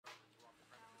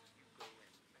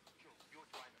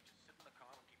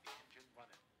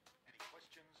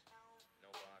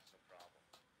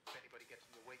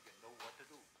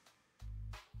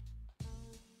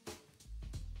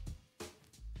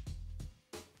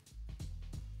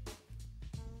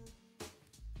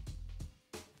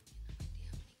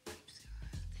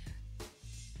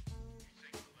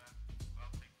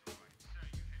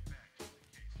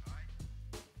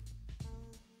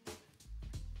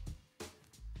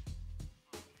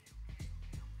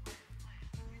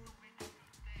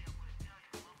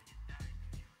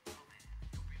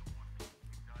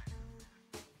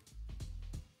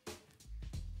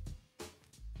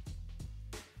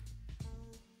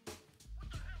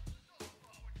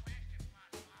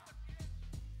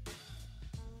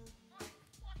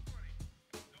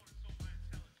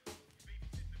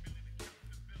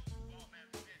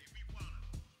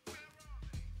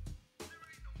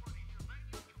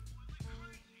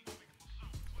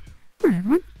Morning,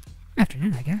 everyone.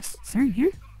 Afternoon, I guess. Is there any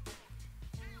here?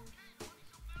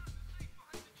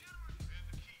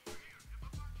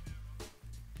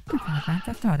 I'm from the Grand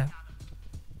Theft Auto.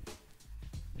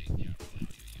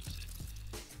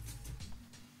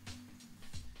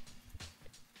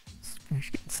 Let's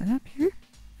finish getting set up here.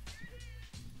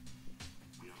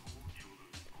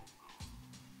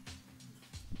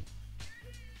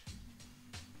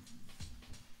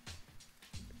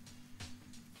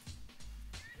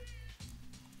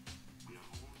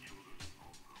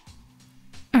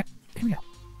 Alright, here we go.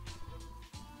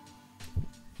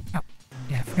 Oh,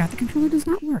 yeah, I forgot the controller does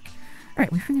not work.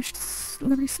 Alright, we finished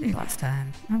Liberty City last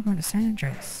time. Now we're going to San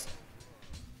Andreas.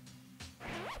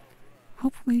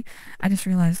 Hopefully, I just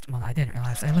realized, well, I didn't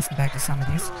realize, I listened back to some of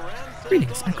these.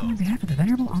 Greetings, I call on behalf of the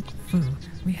Venerable Uncle Fu.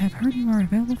 We have heard you are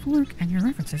available for work, and your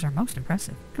references are most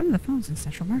impressive. Go to the phones in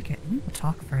Central Market, and we will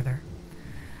talk further.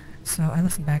 So, I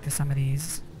listened back to some of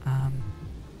these,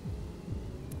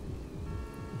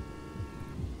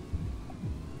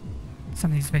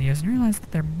 videos and realized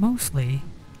that they're mostly,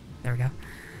 there we go,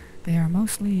 they are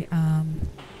mostly,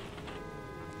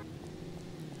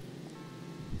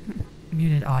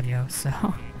 muted audio, so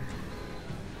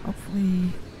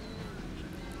hopefully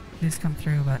these come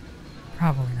through, but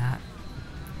probably not.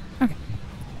 Okay.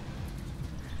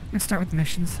 I'm gonna start with the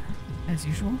missions, as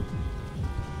usual,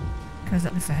 because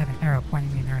at least I have an arrow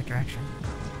pointing me in the right direction.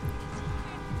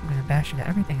 I'm gonna bash into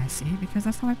everything I see, because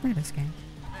that's how I play this game.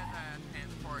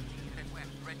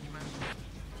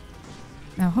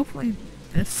 Now, hopefully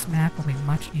this map will be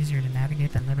much easier to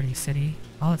navigate than Liberty City.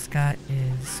 All it's got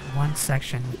is one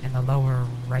section in the lower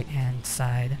right-hand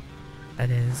side that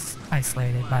is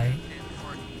isolated by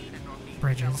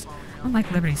bridges, unlike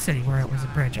Liberty City where it was a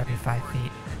bridge every 5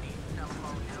 feet.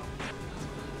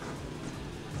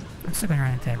 I'm still going to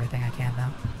run into everything I can,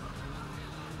 though.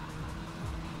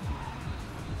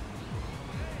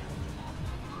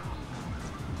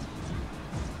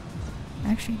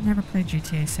 I actually never played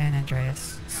GTA San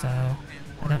Andreas, so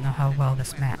I don't know how well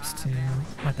this maps to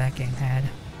what that game had.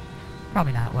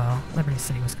 Probably not well. Liberty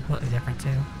City was completely different,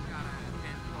 too.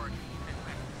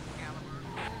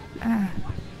 Ah.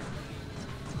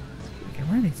 Okay,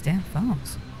 where are these damn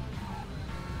phones?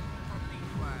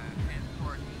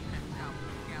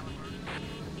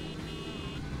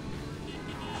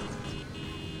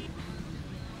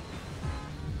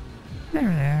 There they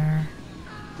are.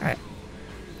 Alright.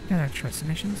 Got our choice of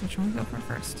missions. Which one we go for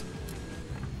first?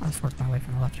 I'll just work my way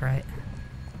from the left to right.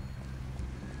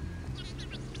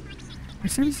 Your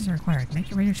services are required. Make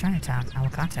your way to Chinatown. I will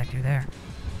contact you there.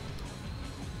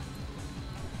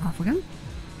 Off we go.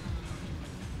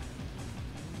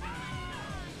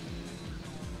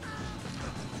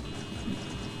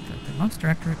 The most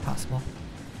direct route possible.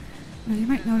 Now you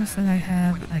might notice that I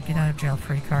have a get out of jail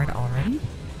free card already.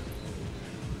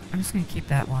 I'm just going to keep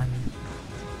that one.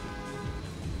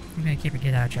 I'm going to keep a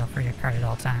get out of jail free card at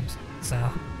all times.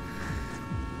 So,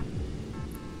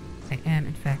 I am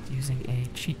in fact using a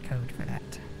cheat code for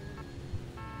that.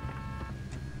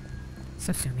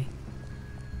 So sue me.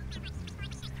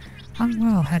 Hung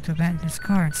Well had to abandon his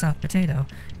car in South Potato.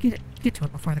 Get to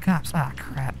it before the cops. Ah,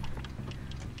 crap.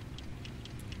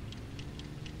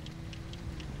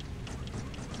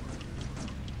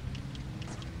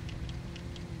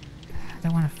 I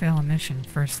don't want to fail a mission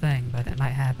first thing, but it might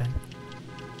happen.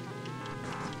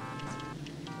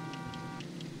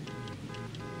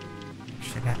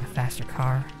 Should have gotten a faster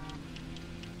car.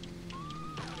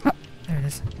 Oh, there it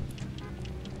is.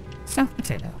 South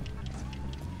Potato.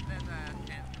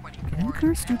 Get in the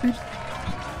car, stupid.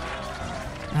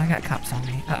 Now I got cops on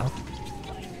me. Uh-oh.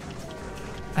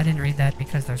 I didn't read that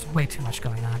because there's way too much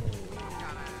going on.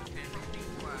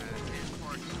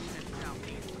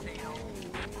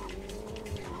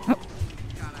 Oh.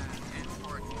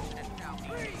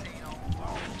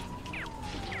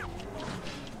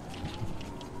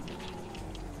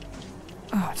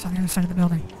 Oh, it's on the other side of the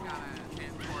building.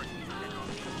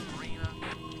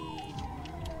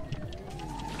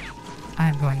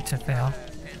 I'm going to fail.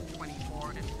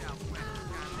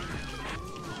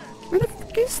 Where the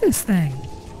fuck is this thing?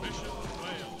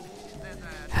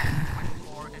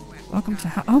 Welcome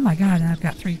to oh my god, and I've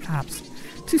got 3 cops.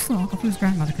 Too slow, Uncle Fu's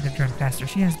grandmother could have driven faster.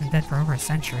 She has been dead for over a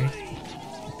century.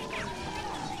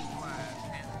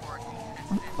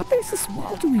 What is this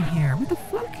wall doing here? What the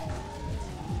fuck?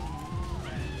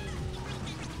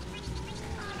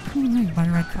 Cool ring about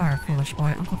a red car, foolish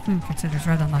boy. Uncle Fu considers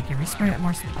red unlucky. Respray a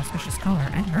more auspicious color,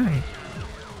 and hurry.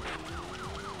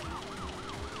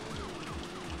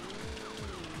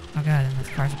 Oh god, and this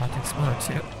car's about to explode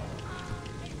too.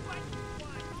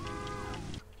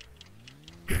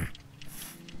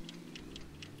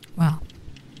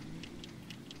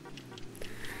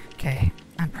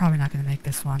 probably not going to make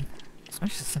this one.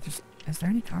 Especially since there's... Is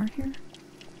there any car here?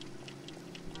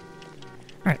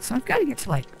 Alright, so I've got to get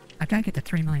to, like... I've got to get to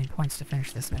 3 million points to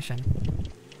finish this mission.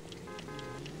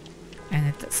 And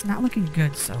it's not looking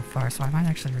good so far, so I might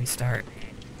actually restart.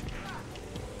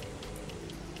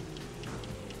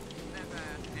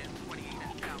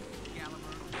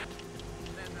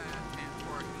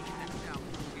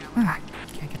 Ah,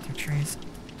 can't get through trees.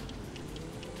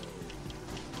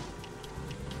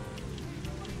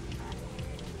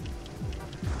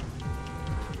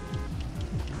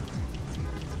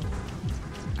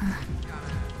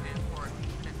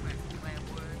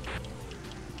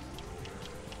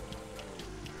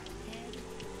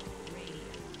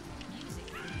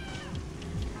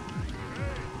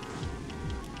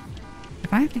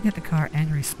 If I have to get the car and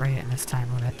respray it in this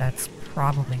time limit, that's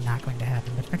probably not going to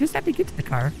happen. But if I just have to get to the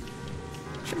car,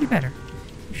 it should be better.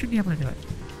 We should be able to do it.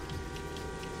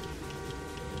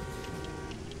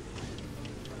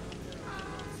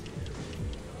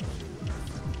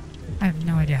 I have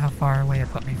no idea how far away it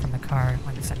put me from the car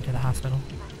when it sent me to the hospital.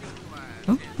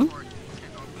 Oh, oh!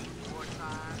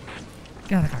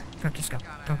 Get out of the car. Go, just go.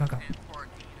 Go, go, go.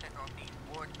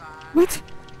 What?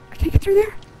 I can't get through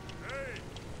there?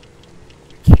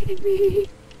 Kidding me?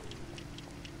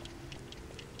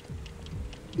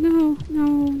 No, no,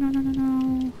 no, no, no,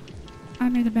 no. I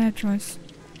made a bad choice.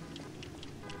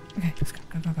 Okay, let's go,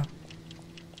 go, go, go.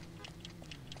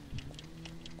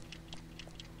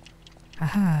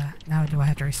 Haha, now do I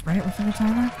have to respray it within the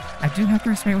timer? I do have to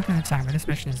respray it within the timer. This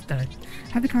mission is done.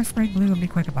 Have the car sprayed blue and be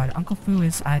quick about it. Uncle Fu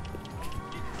is... I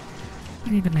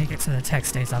need to make it so the text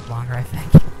stays up longer, I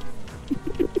think.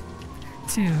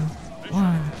 2,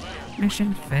 1...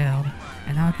 Mission failed,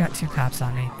 and now I've got 2 cops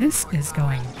on me. This is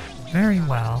going very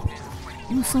well.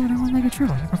 You will slow down one-legged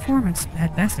turtle. Your performance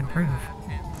had best improve.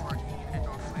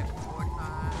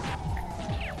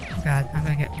 Oh god, I'm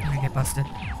gonna get busted.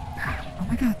 Oh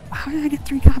my god, how did I get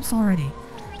 3 cops already?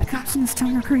 The cops in this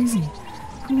town are crazy.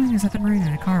 Cooling is at the marina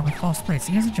in a car with false plates.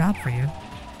 He has a job for you.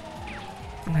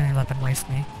 I'm gonna let them waste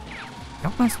me.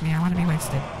 Don't bust me, I want to be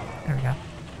wasted. There we go.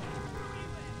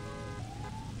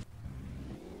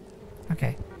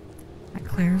 Okay. That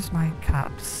clears my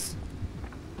cops.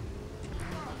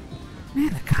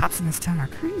 Man, the cops in this town are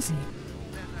crazy.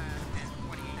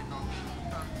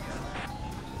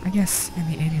 I guess in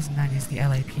the 80s and 90s, the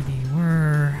LAPD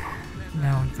were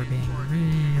known for being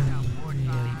really,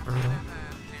 really brutal.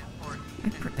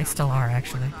 They still are,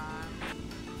 actually.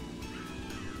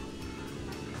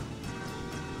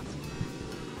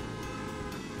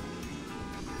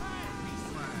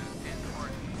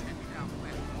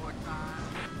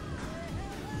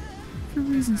 For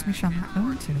reasons we shall not go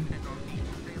into.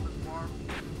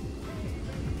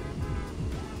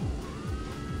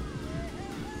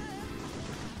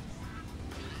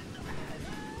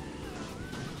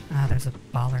 Ah, there's a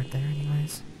bollard there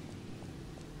anyways.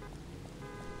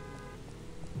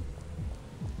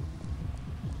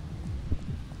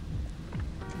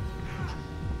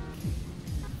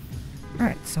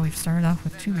 Alright, so we've started off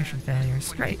with 2 mission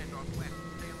failures. Great.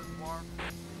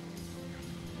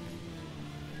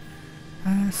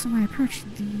 So my approach to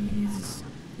these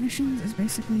missions is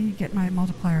basically get my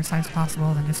multiplier as high as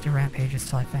possible, then just do rampages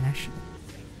till I finish.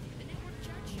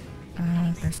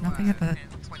 There's nothing at the...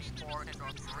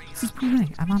 This is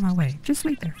Pooling. I'm on my way. Just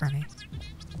wait there for me.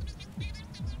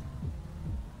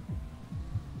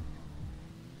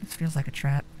 This feels like a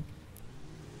trap.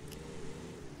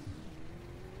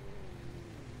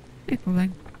 Hey,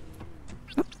 Pooling.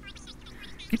 Oh.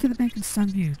 Get to the bank in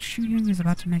Sunview. Shu Yung is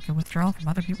about to make a withdrawal from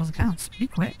other people's accounts. Be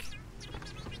quick.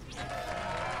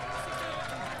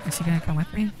 Is he gonna come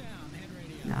with me?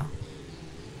 No.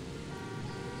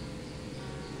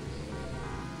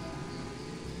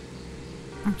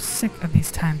 I'm sick of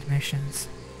these timed missions.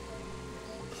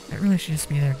 It really should just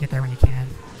be there, get there when you can.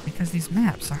 Because these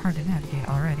maps are hard to navigate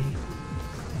already.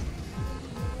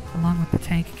 Along with the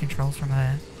tank controls from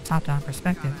a top-down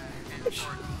perspective. Which,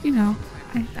 you know,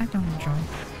 I don't enjoy.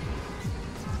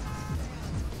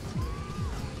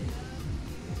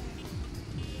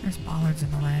 There's bollards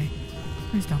in the way.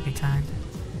 Please don't be timed.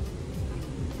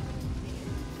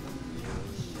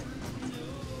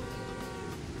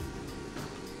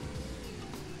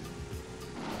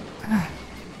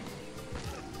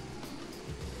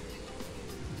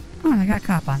 Oh, I got a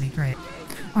cop on me. Great.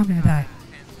 Oh, I'm gonna die.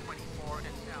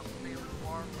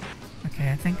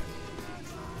 Okay, I think...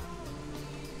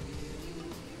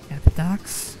 At the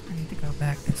docks, I need to go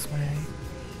back this way.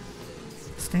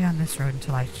 Stay on this road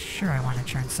until I want to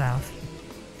turn south.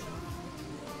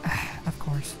 Of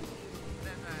course.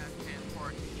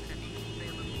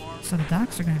 So the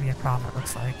docks are going to be a problem, it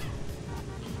looks like.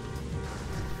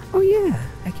 Oh yeah,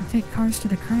 I can take cars to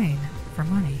the crane for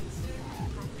money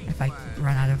if I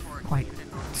run out of point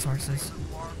sources.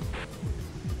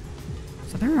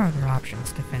 So there are other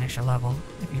options to finish a level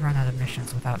if you run out of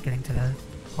missions without getting to the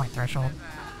point threshold.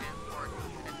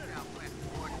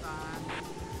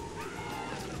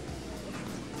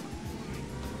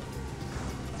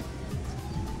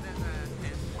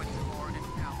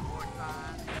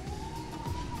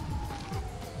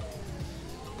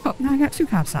 Oh, now I got 2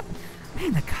 cops up.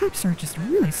 Man, the cops are just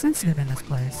really sensitive in this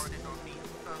place.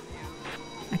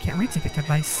 I can't wait to get to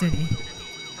Vice City.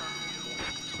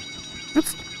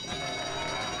 Oops.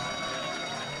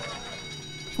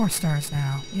 4 stars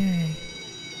now. Yay.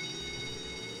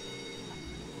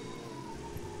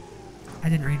 I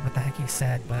didn't read what the heck he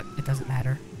said, but it doesn't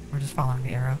matter. We're just following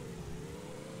the arrow.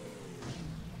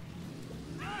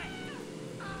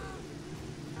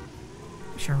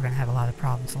 I'm sure we're gonna have a lot of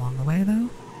problems along the way, though.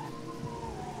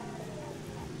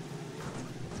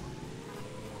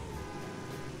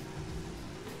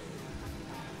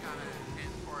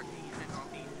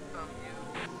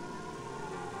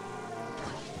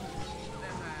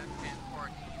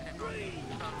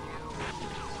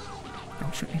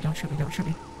 Don't shoot me, don't shoot me, don't shoot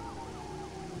me.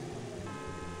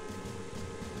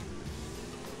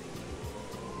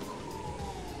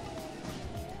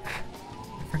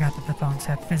 I forgot that the phones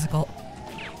have physical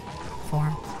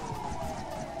form.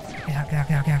 Get out, get out,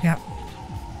 get out, get out, get out.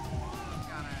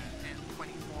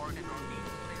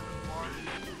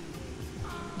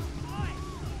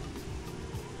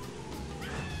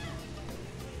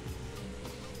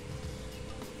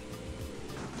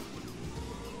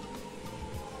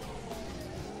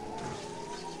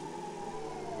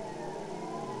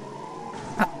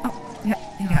 Oh, yeah,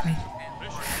 you got me.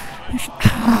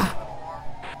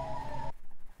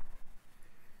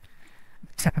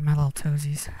 Tapping my little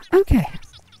toesies. Okay.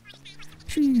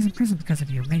 Shooting is in prison because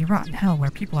of you. May you rot in hell where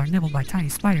people are nibbled by tiny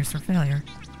spiders for failure.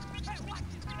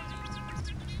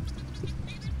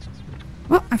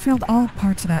 Well, I failed all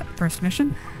parts of that first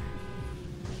mission.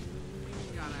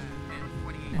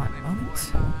 1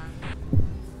 moment.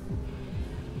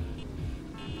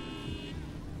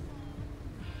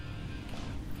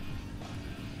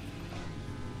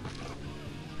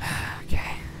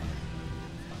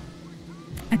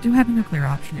 I do have a nuclear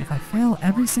option. If I fail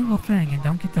every single thing and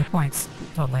don't get the points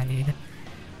totally I need,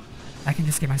 I can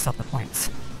just give myself the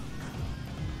points.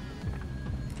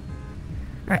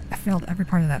 Alright, I failed every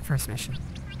part of that first mission.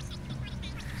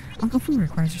 Uncle Fu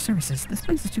requires your services. This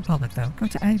place is too public, though. Go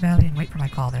to Ag Valley and wait for my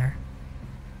call there.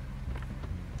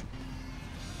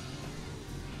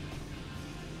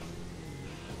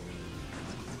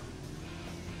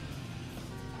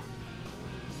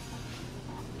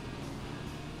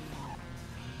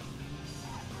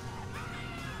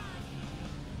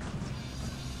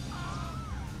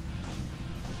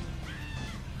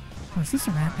 Oh, is this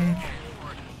a rampage?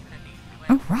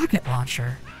 Oh, rocket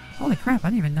launcher! Holy crap, I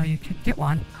didn't even know you could get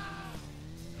one.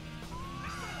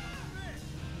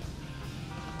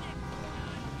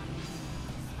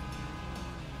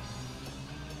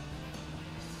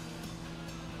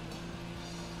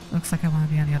 Looks like I want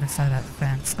to be on the other side of that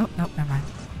fence. Oh, nope, never mind.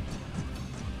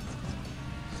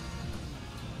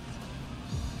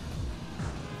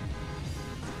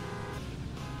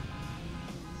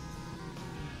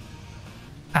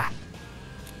 Ah.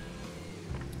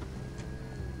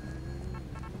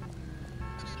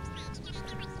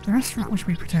 The restaurant which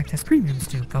we protect has premiums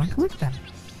due. Go and collect them.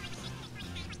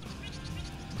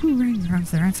 Who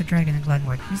runs the Rancid Dragon in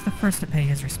Glenwood? He's the first to pay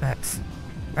his respects.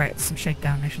 Alright, some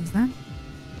shakedown missions then.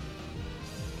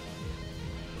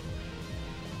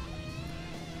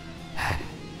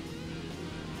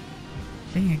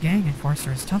 Being a gang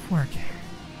enforcer is tough work.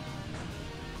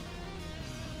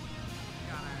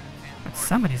 But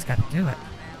somebody's got to do it.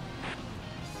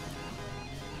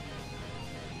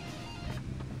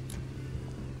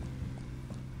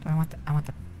 I want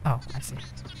the... Oh, I see.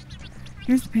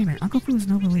 Here's the payment. Uncle Fu is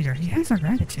noble leader. He has our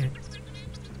gratitude.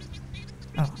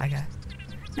 Oh, I got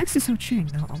it. Next is Ho Ching,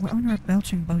 the owner of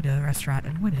Belching Boda restaurant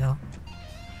in Woodhill.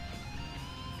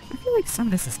 I feel like some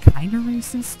of this is kinda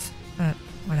racist, but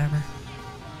whatever.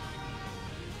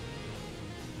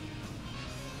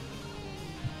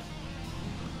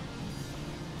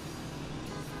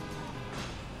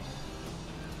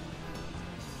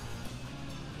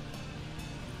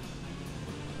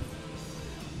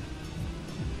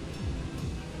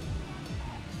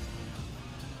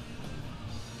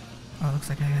 Oh, it looks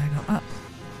like I gotta go up.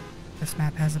 This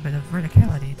map has a bit of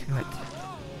verticality to it.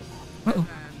 Uh-oh.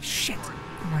 Shit!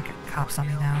 Oh my god, cops on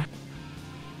me now.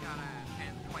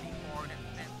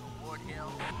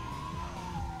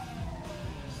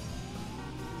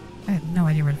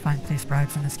 idea where to find police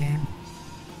bribes in this game.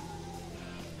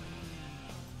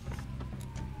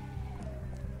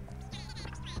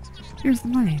 Here's the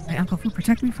money. My uncle will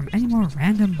protect me from any more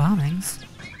random bombings.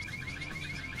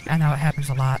 I know it happens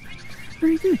a lot.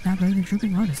 Very good. Now go to the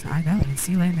Drooping Lotus in Eye Valley and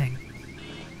Sea Landing.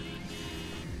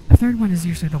 The third one is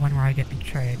usually the one where I get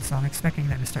betrayed, so I'm expecting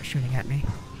them to start shooting at me.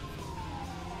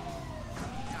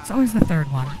 It's always the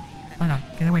third one. Oh no,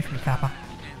 get away from me, Kappa.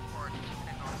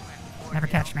 Never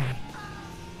catch me.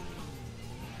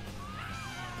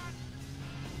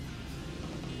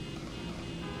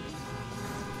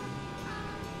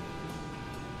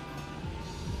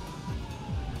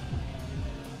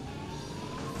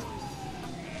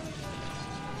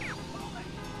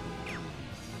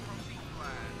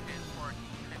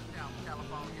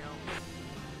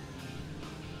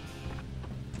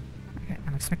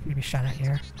 I'm expecting to be shot at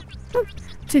here. Woo!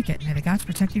 Take it. May the gods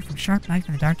protect you from sharp knife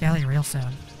in the dark alley real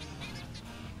soon.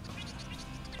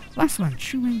 Last one.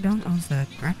 Chu Wing Dong owns the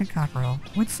rampant cockerel.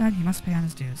 Wood said he must pay on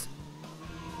his dues.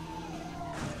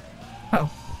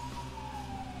 Uh-oh.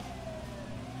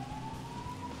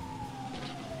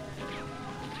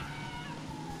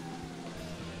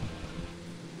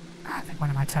 I think one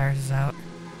of my tires is out.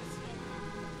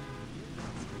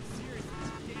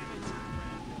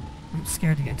 I'm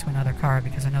scared to get into another car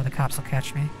because I know the cops will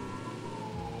catch me.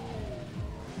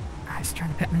 Ah, he's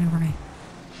trying to pit maneuver me.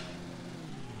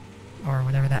 Or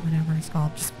whatever that maneuver is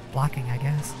called. Just blocking, I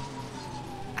guess.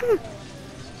 Ah.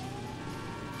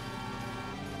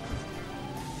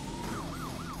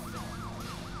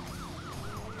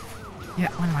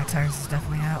 Yeah, one of my tires is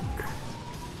definitely out.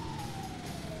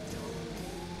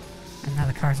 And now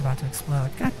the car's about to explode.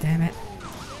 God damn it.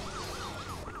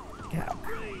 Get out.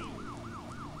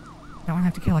 Don't want to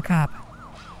have to kill a cop.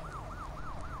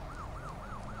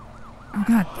 Oh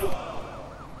god.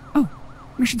 Oh!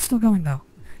 Mission's still going though.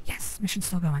 Yes! Mission's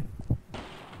still going.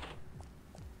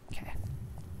 Okay.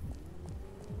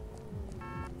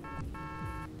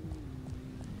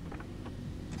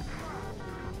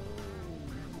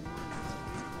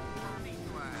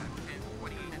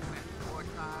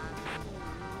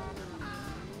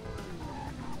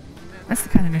 That's the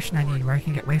kind of mission I need, where I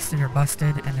can get wasted or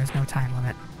busted and there's no time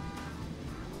limit.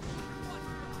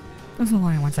 Those are the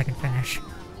only ones I can finish.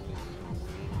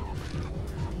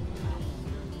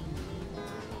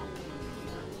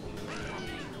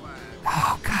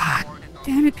 Oh god!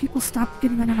 Damn it, people stop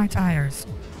getting under my tires.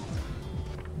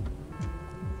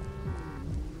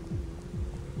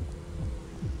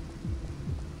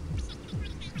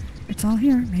 It's all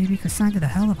here, maybe consigned to the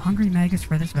hell of hungry maggots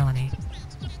for this villainy.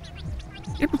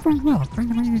 You performed well. Bring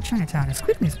the money to Chinatown as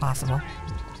quickly as possible.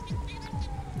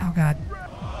 Oh god.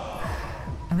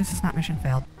 At least it's not mission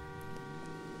failed.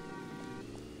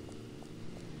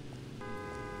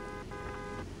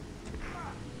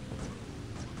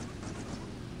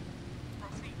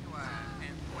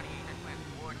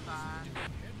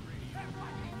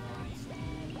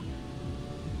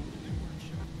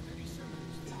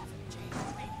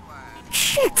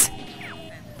 Shit!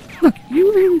 Look,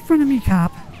 you ran in front of me,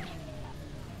 cop.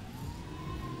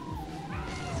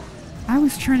 I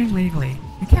was turning legally.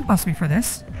 You can't bust me for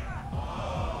this.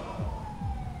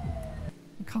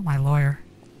 Call my lawyer.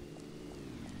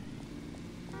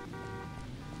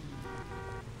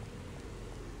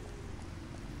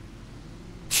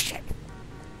 Shit.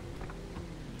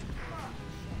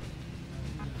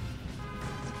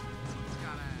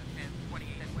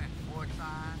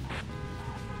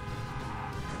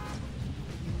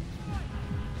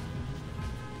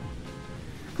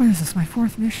 What is this, my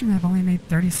fourth mission? I've only made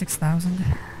 36,000.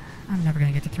 I'm never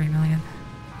gonna get to 3 million.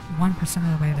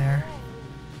 1% of the way there.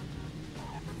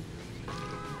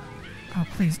 Oh,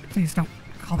 please, please don't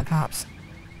call the cops.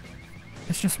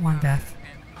 It's just one death.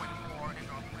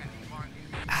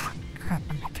 Ah, crap,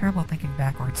 I'm terrible at thinking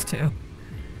backwards, too.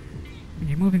 When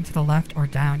you're moving to the left or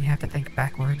down, you have to think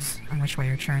backwards on which way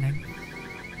you're turning.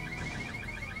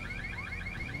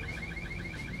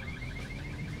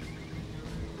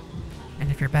 And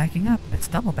if you're backing up, it's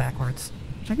double backwards,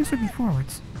 which I guess would be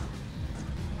forwards.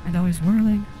 And always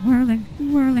whirling, whirling,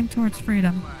 whirling towards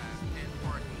freedom.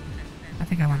 I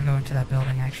think I want to go into that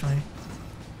building, actually.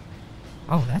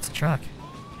 Oh, that's a truck.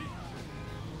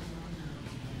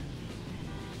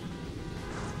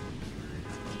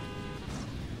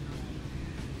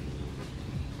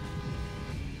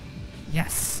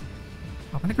 Yes!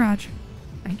 Open the garage.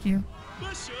 Thank you.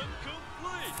 Mission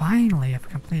complete. Finally, a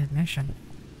completed mission.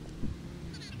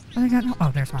 But I got no—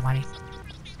 oh, there's my money.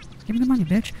 Give me the money,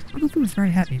 bitch. Uncle Fu was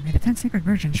very happy. May the 10 sacred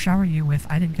virgins shower you with—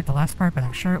 I didn't get the last part, but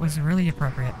I'm sure it was really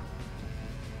appropriate.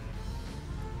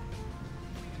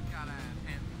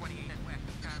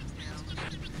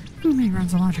 Ming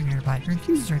runs a laundry nearby. He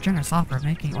refuses her generous offer of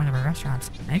making it one of her restaurants.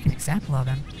 Make an example of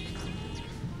him.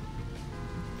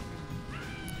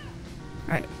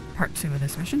 Alright, part 2 of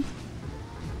this mission.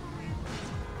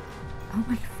 Oh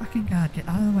my fucking god, get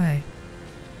out of the way.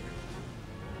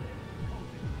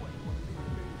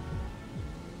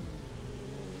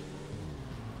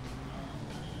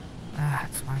 I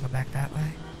just want to go back that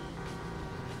way.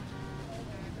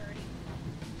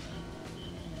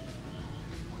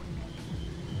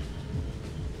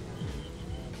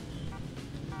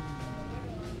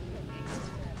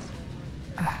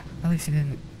 At least he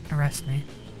didn't arrest me.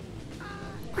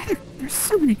 Why there's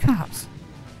so many cops?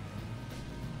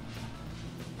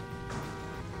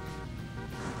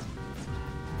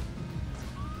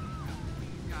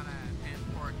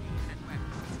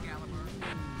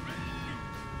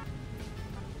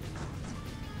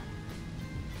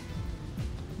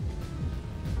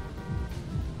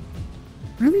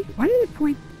 Really? Why did it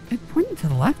point? It pointed to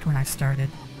the left when I started.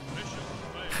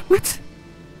 What?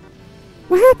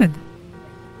 What happened?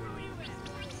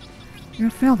 You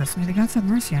have failed us. May the gods have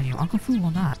mercy on you. Uncle Fu will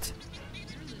not.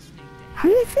 How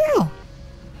did it fail?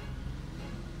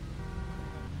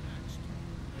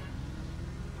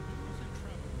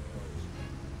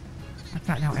 I've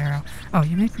got no arrow. Oh,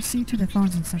 you may proceed to the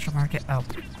phones in Central Market. Oh,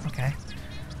 okay.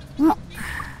 Well,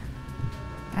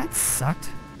 that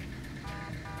sucked.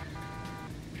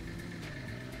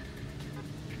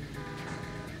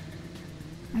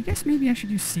 I guess maybe I should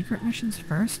do secret missions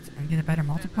first and get a better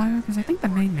multiplier, because I think the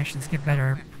main missions give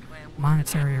better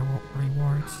monetary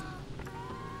rewards.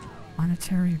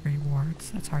 Monetary rewards.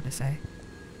 That's hard to say.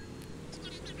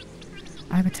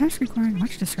 I have a task requiring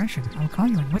much discretion. I will call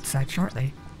you in Woodside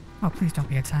shortly. Oh, please don't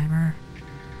be a timer.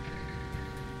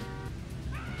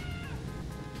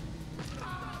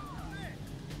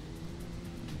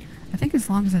 I think as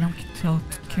long as I don't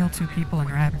kill 2 people in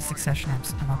rapid succession,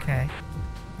 I'm okay.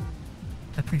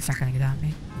 The police aren't gonna get on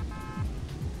me.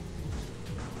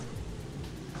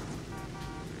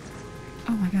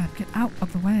 Oh my god, get out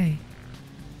of the way!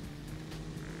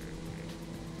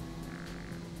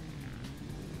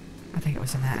 I think it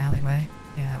was in that alleyway.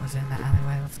 Yeah, it was in that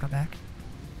alleyway. Let's go back.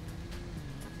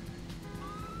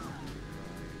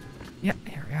 Yep,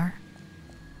 here we are.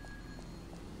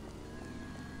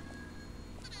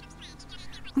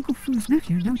 Uncle Fu's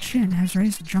nephew, No Chin, has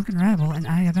raised a drunken rabble in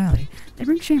Aya Valley. They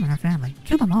bring shame on our family.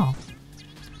 Kill them all.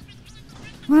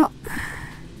 Well,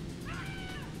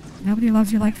 nobody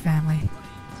loves you like family.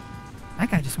 That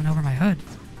guy just went over my hood.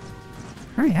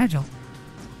 Very agile.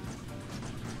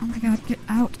 Oh my god, get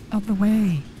out of the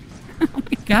way. Oh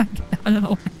my god, get out of the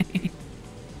way.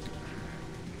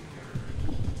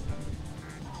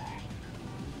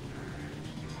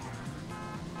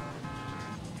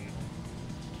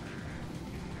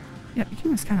 Yep,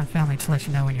 you must kind of family to let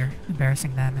you know when you're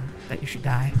embarrassing them and that you should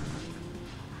die.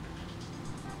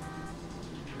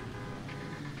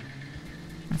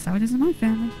 That's how it is in my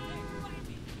family.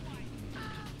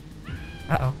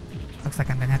 Uh-oh. Looks like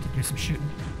I'm gonna have to do some shooting.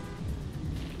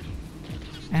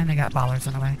 And they got ballers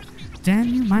on the way. Damn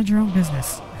you, mind your own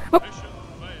business. Oh!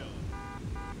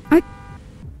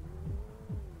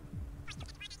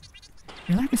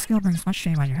 Your lack of skill brings much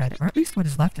shame on your head, or at least what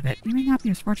is left of it. You may not be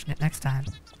as fortunate next time.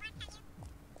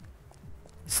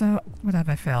 So, what have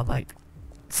I failed? Like,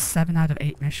 7 out of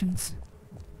 8 missions?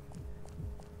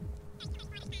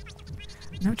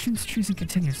 No Chin's treason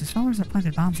continues. His followers have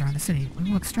planted bombs around the city. We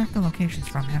will extract the locations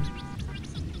from him.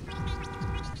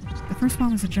 The first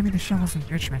bomb is a Jimmy the Shovels in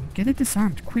Richmond. Get it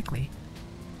disarmed, quickly.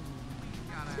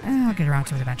 I'll get around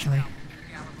to it eventually.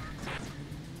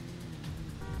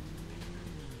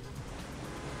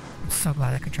 I'm so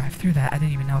glad I could drive through that. I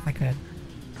didn't even know if I could.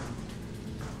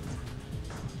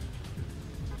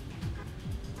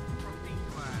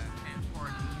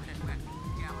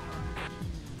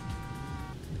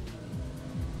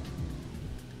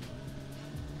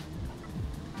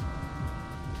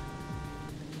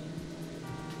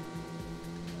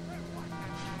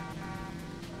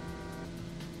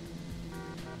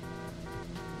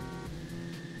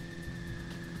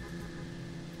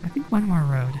 I think one more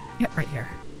road. Yep, right here.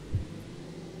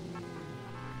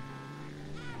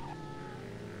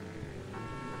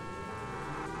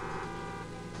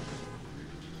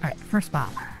 Alright, first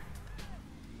bomb.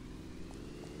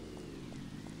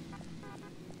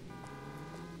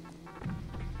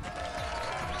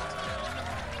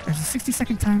 There's a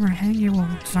 60-second timer. Hang you will...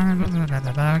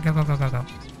 Go, go, go, go, go.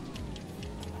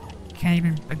 Can't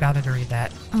even be bothered to read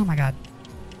that. Oh my god.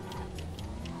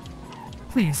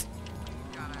 Please.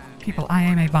 People, I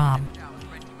am a bomb.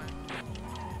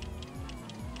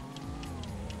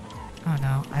 Oh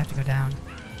no, I have to go down.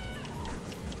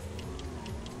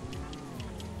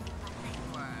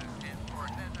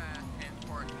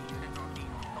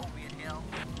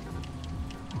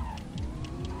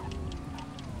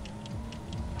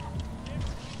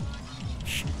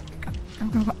 Go,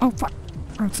 go, go. Oh, fuck.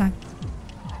 Road sign.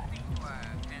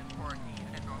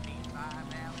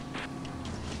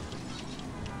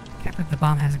 Can't believe the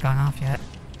bomb hasn't gone off yet.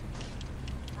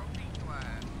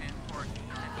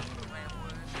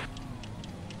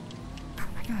 Oh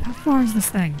my god, how far is this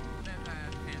thing?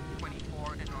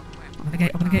 Open the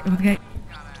gate, open the gate, open the gate.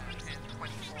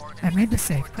 I've made this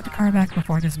safe. Put the car back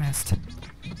before it is missed.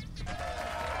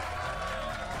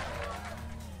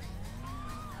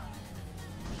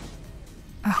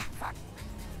 Oh, fuck.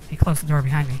 He closed the door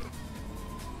behind me.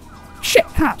 Shit,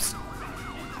 cops!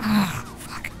 Ah,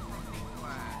 fuck.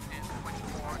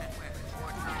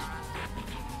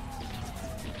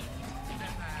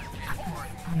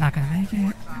 I'm not gonna make it. I'm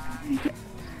not gonna make it.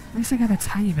 At least I got a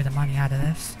tiny bit of money out of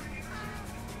this.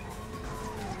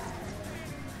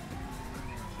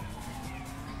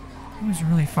 It was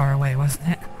really far away, wasn't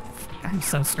it? I'm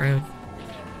so screwed.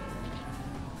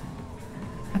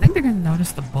 I think they're gonna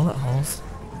notice the bullet holes.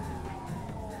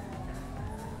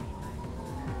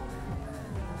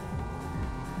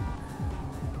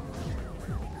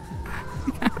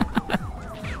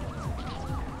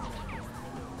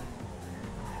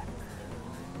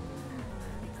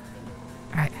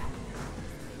 Alright.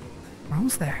 We're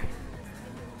almost there.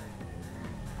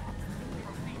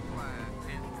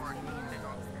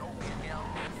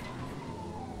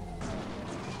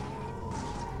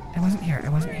 It wasn't here, it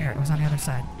wasn't here, it was on the other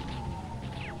side.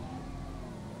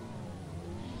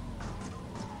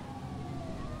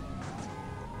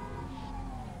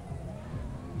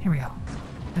 Here we go.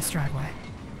 This driveway.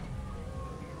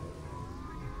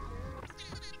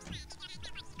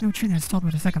 No Trina is told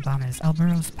what the second bomb is. El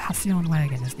Burro's Passion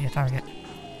wagon is the target.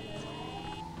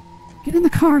 Get in the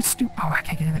car, Oh, I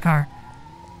can't get in the car.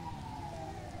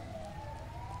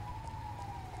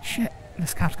 Shit,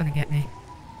 this cop's gonna get me.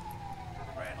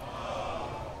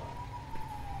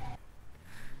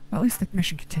 Well, at least the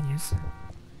mission continues.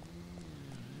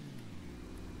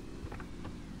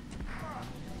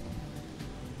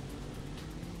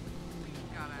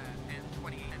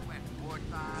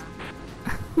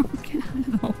 Get out of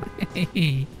the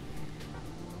way.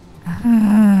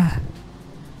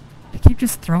 They keep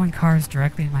just throwing cars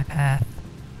directly in my path.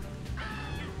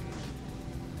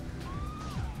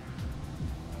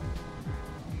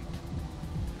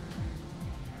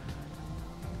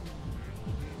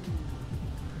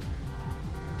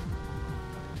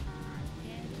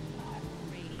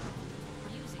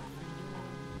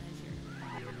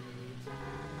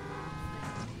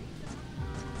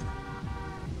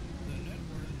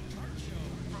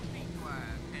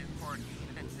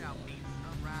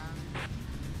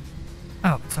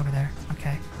 Oh, it's over there.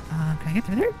 Okay. Can I get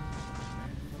through there?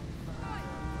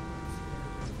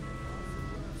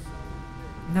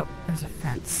 Nope, there's a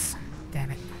fence.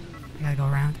 Damn it. I gotta go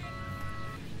around.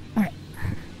 Alright.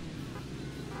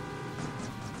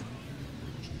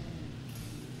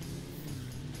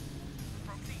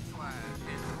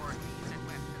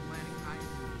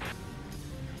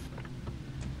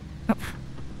 Oh.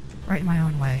 Right in my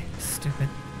own way. Stupid.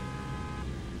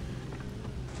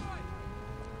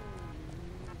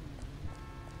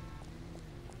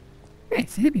 Hey,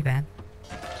 it's a hippie van.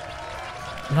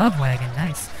 Love wagon,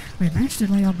 nice. We've managed to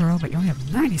delay El Burro, but you only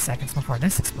have 90 seconds before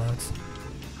this explodes.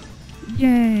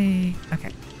 Yay!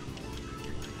 Okay.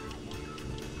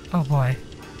 Oh boy.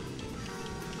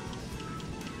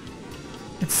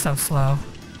 It's so slow.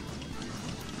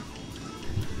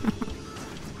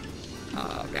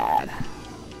 Oh god.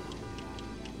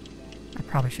 I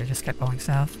probably should have just kept going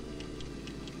south.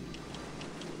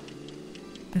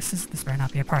 This better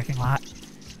not be a parking lot.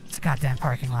 It's a goddamn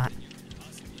parking lot.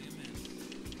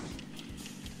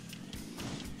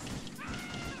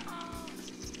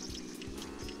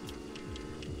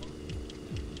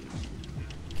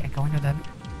 Can't go into them.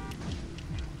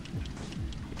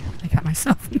 I got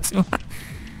myself into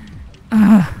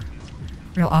a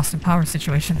real Austin Powers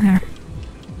situation there.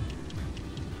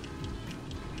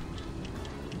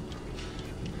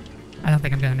 I don't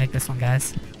think I'm gonna make this one,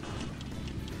 guys.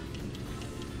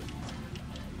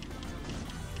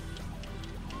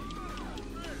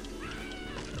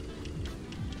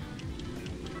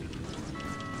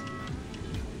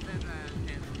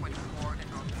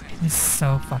 It's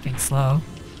so fucking slow.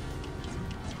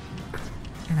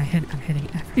 And I'm hitting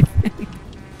everything.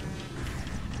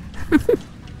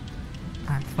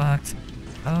 I'm fucked.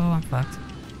 Oh, I'm fucked.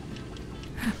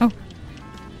 Oh!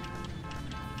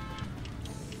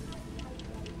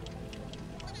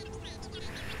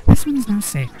 This one is now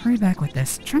safe. Hurry back with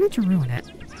this. Try not to ruin it.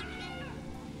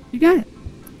 You got it.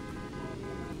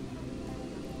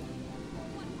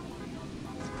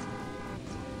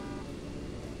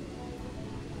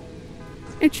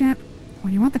 Hey, champ.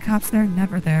 When you want the cops there,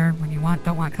 never there. When you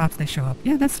don't want cops, they show up.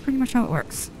 Yeah, that's pretty much how it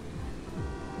works.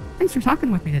 Thanks for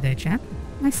talking with me today, champ.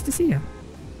 Nice to see you.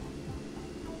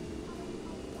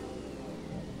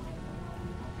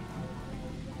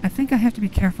 I think I have to be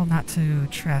careful not to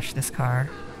trash this car.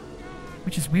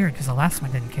 Which is weird, because the last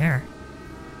one didn't care.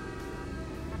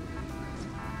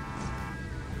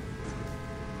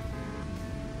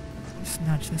 Just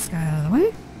nudge this guy out of the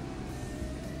way.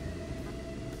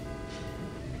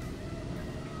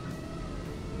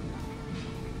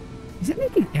 Is it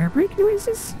making air brake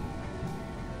noises?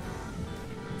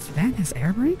 This van has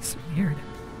air brakes? Weird.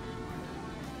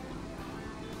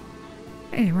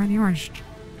 Hey, we're in the Orange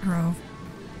Grove.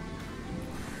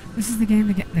 This is the game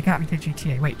that got me to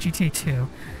GTA. Wait, GTA 2.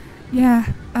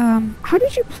 Yeah, how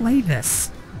did you play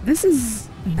this? This is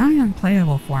nigh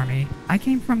unplayable for me. I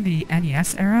came from the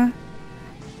NES era,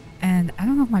 and I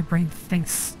don't know if my brain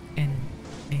thinks in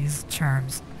these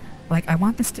terms. Like, I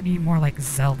want this to be more like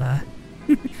Zelda,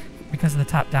 because of the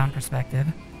top-down perspective.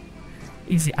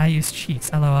 Easy, I used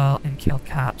cheats, lol, and killed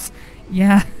cops.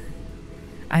 Yeah,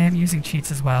 I am using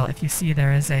cheats as well. If you see,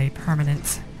 there is a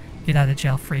permanent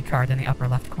get-out-of-jail-free card in the upper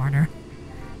left corner.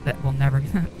 That will never...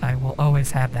 I will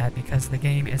always have that, because the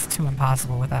game is too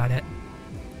impossible without it.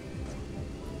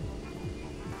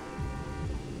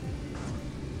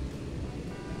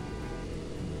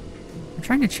 I'm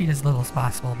trying to cheat as little as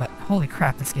possible, but holy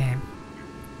crap, this game.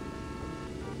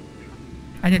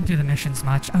 I didn't do the missions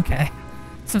much. Okay.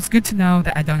 So it's good to know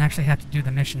that I don't actually have to do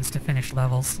the missions to finish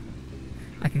levels.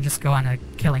 I can just go on a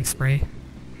killing spree.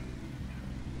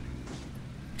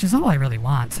 Which is all I really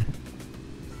want.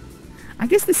 I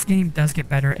guess this game does get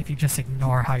better if you just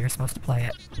ignore how you're supposed to play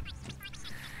it.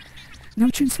 No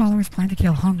Chun's followers plan to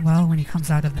kill Hungwell when he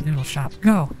comes out of the noodle shop.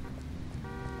 Go!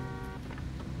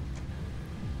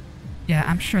 Yeah,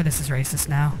 I'm sure this is racist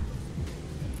now.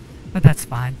 But that's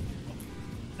fine.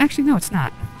 Actually, no, it's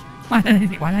not. Why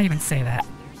did I even say that?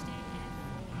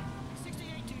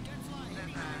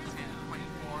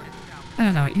 I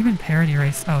don't know, even parody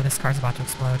race... Oh, this car's about to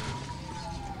explode.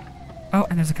 Oh,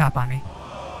 and there's a cop on me.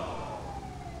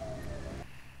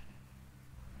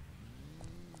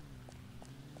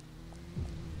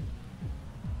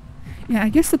 Yeah, I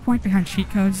guess the point behind cheat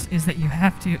codes is that you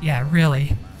have to... Yeah,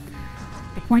 really.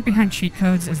 The point behind cheat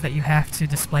codes is that you have to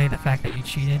display the fact that you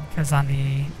cheated, because on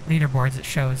the leaderboards it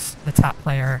shows the top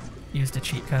player used a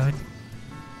cheat code.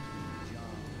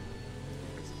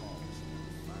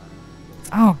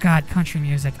 Oh god, country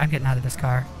music. I'm getting out of this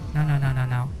car. No, no, no, no,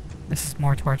 no. This is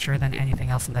more torture than anything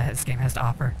else that this game has to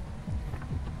offer.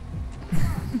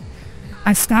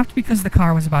 I stopped because the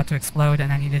car was about to explode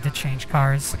and I needed to change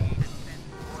cars.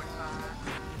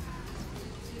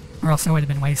 Or else it would have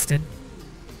been wasted.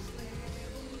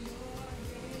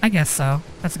 I guess so.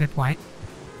 That's a good point.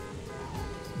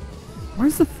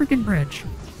 Where's the freaking bridge?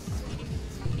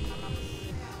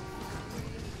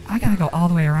 I gotta go all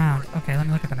the way around. Okay, let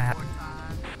me look at the map.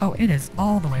 Oh, it is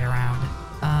all the way around.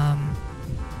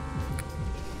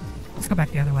 Let's go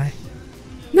back the other way.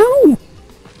 No!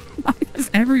 Why does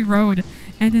every road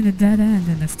end in a dead end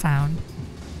in this town?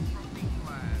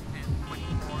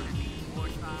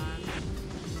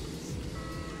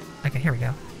 Okay, here we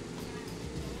go.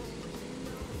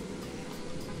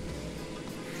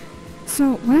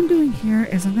 So, what I'm doing here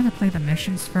is I'm going to play the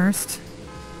missions first,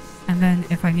 and then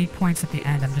if I need points at the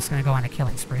end, I'm just going to go on a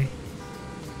killing spree.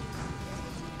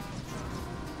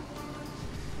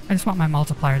 I just want my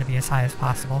multiplier to be as high as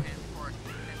possible.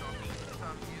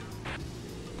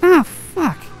 Ah,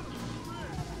 fuck!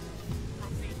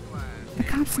 The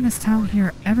cops in this town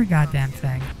hear every goddamn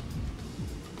thing.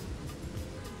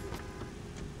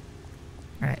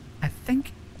 Alright, I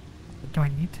think... Do I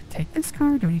need to take this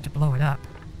car, or do I need to blow it up?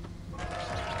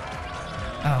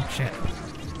 Oh, shit.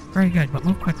 Very good, but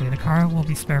move quickly. The car will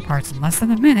be spare parts in less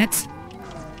than a minute!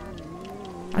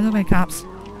 Out of the way, cops.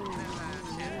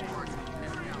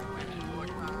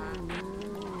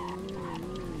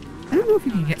 I don't know if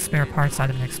you can get spare parts out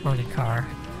of an exploded car.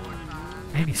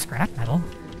 Maybe scrap metal.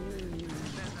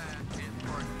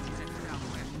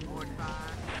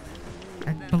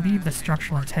 I believe the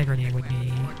structural integrity would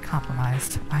be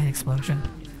compromised by an explosion.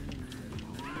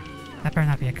 That better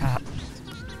not be a cop.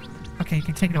 Okay, you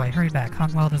can take it away. Hurry back.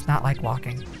 Hungwell does not like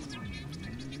walking.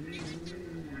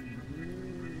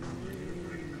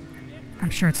 I'm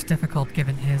sure it's difficult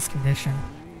given his condition.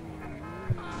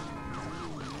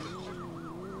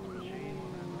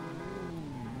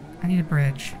 I need a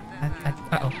bridge.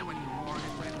 Uh-oh.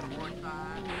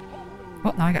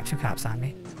 Well, now I got two cops on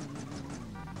me.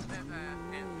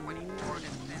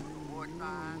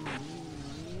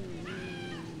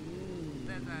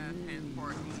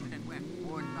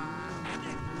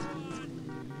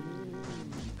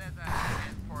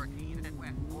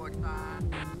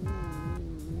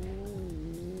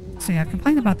 So yeah, I've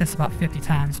complained about this about 50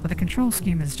 times, but the control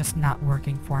scheme is just not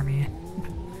working for me.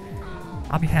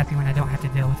 I'll be happy when I don't have to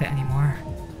deal with it anymore.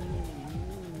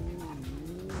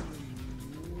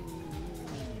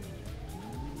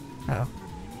 Uh-oh.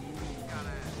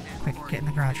 Quick, get in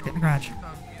the garage, get in the garage.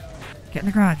 Get in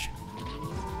the garage.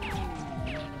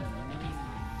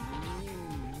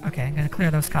 Okay, I'm gonna clear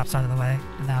those cops out of the way,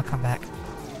 and then I'll come back.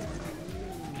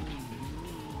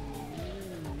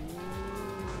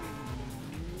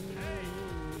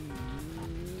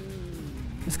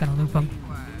 Just gonna loop them.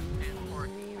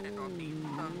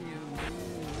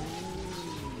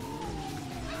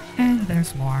 And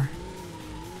there's more.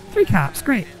 3 cops,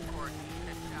 great.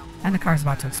 And the car's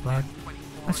about to explode.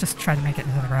 Let's just try to make it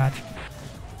into the garage.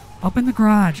 Open the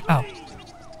garage! Oh.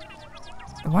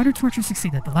 The water torture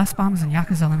succeeded. The last bomb was in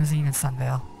Yakuza limousine in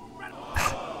Sunvale.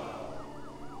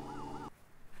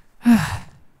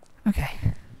 Okay.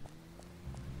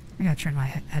 I gotta turn my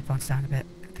headphones down a bit.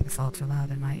 I think it's a little too loud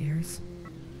in my ears.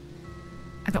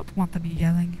 I don't want to be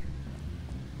yelling.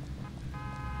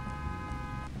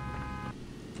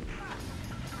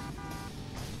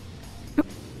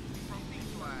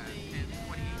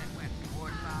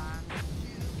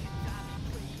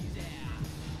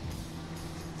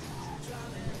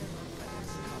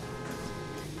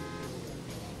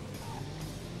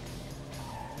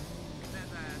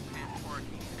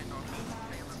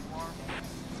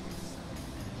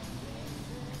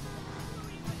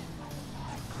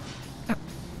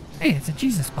 Hey, it's a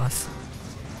Jesus bus.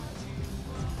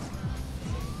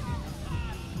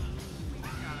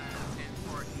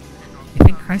 You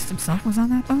think Christ himself was on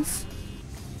that bus?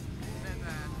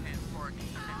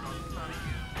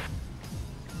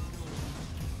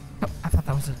 Oh, I thought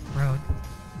that was a road.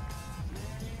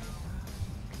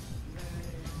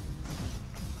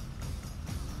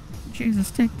 Jesus,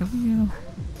 take the wheel.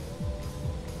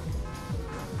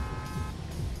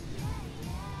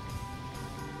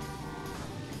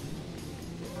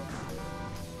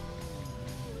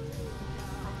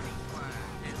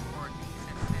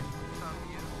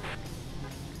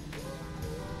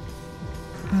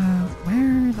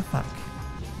 Where the fuck?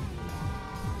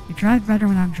 You drive better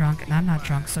when I'm drunk, and I'm not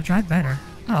drunk, so drive better.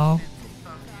 Uh-oh.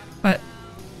 But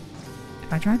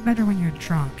if I drive better when you're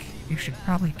drunk, you should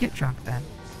probably get drunk then.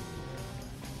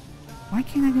 Why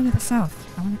can't I go to the south?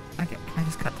 Can I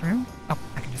just cut through? Oh,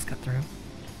 I can just cut through.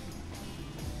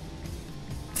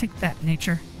 Take that,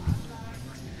 nature.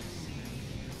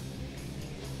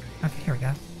 Okay, here we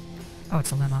go. Oh,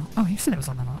 it's a limo. Oh, you said it was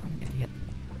a limo. I'm an idiot.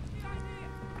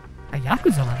 A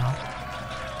Yakuza limo?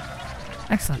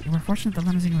 Excellent. You were fortunate the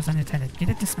limousine was unattended. Get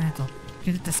it dismantled.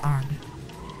 Get it disarmed.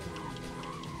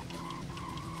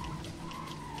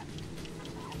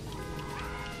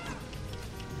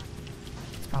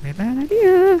 It's probably a bad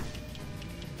idea.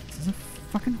 This is a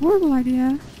fucking horrible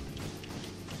idea.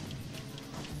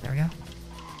 There we go.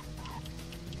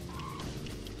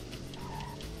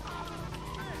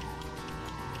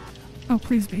 Oh,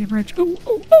 please be a bridge. Oh,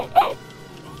 oh, oh, oh!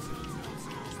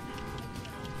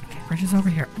 Okay, bridge is over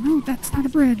here. No, that's not a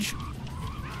bridge.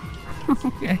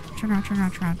 Okay, turn around, turn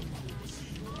around, turn around.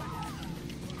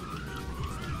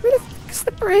 Where the fuck is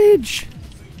the bridge?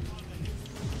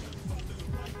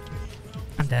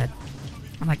 I'm dead.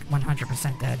 I'm like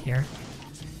 100% dead here.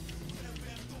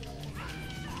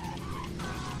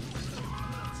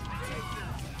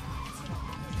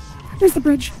 There's the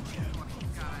bridge.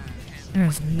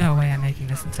 There's no way I'm making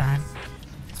this in time.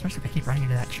 Especially if I keep running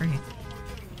into that tree.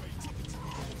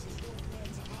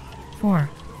 4,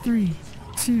 3,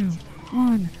 2,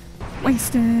 1.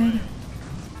 Wasted!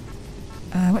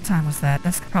 What time was that?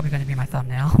 That's probably going to be my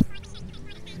thumbnail.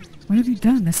 What have you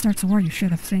done? This starts a war. You share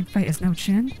the same fate as No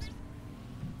Chin?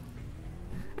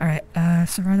 Alright,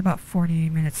 so right about 40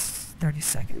 minutes, 30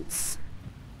 seconds.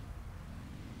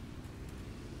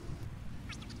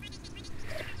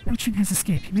 No Chin has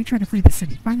escaped. He may try to flee the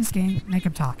city. Find his gang, make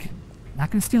him talk. Not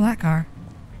gonna steal that car.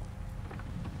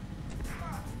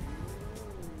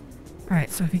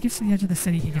 Alright, so if he gets to the edge of the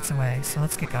city, he gets away. So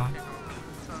let's get going.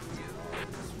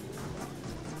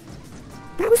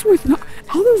 That was worth no...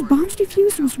 All those bombs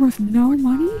defused was worth no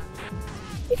money?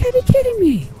 You gotta be kidding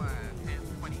me!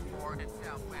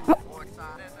 Oh.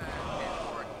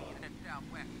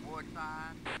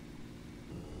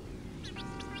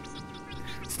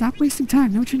 Stop wasting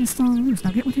time. No Chin is still on the loose.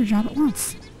 Now get with your job at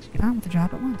once. Get on with the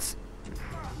job at once.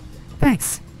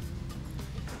 Thanks.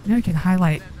 You know you can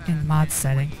highlight in mod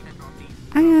setting.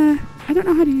 I don't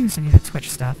know how to use any of the Twitch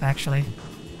stuff, actually.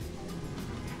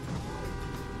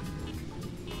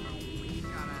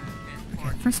 Okay,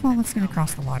 first of all, let's get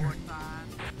across the water.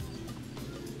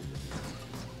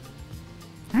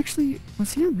 Actually,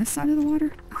 was he on this side of the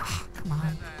water? Oh, come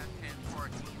on.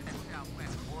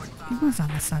 He was on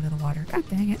this side of the water. God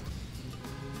dang it.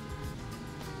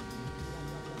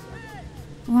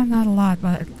 Well, I'm not a lot,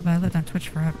 but I lived on Twitch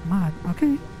for a mod.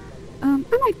 Okay. I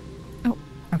might... Oh,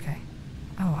 okay.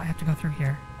 Oh, I have to go through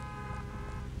here.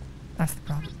 That's the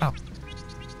problem. Oh.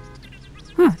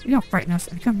 Huh, you don't frighten us.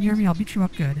 If you come near me, I'll beat you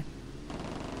up good.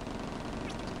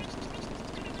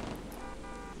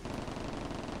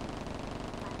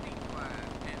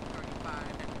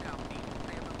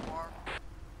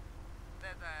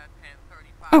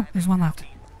 Oh, there's one left.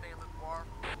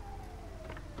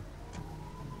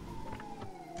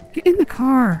 Get in the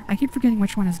car! I keep forgetting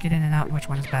which one is get in and out and which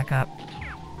one is back up.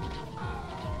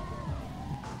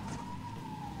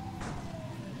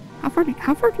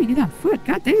 How far can you get on foot?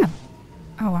 God damn!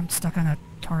 Oh, I'm stuck on a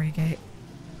Torii gate.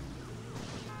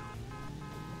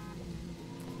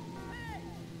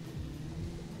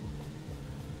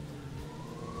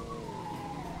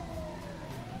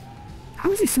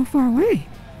 How is he so far away?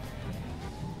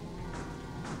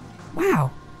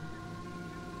 Wow.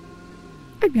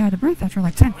 I'd be out of breath after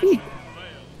like 10 feet.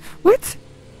 What?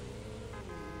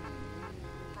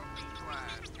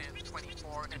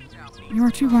 You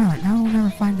are too violent. Now we'll never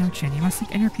find no chin. You must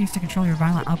seek inner peace to control your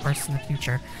violent outbursts in the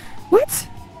future. What?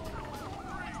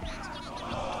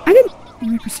 I didn't...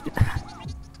 You may proceed...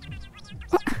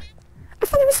 What? I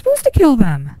thought I was supposed to kill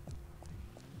them.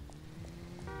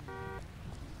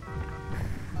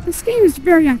 This game is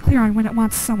very unclear on when it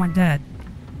wants someone dead.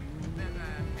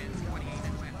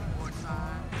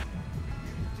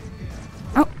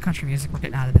 Oh, country music. We're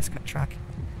getting out of this truck.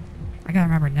 I gotta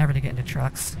remember never to get into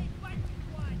trucks.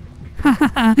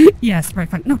 Hahaha. Yes, very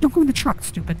funny. No, don't go in the truck,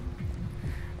 stupid.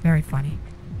 Very funny.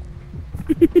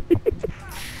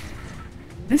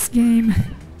 This game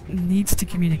needs to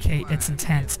communicate its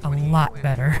intent a lot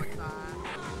better.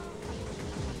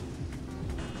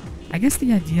 I guess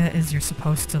the idea is you're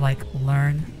supposed to, like,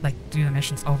 learn, like, do the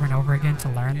missions over and over again to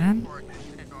learn them.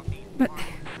 But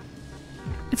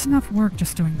it's enough work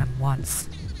just doing them once.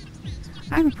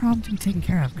 I have a problem to be taken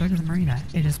care of. Go to the marina.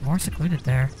 It is more secluded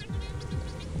there.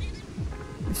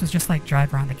 This was just like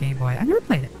Drive around the Game Boy. I never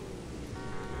played it.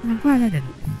 And I'm glad I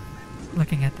didn't.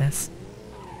 Looking at this.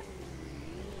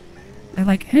 They're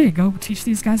like, hey, go teach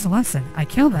these guys a lesson. I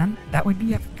kill them. That would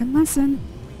be a fucking lesson.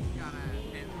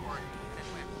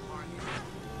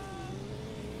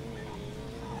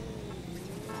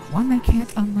 One they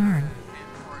can't unlearn.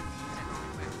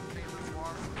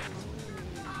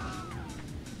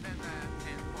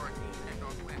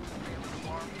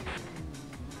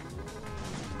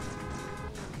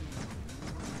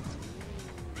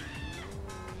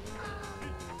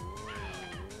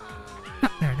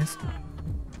 There it is.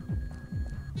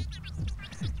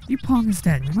 Yupong is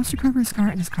dead. We must recover his car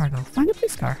and his cargo. Find a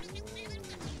police car.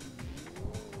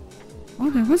 Well,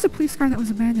 there was a police car that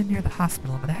was abandoned near the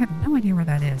hospital, but I have no idea where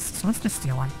that is, so let's just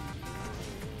steal one.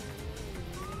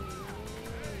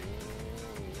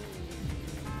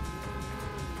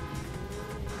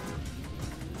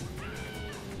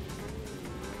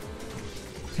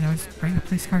 You can always bring a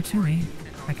police car to me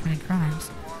by committing crimes.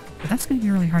 But that's going to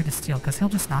be really hard to steal, because he'll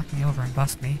just knock me over and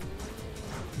bust me.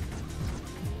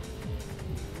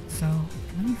 So,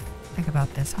 let me think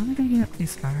about this. How am I going to get a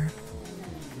police car?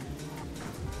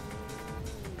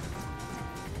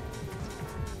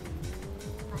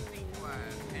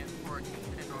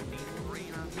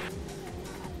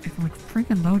 If it would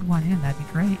freaking load one in, that'd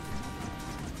be great.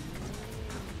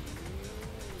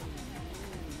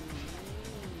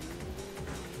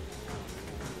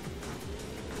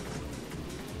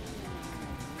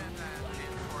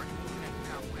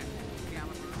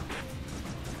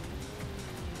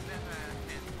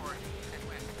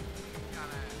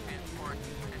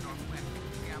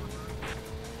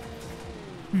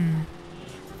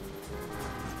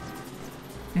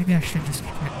 Maybe I should just...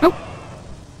 Oh!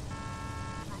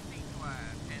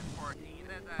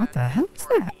 What the hell is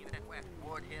that?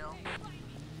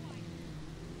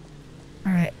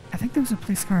 Alright, I think there was a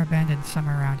police car abandoned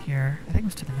somewhere around here. I think it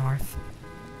was to the north.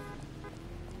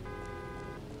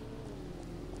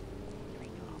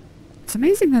 It's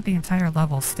amazing that the entire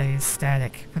level stays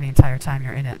static for the entire time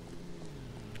you're in it.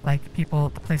 Like, the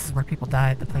places where people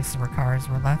died, the places where cars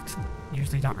were left,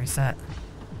 usually don't reset.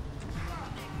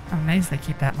 I'm amazed they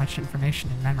keep that much information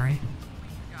in memory.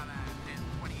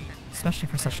 Especially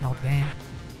for such an old game.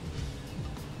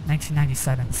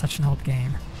 1997, such an old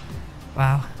game.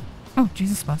 Wow. Oh,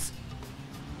 Jesus bus.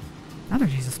 Another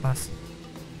Jesus bus.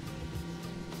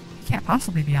 He can't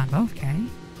possibly be on both, can he?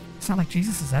 It's not like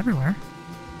Jesus is everywhere.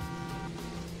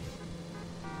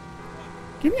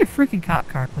 Give me a freaking cop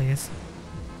car, please.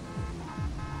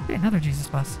 Hey, another Jesus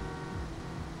bus.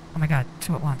 Oh my god,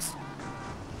 2 at once.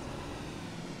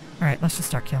 Alright, let's just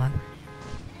start killing.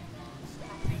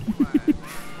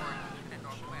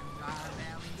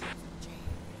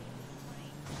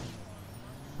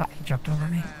 Oh, he jumped over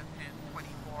me.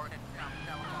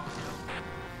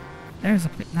 There's a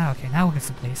police. Now, okay, now we'll get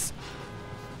some police.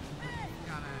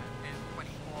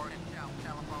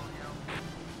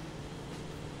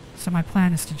 So my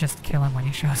plan is to just kill him when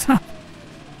he shows up.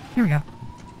 Here we go.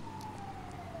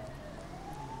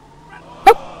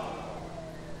 Oh!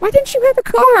 Why didn't you have a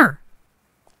car?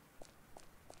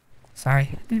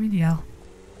 Sorry, didn't mean to yell.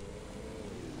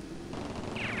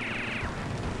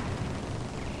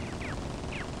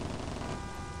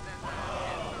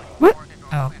 What?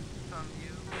 Oh.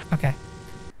 Okay.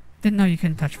 Didn't know you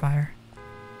couldn't touch fire.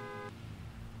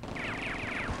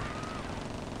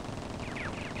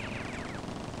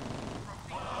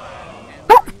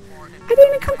 Oh! I didn't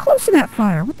even come close to that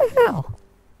fire. What the hell?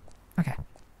 Okay.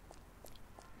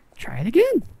 Try it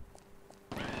again.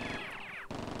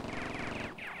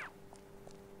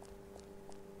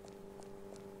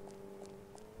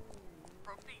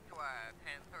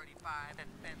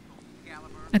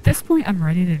 At this point, I'm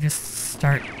ready to just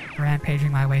start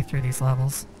rampaging my way through these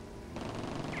levels.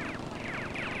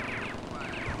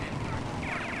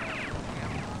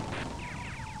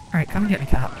 Alright, come and get me,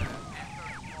 cop.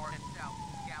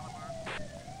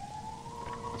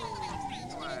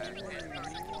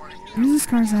 Use this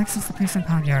car's access to the police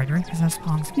impound yard to repossess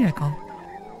Pong's vehicle.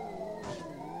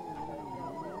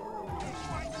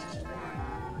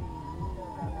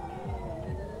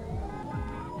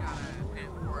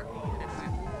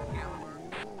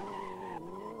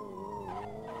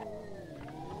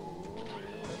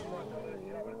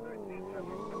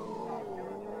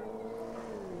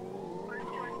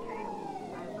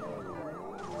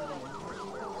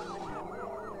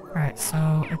 Alright,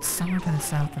 so it's somewhere to the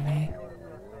south of me.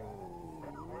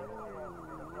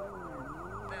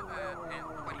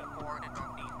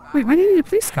 Wait, why do you need a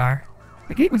police car?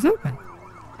 The gate was open.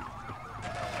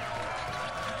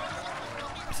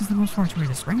 This is the most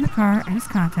fortuitous. Bring the car and its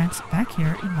contents back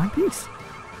here in one piece.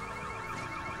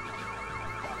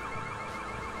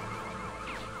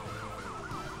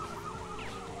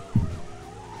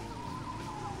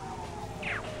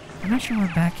 I'm not sure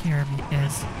where back here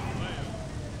is.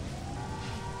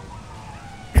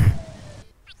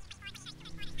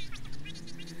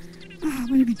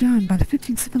 What have you done? By the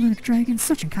 15 syphilitic dragons,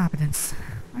 such incompetence.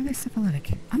 Why are they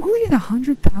syphilitic? I'm only at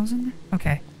 100,000?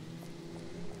 Okay.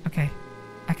 Okay.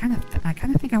 I kind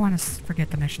of think I want to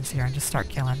forget the missions here and just start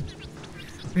killing.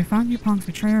 We have found Yupong's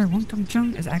betrayer. Wong Tung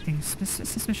Chung is acting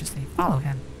suspiciously. Follow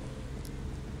him.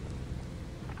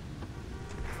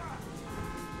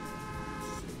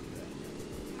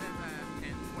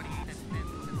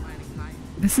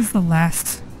 This is the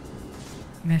last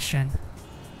mission.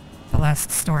 The last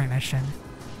story mission.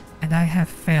 And I have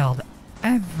failed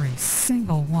every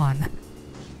single one.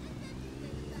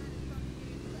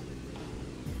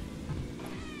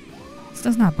 This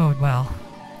does not bode well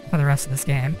for the rest of this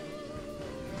game.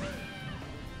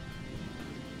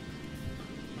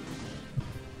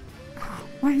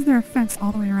 Why is there a fence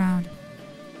all the way around?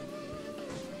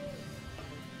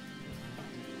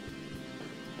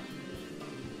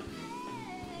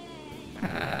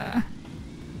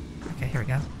 Okay, here we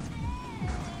go.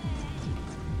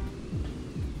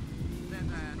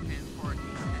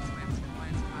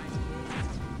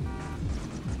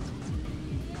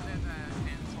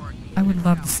 I would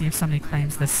love to see if somebody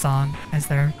claims this song as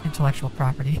their intellectual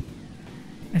property.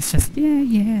 It's just, yeah,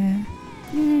 yeah,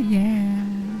 yeah, yeah.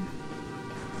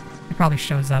 It probably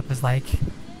shows up as like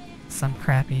some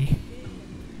crappy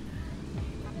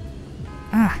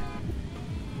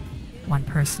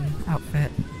one-person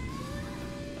outfit.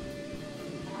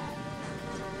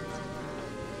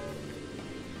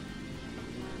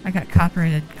 I got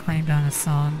copyrighted claimed on a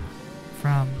song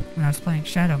from when I was playing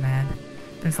Shadow Man.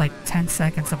 There's like 10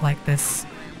 seconds of like this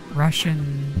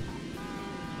Russian,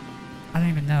 I don't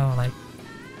even know, like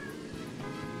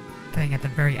thing at the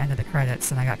very end of the credits,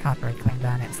 and I got copyright claimed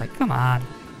on it. It's like, come on.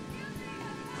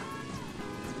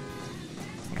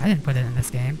 I didn't put it in this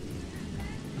game.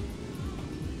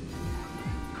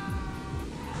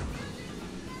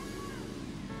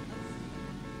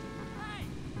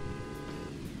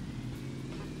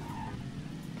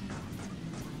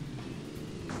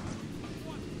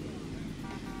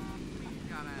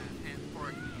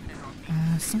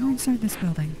 Somewhere inside this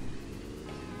building.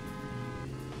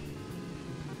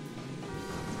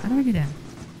 How do I get in?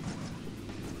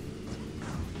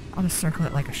 I'll just circle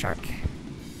it like a shark.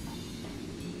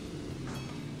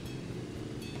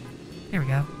 Here we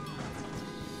go.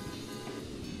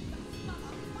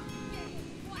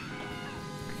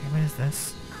 what is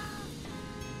this?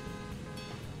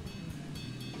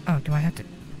 Oh, do I have to...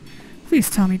 Please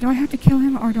tell me, do I have to kill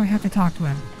him or do I have to talk to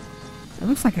him? It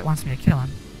looks like it wants me to kill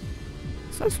him.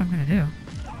 So that's what I'm gonna do.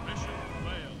 Mission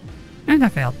failed. And I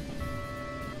failed.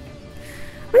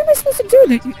 What am I supposed to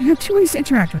do? You have two ways to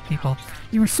interact with people.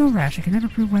 You were so rash, I can never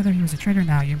prove whether he was a traitor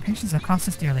now. Your impatience have cost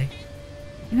us dearly.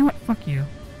 You know what? Fuck you.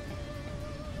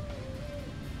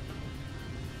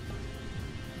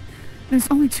 There's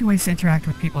only two ways to interact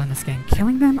with people in this game.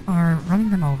 Killing them or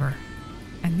running them over.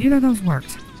 And neither of those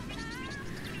worked.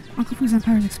 Uncle Fu's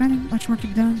empire is expanding. Much work to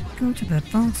be done. Go to the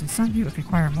phones in Sunview if you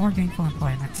require more gainful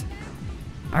employment.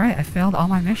 Alright, I failed all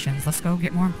my missions. Let's go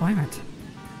get more employment.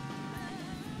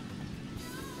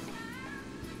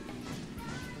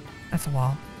 That's a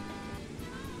wall.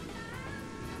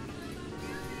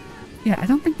 Yeah, I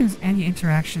don't think there's any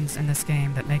interactions in this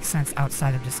game that make sense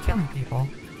outside of just killing people.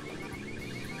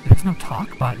 There's no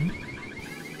talk button.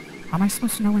 How am I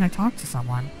supposed to know when I talk to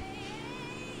someone?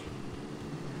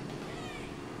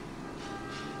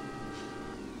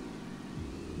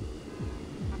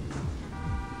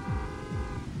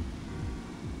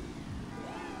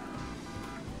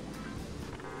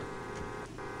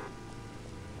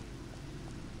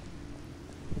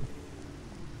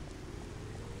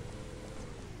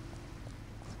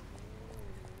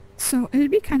 So,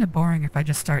 it'd be kind of boring if I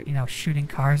just start, you know, shooting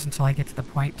cars until I get to the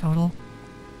point total.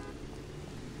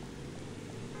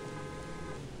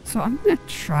 So I'm gonna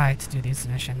try to do these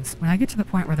missions. When I get to the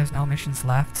point where there's no missions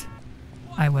left,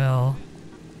 I will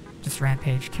just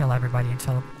rampage, kill everybody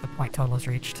until the point total is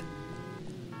reached.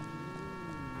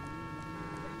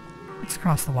 It's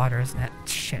across the water, isn't it?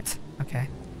 Shit. Okay.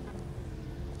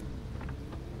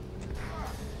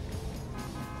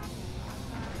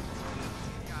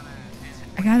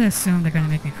 I gotta assume they're gonna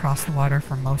make me cross the water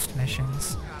for most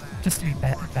missions, just to be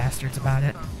bastards about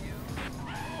it.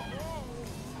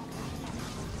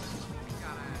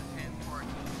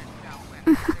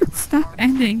 Stop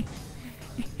ending!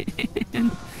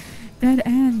 Dead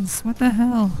ends! What the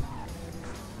hell?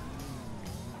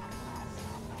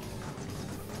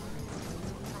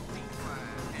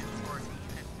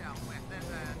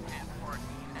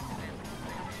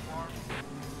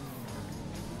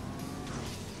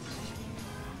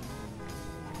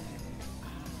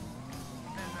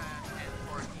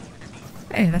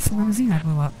 Hey, that's the limousine I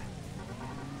blew up.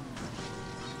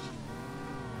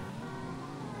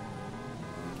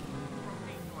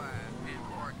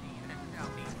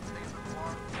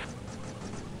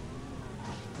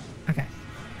 Okay.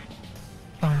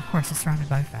 Oh, and of course it's surrounded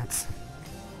by a fence.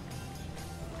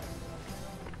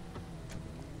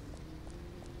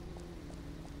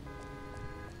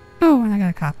 Oh, and I got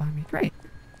a cop on me. Great.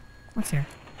 What's here?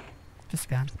 Just a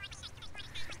gun.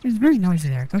 It's very noisy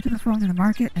there. Go to the phone in the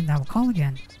market and I will call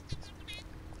again.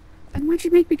 Then why'd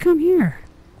you make me come here?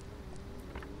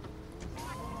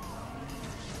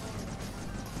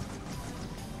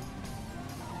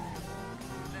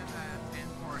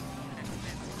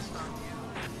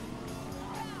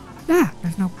 Ah!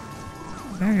 There's no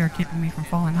barrier keeping me from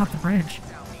falling off the bridge.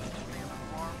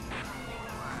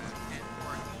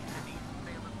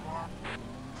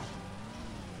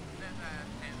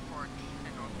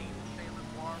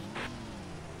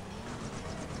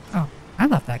 Oh, I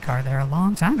left that car there a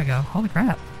long time ago. Holy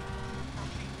crap.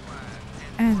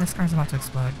 And this car's about to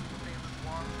explode.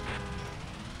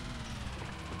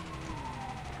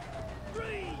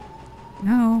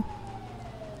 No.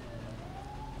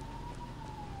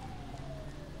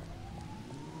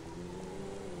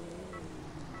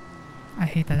 I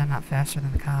hate that I'm not faster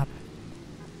than the cop.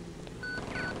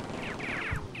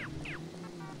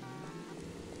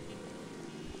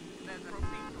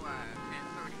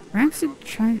 Rancid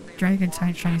Dragon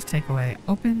Chinese Takeaway.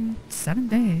 Open 7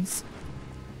 days.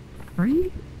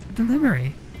 Free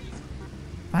delivery.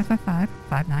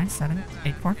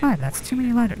 555-597-845. That's too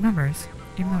many letter numbers,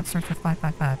 even though it starts with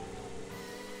 555.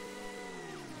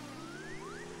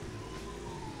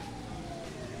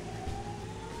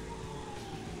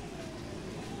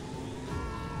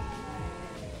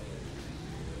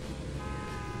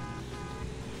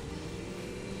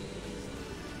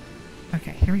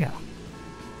 Okay, here we go.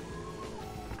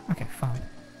 Okay, phone.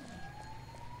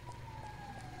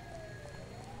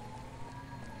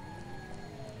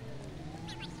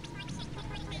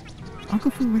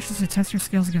 Uncle Fu wishes to test your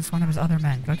skills against one of his other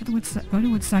men. Go to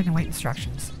Woodside and wait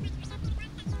instructions.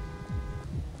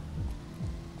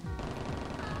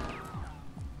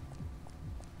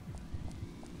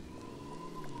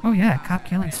 Oh yeah, cop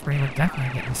killing spree would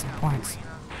definitely get me some points.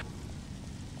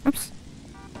 Oops.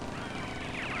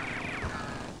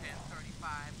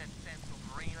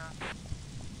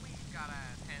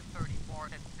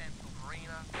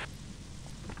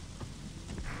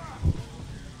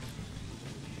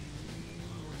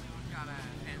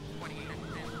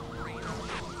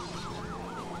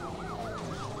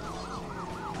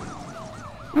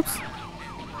 Oops.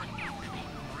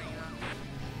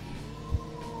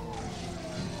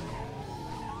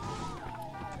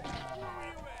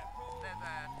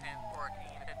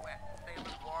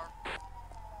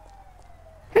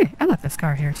 Hey, I left this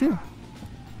car here too.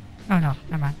 Oh no,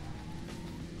 never mind.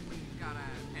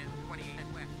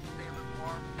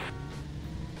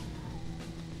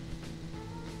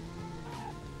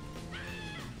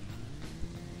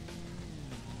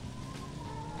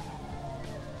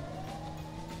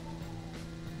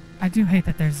 I do hate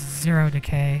that there's 0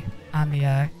 decay on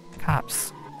the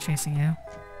cops chasing you.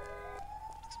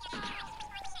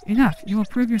 Enough! You will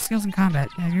prove your skills in combat.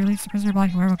 If you release the prisoner by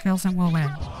whoever kills him will win.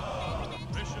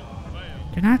 Mission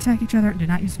failed. Do not attack each other and do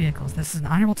not use vehicles. This is an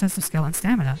honorable test of skill and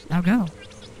stamina. Now go!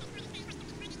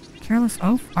 Careless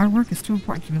oaf, our work is too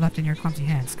important to be left in your clumsy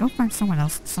hands. Go find something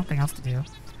else to do.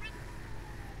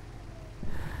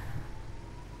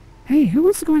 Hey, who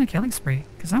wants to go on a killing spree?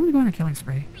 Because I want to go on a killing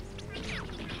spree.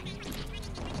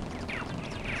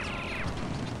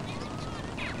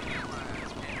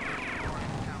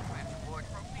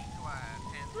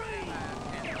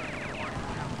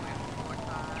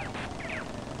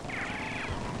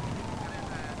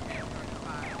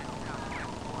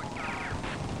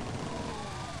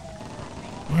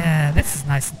 Yeah, this is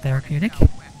nice and therapeutic.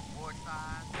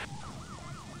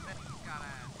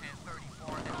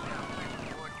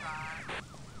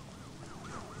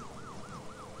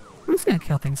 I'm just gonna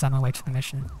kill things on my way to the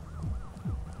mission.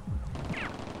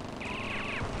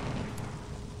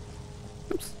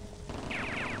 Oops.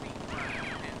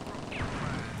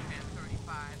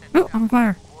 Oh, I'm on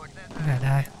fire. I'm gonna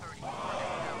die.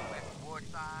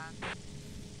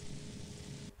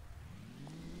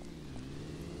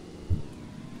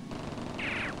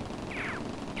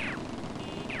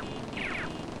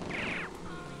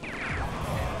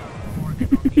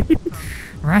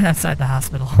 Right outside the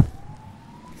hospital.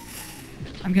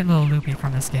 I'm getting a little loopy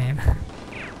from this game.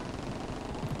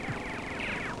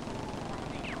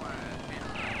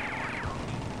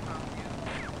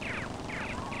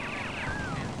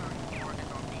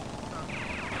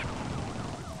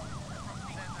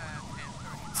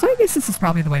 So I guess this is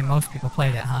probably the way most people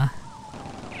played it, huh?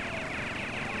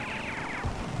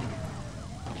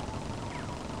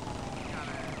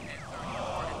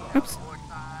 Oops.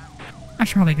 I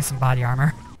should probably get some body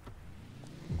armor.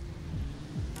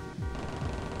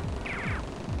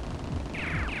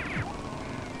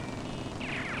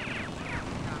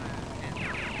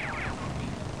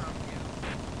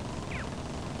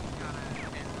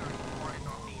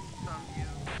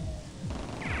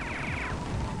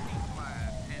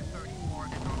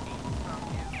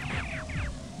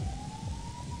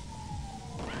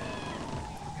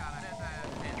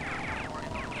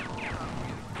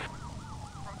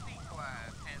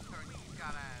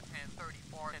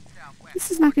 This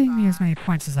is not getting me as many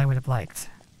points as I would have liked.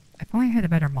 If only I had a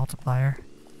better multiplier.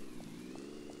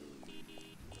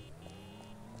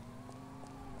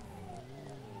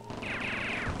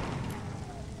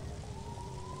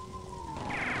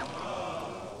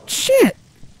 Shit!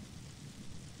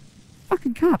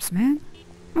 Fucking cops, man.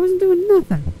 I wasn't doing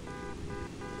nothing.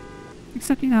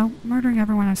 Except, you know, murdering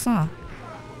everyone I saw.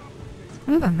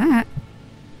 Other than that...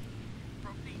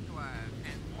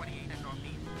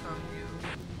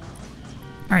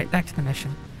 Alright, back to the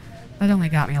mission. That only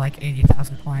got me like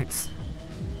 80,000 points.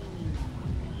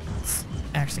 It's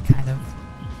actually kind of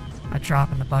a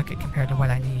drop in the bucket compared to what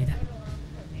I need.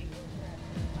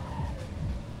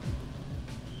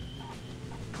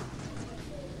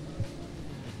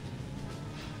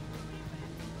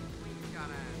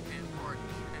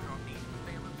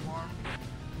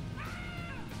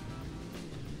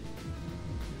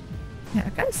 Yeah,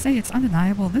 I've got to say, it's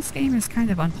undeniable. This game is kind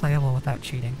of unplayable without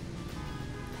cheating.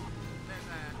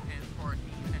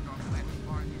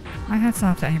 My hat's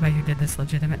off to anybody who did this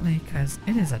legitimately, because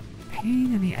it is a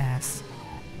pain in the ass.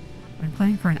 I've been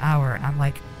playing for an hour, and I'm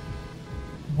like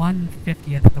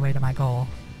 1/50th of the way to my goal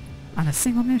on a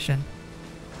single mission.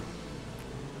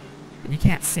 And you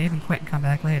can't save and quit and come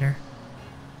back later.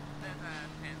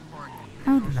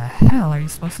 How the hell are you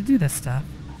supposed to do this stuff?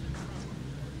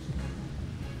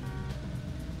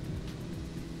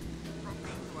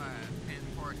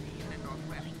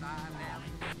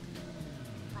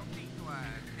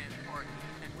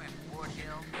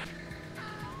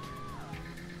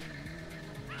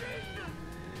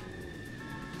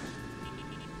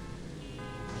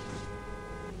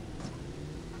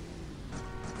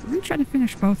 I'm going to try to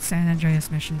finish both San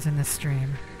Andreas missions in this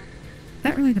stream.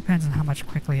 That really depends on how much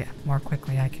more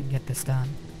quickly I can get this done.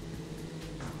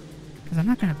 Because I'm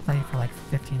not going to play for like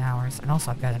 15 hours, and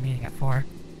also I've got a meeting at 4.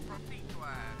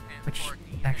 which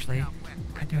actually,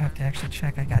 I do have to actually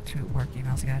check. I got 2 work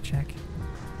emails I gotta check.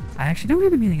 I actually don't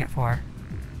have a meeting at 4.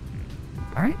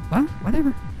 Alright, well,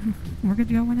 whatever. We're good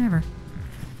to go whenever.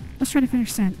 Let's try to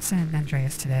finish San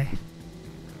Andreas today.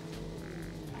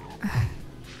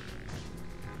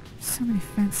 So many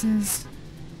fences.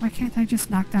 Why can't I just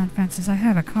knock down fences? I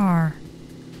have a car.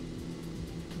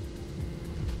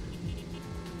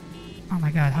 Oh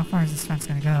my god, how far is this fence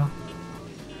gonna go?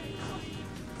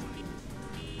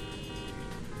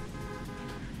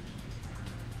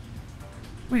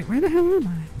 Wait, where the hell am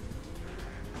I?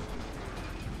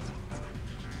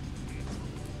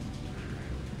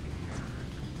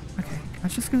 Okay,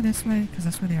 let's just go this way, because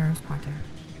that's where the arrow's pointing.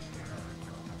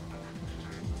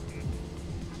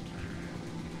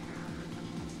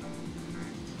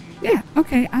 Yeah,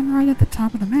 okay, I'm right at the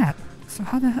top of the map. So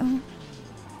how the hell?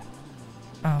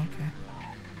 Oh, okay.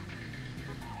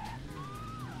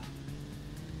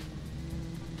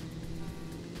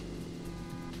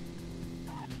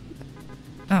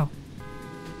 Oh.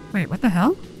 Wait, what the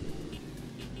hell?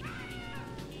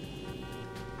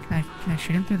 Can I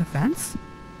shoot him through the fence?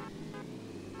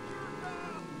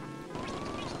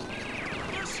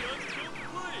 Mission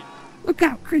complete. Look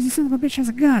out! Crazy son of a bitch has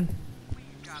a gun!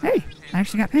 Hey! I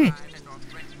actually got paid.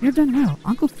 You've done well.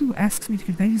 Uncle Fu asks me to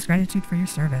convey his gratitude for your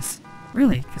service.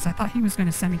 Really? Because I thought he was going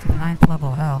to send me to the 9th level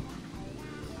of hell.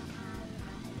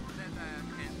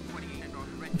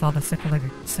 With all the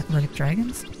syphilitic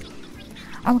dragons?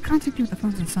 I will contact you with the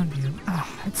phones in Sunview. Ah,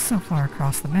 it's so far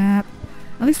across the map.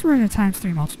 At least we're at a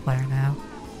 ×3 multiplier now.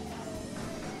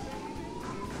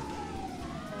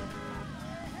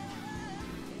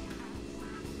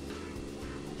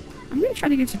 I'm going to try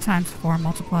to get to ×4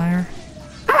 multiplier.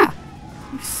 Ah!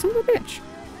 You son of a bitch!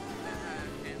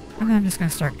 And then I'm just going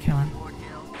to start killing.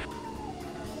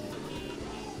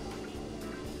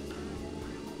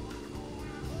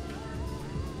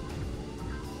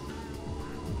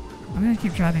 I'm going to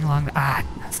keep driving along the... Ah!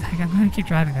 I'm going to keep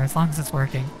driving there as long as it's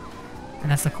working.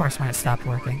 And that's of course when it stopped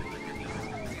working.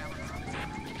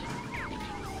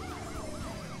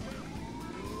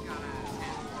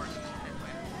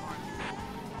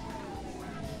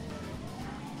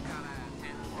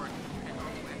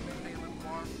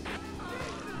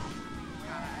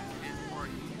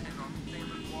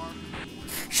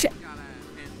 Shit!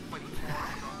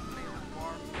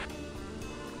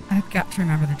 I've got to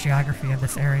remember the geography of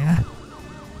this area.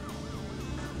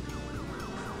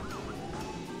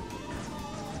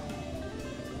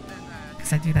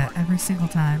 Because I do that every single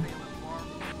time.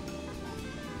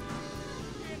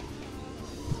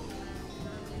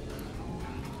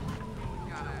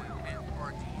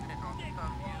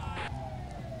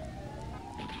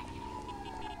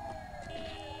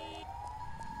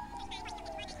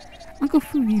 Uncle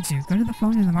Fu needs you. Go to the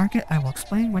phone in the market. I will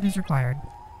explain what is required.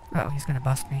 Uh oh, he's gonna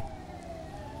bust me.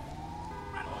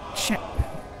 Shit.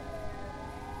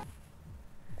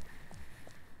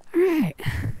 Alright.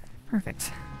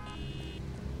 Perfect.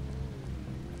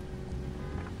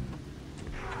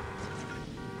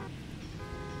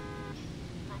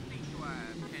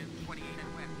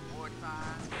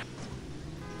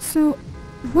 So,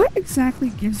 what exactly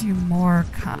gives you more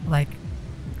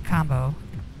combo?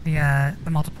 The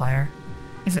multiplier.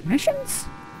 Is it missions?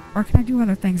 Or can I do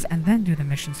other things and then do the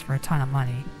missions for a ton of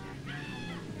money?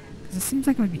 Because it seems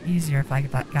like it would be easier if I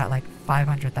got like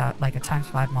 500,000, like a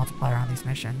 ×5 multiplier on these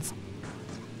missions.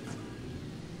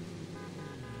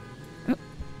 Oh.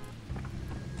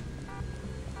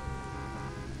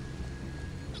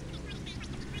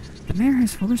 The mayor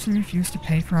has foolishly refused to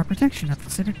pay for our protection of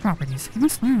civic properties. He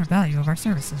must learn the value of our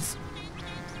services.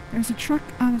 There's a truck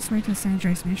on its way to the San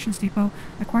Andreas Munitions Depot.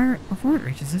 Acquire it before it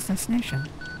reaches its destination.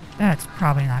 That's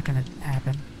probably not going to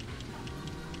happen.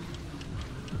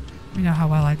 We know how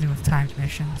well I do with timed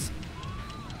missions.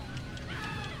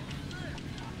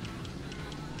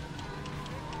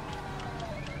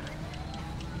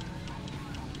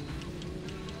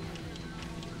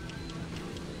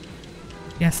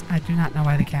 Yes, I do not know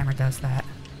why the camera does that.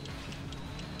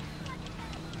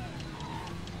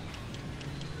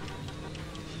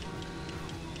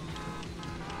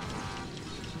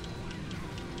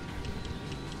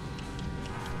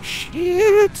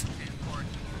 Shit!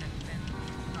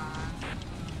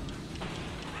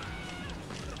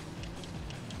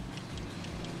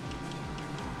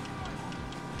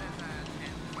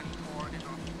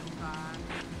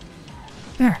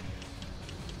 There.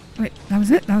 Wait, that was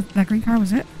it? That green car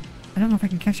was it? I don't know if I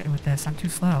can catch it with this. I'm too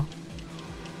slow.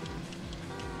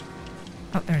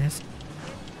 Oh, there it is.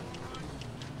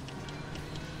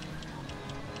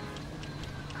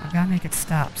 I've got to make it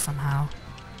stop somehow.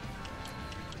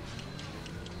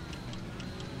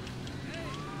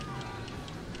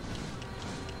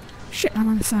 Shit, I'm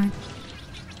on the sign.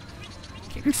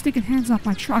 Keep your stinking hands off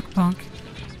my truck, punk.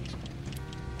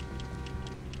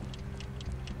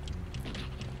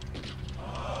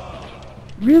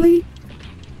 Really?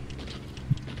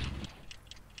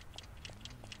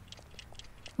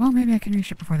 Well, maybe I can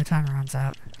reach it before the timer runs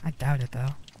out. I doubt it, though.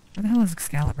 Where the hell is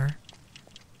Excalibur?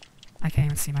 I can't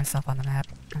even see myself on the map.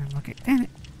 And I'm looking. Damn it!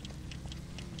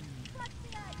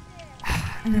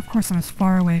 And of course I'm as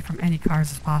far away from any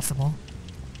cars as possible.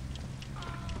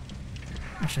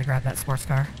 I should have grabbed that sports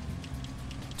car.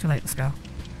 Too late, let's go.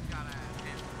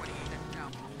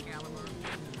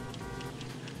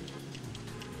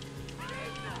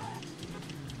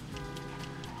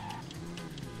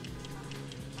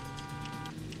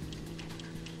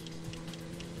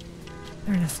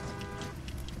 There it is.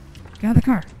 Get out of the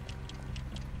car.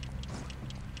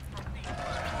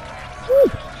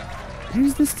 Woo!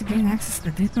 Use this to gain access to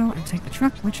the depot and take the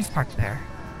truck, which is parked there.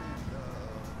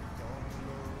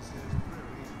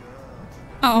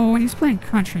 Oh, and he's playing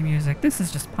country music. This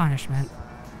is just punishment.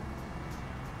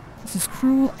 This is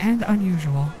cruel and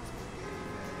unusual.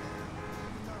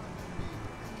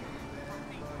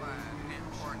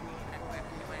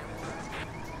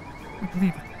 I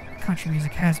believe country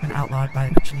music has been outlawed by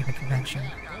the Geneva Convention.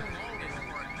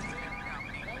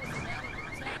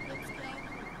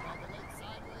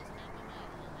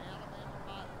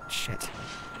 Shit.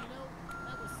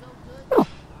 Oh,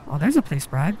 well, there's a police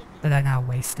bribe that I now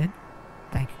wasted.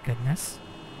 Thank goodness.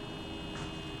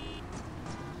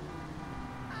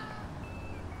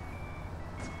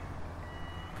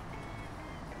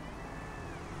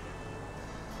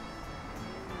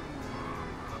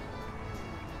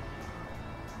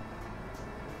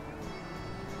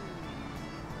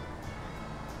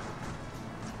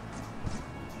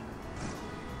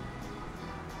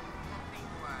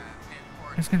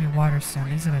 There's gonna be water soon.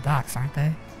 These are the docks, aren't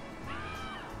they?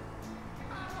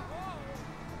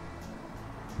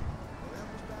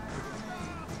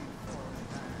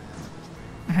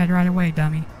 I had right away,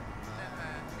 dummy.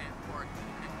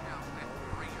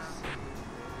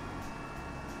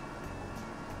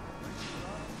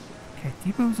 Okay,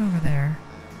 depot's over there.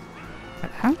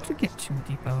 But how to get to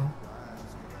depot?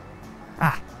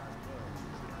 Ah!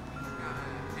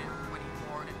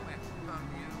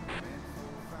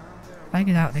 If I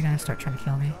get out, they're gonna start trying to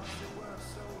kill me.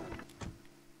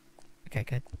 Okay,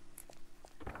 good.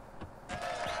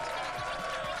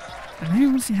 But maybe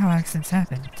we'll see how accidents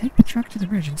happen. Take the truck to the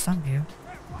bridge in Sunview.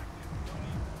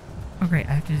 Oh great,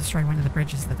 I have to destroy one of the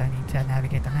bridges that I need to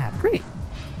navigate the map. Great!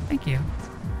 Thank you.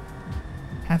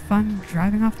 Have fun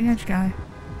driving off the edge, guy.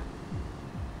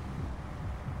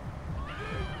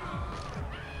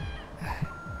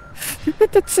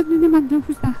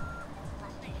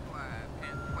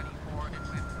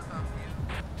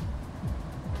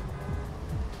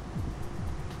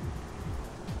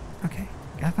 Okay,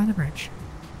 gotta find the bridge.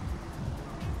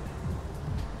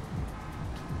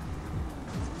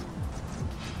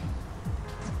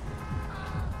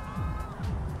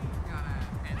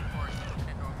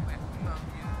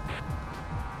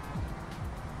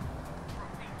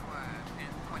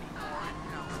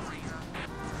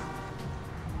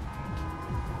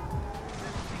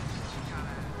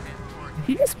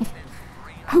 He just...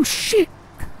 Oh shit!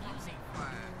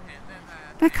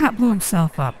 That cop blew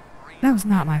himself up. That was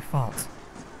not my fault.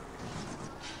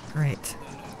 Great.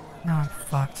 Now I'm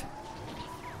fucked.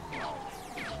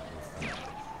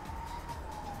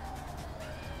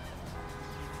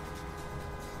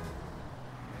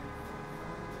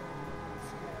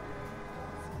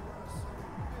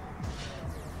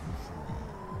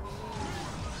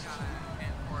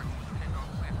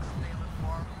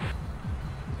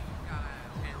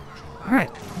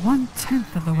 Alright,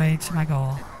 1/10 of the way to my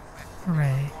goal.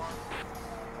 Hooray.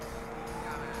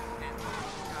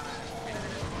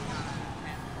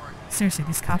 Seriously,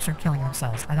 these cops are killing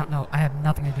themselves. I don't know. I have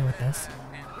nothing to do with this.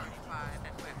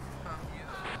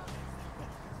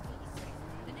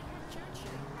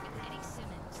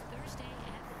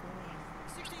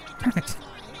 Perfect.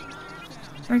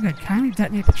 Very good. Kindly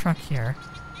detonate the truck here.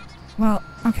 Well,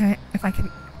 okay, if I can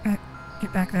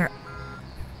get back there.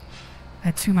 I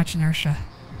had too much inertia.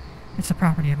 It's a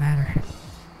property of matter.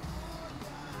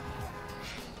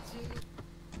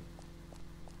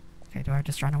 Okay, do I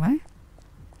just run away?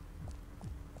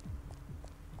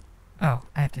 Oh,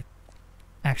 I have to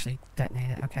actually detonate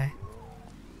it, okay.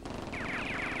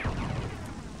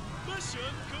 Mission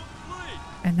complete.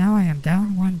 And now I am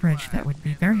down one bridge that would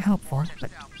be very helpful, but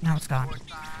now it's gone.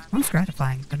 Most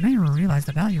gratifying. The mayor will realize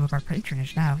the value of our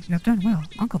patronage now. You have done well.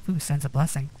 Uncle Pooh sends a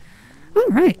blessing.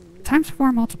 Alright, times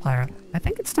 4 multiplier. I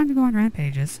think it's time to go on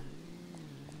rampages.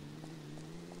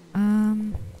 A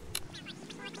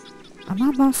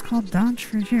mob boss called Don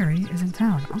Trigeri is in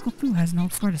town. Uncle Fu has an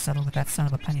old score to settle with that son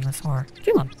of a penniless whore.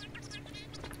 Kill him!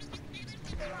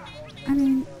 I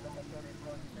mean...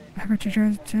 Whoever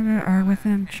Trigeri are with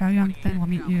him, Chow Yun Thin will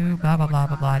meet you, blah blah blah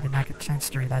blah blah. I did not get a chance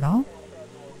to read that all.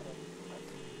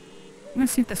 I'm gonna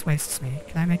see if this wastes me.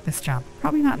 Can I make this jump?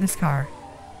 Probably not in this car.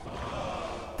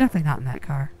 Definitely not in that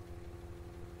car.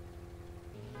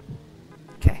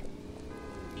 Okay.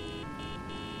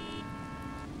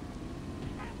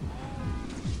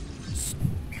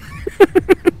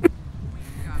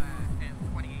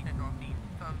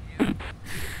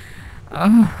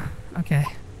 Oh, okay.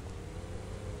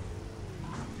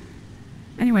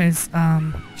 Anyways,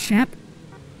 Champ,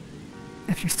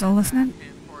 if you're still listening,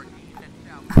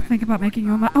 I'll think about making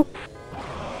you a mod. Oh!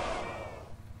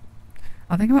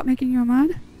 I'll think about making you a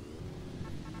mod.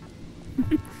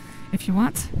 If you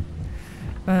want.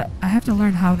 But I have to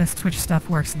learn how this Twitch stuff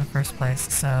works in the first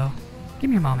place, so give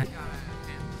me a moment.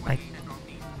 Like,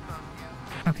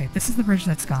 okay, this is the bridge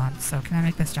that's gone, so can I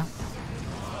make this jump?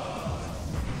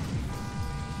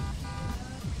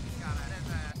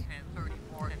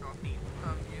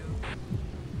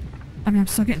 I mean, I'm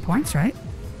still getting points, right?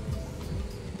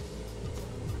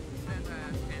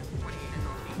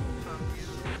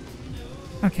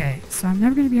 Okay, so I'm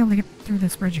never going to be able to get through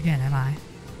this bridge again, am I?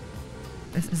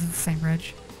 Is it the same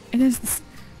bridge? It is this...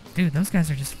 Dude, those guys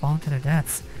are just falling to their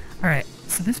deaths. Alright,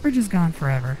 so this bridge is gone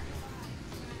forever.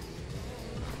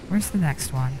 Where's the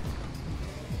next one?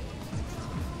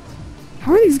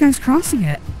 How are these guys crossing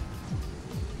it?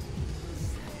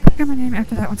 I got my name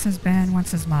after that one says ban, one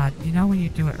says mod. You know when you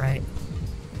do it right.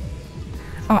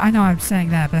 Oh, I know I'm saying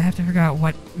that, but I have to figure out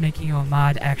what making you a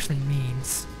mod actually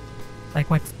means. Like,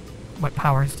 what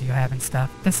powers do you have and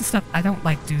stuff. This is stuff, I don't,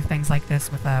 like, do things like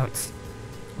this without,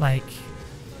 like,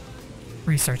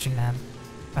 researching them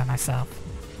by myself.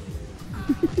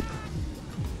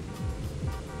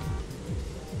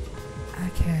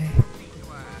 Okay.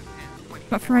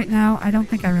 But for right now, I don't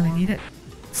think I really need it.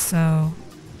 So,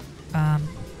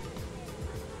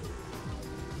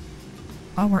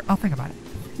 I'll think about it.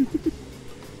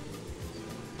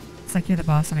 It's like you're the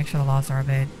boss, so make sure the laws are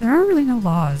obeyed. There are really no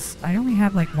laws. I only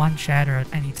have like one chatter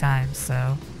at any time,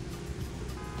 so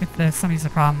if there's somebody's a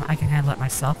problem, I can handle it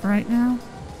myself for right now.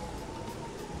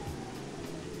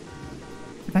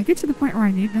 If I get to the point where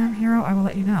I need them, Hero, I will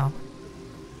let you know.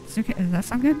 Okay, does that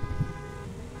sound good?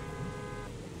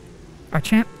 Or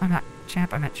Champ? I'm not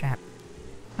Champ, I meant Champ.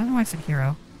 I don't know why I said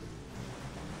Hero.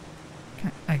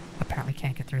 I apparently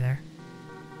can't get through there.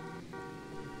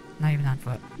 Not even on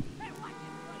foot.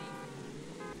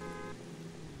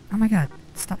 Oh my god,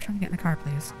 stop trying to get in the car,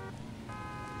 please.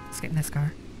 Let's get in this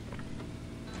car.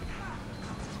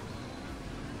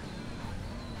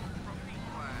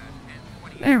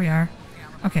 There we are.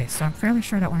 Okay, so I'm fairly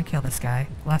sure I don't want to kill this guy.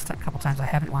 The last couple times I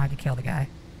haven't wanted to kill the guy.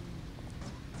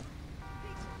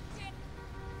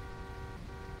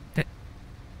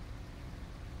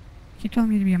 Keep telling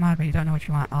me to be a mod, but you don't know what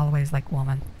you want. Always like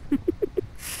woman.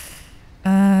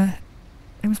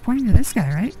 It was pointing to this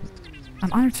guy, right?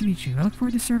 I'm honored to meet you. I look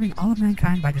forward to serving all of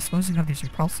mankind by disposing of these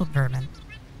repulsive vermin.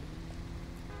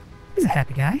 He's a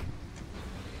happy guy.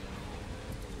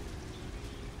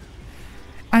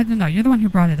 I don't know, you're the one who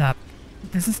brought it up.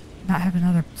 Does this not have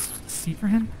another seat for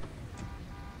him?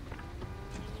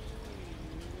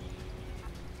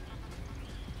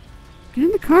 Get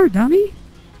in the car, dummy!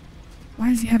 Why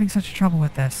is he having such trouble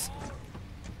with this?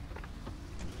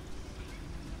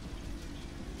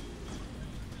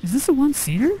 Is this a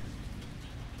one-seater?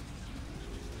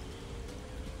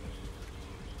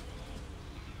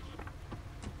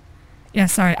 Yeah,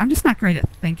 sorry, I'm just not great at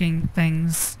thinking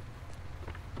things.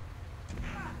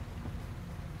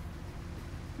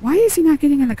 Why is he not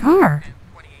getting in the car?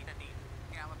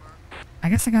 I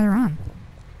guess I got her on.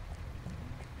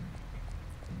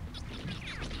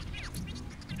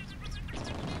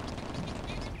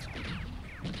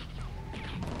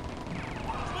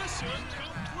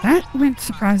 That went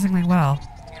surprisingly well.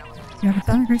 You have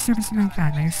done a great service to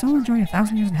mankind. May your soul enjoy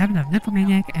 1,000 years in heaven of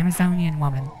nymphomaniac Amazonian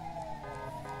woman.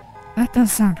 That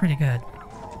does sound pretty good.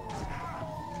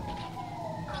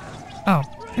 Oh,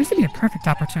 this would be a perfect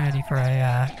opportunity for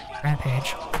a,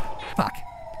 rampage. Fuck.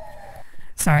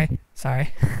 Sorry.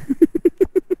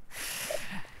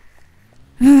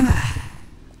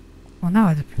 Well,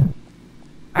 now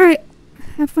Alright.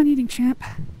 Have fun eating, champ.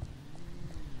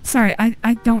 Sorry,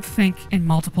 I don't think in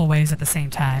multiple ways at the same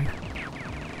time.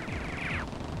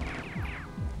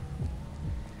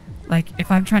 Like,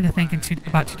 if I'm trying to think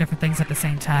about two different things at the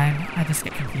same time, I just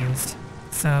get confused.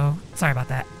 So, sorry about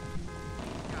that.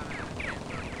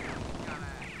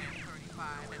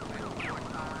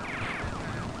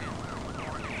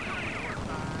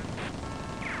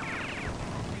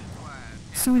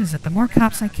 So what is it? The more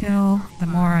cops I kill, the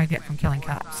more I get from killing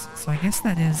cops. So I guess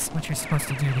that is what you're supposed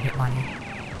to do to get money.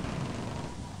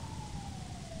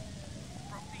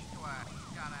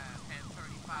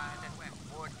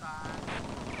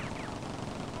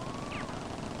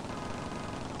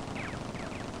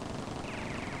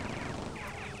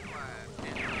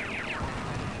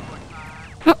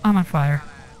 Oh, I'm on fire.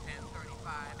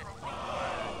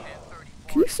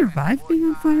 Can you survive being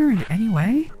on fire in any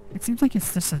way? It seems like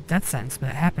it's just a death sentence, but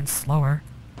it happens slower.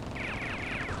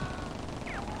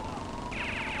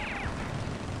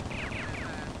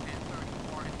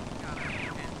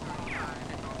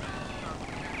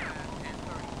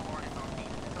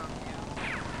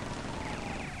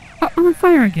 Oh, I'm on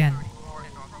fire again.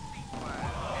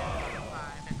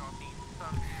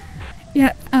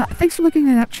 Yeah, thanks for looking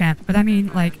that up, champ, but I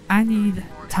mean, like, I need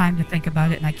time to think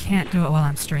about it, and I can't do it while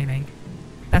I'm streaming.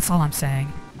 That's all I'm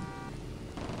saying.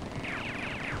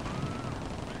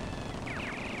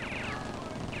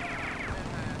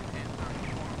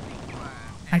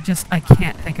 I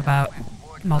can't think about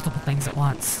multiple things at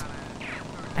once.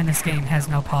 And this game has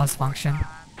no pause function.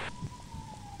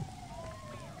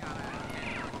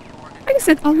 Like I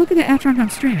said, I'll look at it after I'm done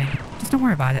streaming. Just don't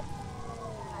worry about it.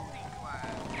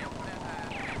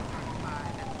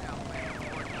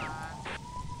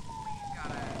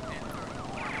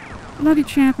 Love you,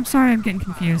 champ. I'm sorry I'm getting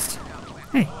confused.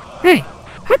 Hey, hey!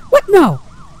 What? No!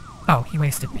 Oh, he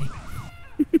wasted me.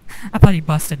 I thought he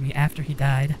busted me after he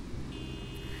died.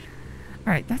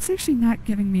 Alright, that's actually not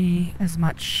giving me as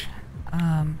much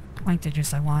pointage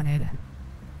as I wanted.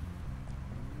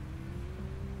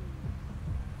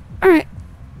 Alright.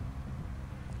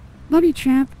 Love you,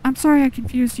 champ. I'm sorry I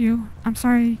confused you. I'm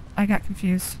sorry I got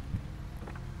confused.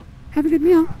 Have a good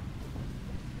meal.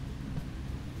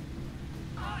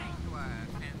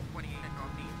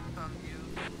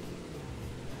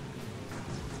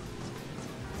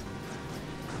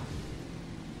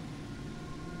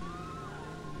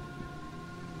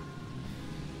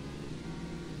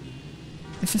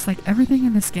 It's just like everything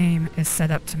in this game is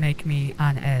set up to make me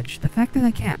on edge. The fact that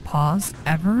I can't pause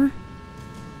ever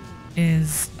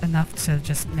is enough to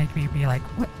just make me be like,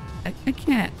 what? I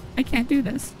can't do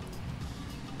this.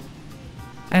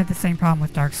 I have the same problem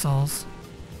with Dark Souls.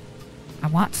 I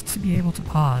want to be able to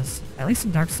pause. At least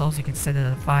in Dark Souls you can sit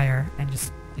at a fire and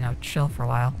just, you know, chill for a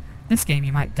while. This game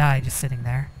you might die just sitting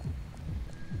there.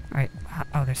 Alright,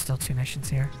 oh, there's still 2 missions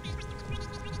here.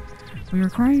 We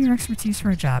require your expertise for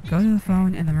a job. Go to the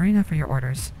phone in the marina for your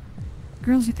orders.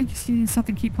 Girls, you think you see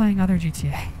something, keep playing other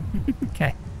GTA.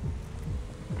 Okay.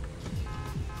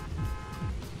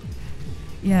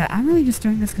 Yeah, I'm really just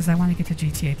doing this because I want to get to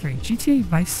GTA 3. GTA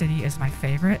Vice City is my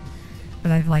favorite, but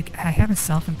I have a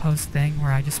self-imposed thing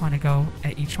where I just want to go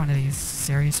at each one of these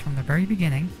series from the very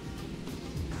beginning.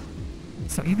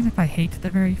 So even if I hate the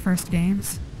very first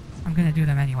games, I'm gonna do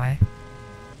them anyway.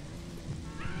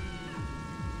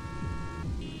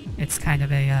 It's kind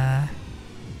of a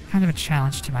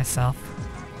challenge to myself.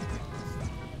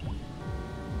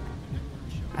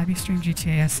 I be stream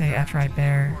GTA SA after I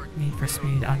bear Need for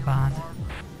Speed Unbound.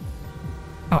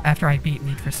 Oh, after I beat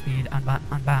Need for Speed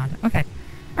Unbound. Okay.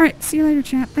 Alright, see you later,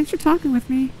 champ. Thanks for talking with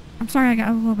me. I'm sorry I got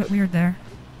a little bit weird there.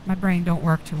 My brain don't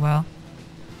work too well.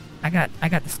 I got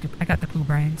the poo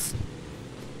brains.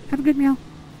 Have a good meal.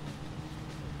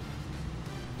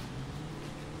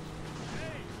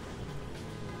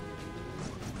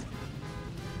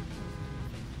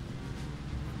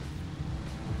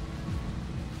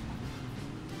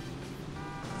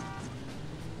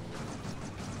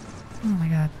 Oh my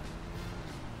god.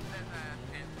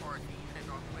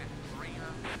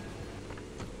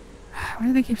 Why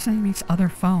do they keep sending me to other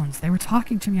phones? They were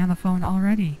talking to me on the phone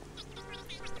already.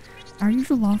 Our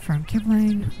usual law firm,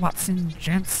 Kivlane, Watson,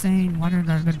 Jensen, Water,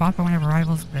 that have been bought by one of our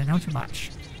rivals, but they know too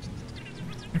much.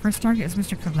 Your first target is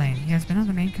Mr. Kivlane. He has been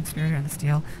the main conspirator in this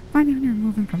deal. Find him and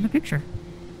remove him from the picture.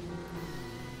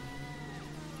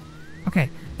 Okay,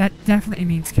 that definitely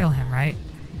means kill him, right?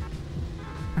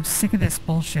 I'm sick of this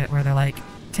bullshit where they're like,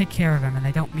 take care of him, and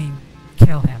they don't mean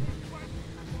kill him.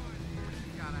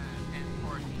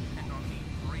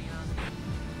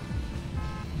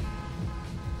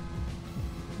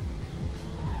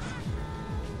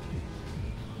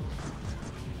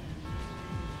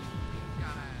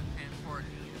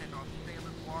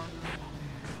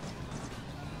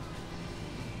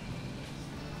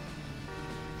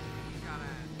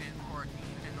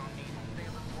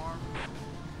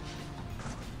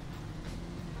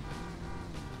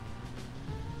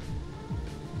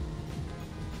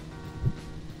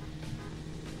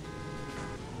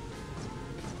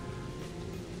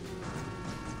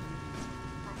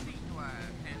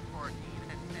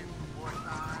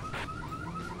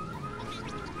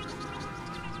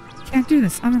 can't do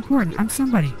this. I'm important. I'm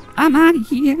somebody. I'm out of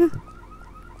here.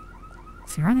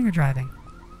 Is he running or driving?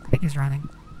 I think he's running.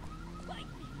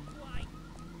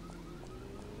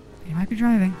 He might be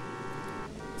driving.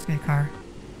 Let's get a car.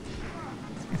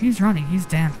 If he's running, he's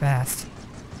damn fast.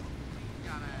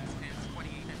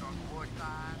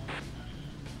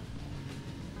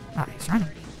 Ah, he's running.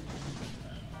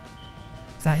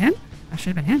 Is that him? That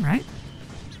should have been him, right?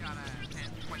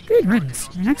 Good riddance.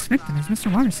 Your next victim is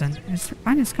Mr. Watterson. Just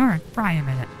find his car and fry him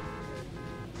in it.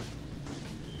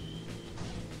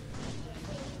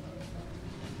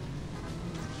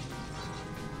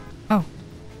 Oh.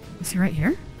 Is he right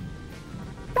here?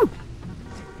 Oh.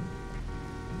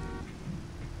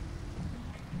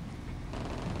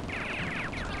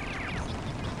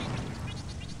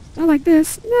 Not like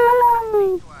this.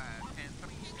 No!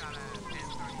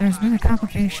 There's been a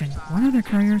complication. One of the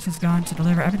couriers has gone to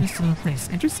deliver evidence to the police.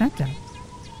 Intercept him.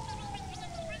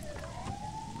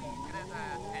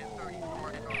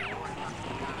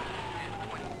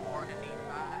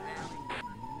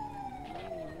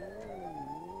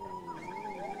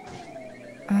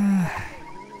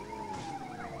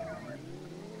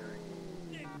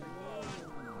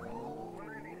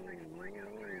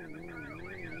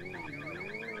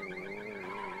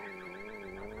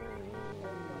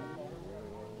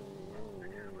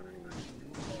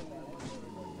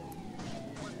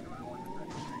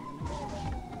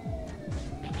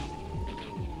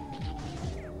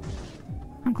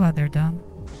 I'm glad they're dumb.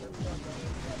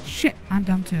 Shit, I'm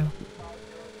dumb too.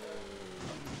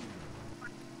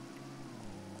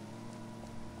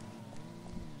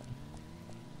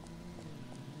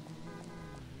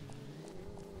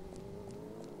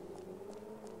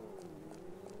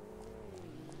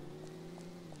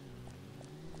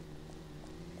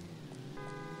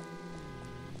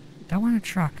 Don't want a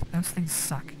truck. Those things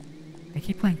suck. They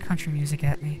keep playing country music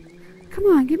at me. Come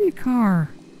on, give me a car.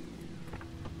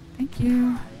 Thank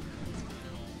you.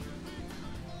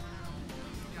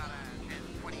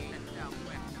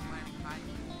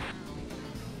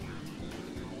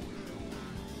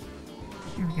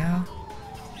 Here we go.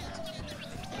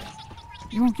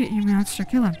 You won't get you, monster.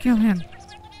 Kill him. Kill him.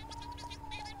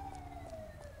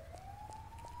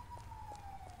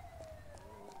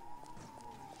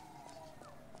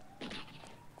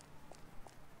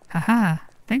 Haha.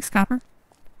 Thanks, Copper.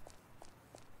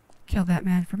 Kill that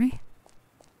man for me.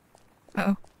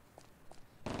 Uh-oh.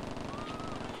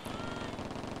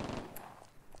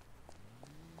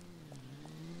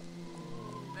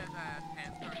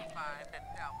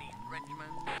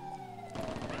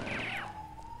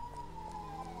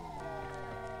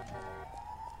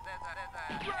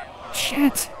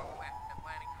 Shit!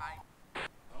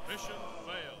 Mission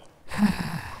failed.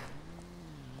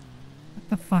 What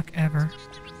the fuck ever.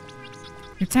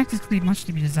 Your tactics leave much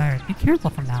to be desired. Be careful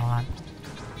from now on.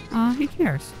 Aw, he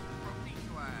cares.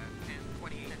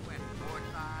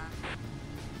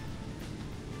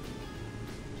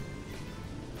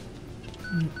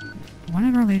 One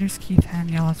of our leaders, Keith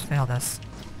Hamiel, has failed us.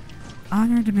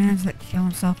 Honor demands that kill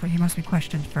himself, but he must be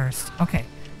questioned first. Okay,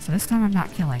 so this time I'm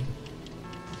not killing.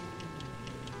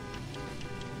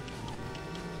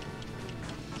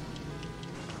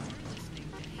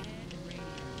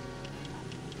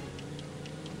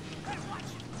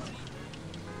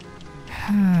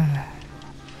 I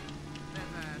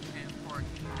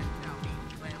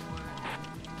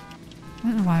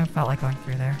don't know why I felt like going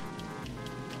through there.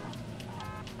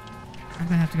 I'm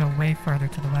gonna have to go way further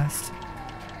to the west.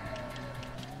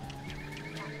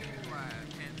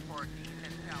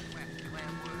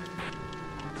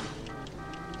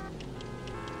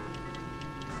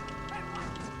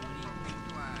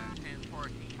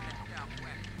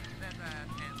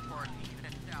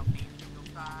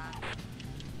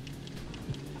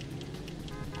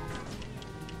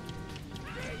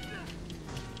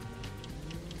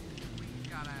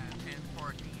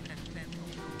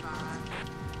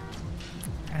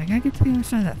 I gotta get to the other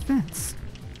side of that fence.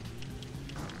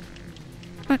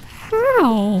 But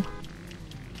how?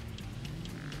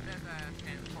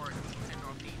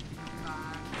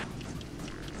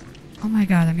 Oh my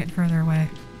god, I'm getting further away.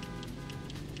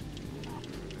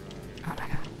 Oh my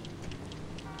god.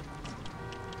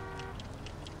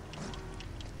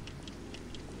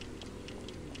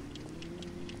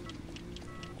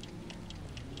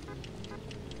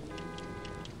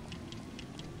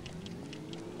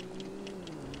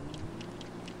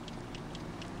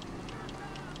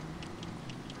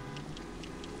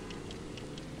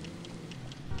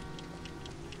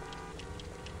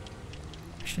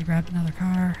 Should have grabbed another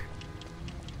car.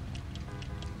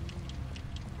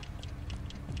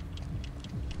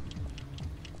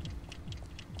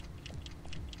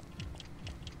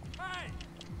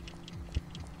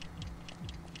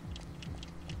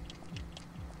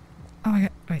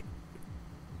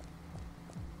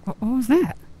 was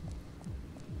that?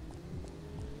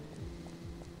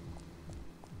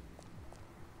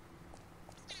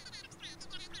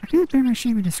 I cannot bear my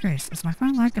shame and disgrace. As my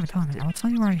final act of atonement, I will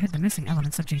tell you where I hid the missing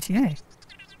elements of GTA.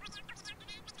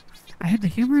 I hid the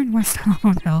humor in West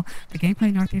Wood Hill, the gameplay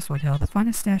in Northeast Wood Hill, the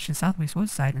funnest stash in Southwest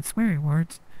Woodside, and sweary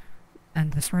words.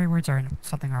 And the sweary words are in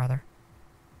something or other.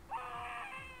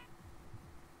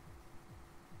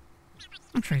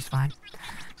 I'm sure he's fine.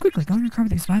 Quickly, go and recover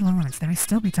these vital elements. There may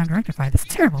still be time to rectify this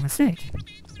terrible mistake.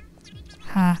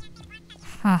 Ha.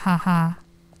 Ha ha ha.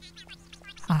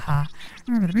 Ha ha.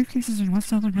 Remember, the briefcases are in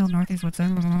West Wood Hill, Northeast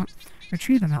Woodside.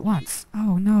 Retrieve them at once.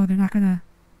 Oh no, they're not gonna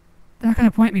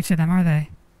point me to them, are they?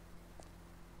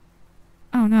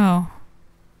 Oh no.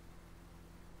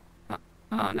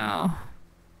 Oh no.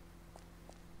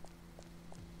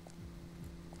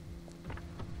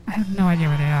 I have no idea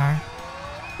where they are.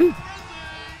 Ooh.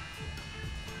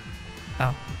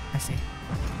 Oh, I see.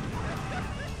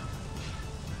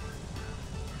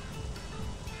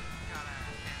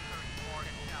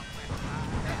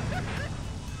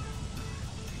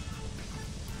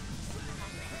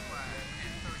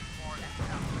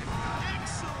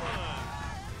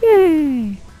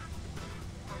 Yay!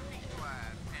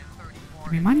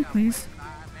 Give me money, please.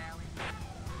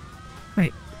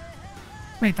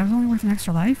 Wait, that was only worth an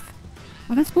extra life?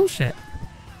 Well, that's bullshit.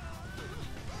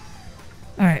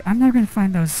 Alright, I'm never gonna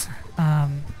find those,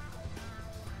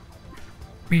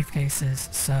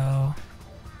 briefcases, so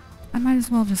I might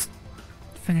as well just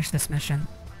finish this mission.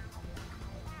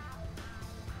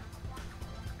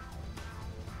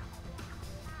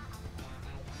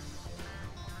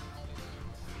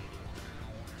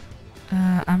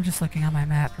 I'm just looking on my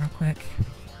map real quick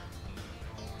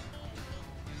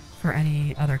for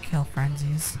any other kill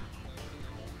frenzies.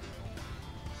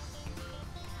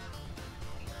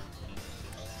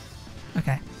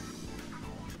 Okay.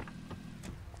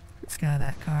 Let's get out of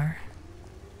that car.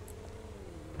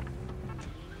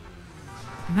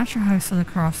 I'm not sure how I slid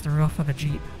across the roof of a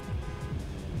Jeep.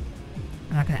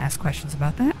 I'm not going to ask questions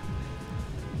about that.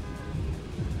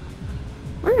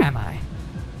 Where am I?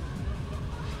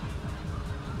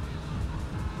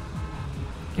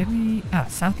 Give me...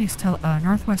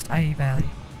 northwest IE Valley.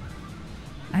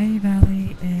 IE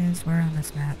Valley is where on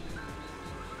this map?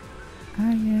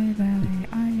 IE Valley,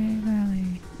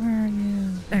 where are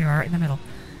you? There you are, right in the middle.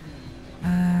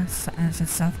 And it says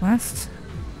southwest.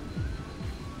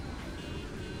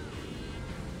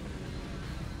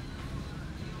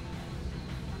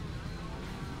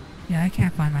 Yeah, I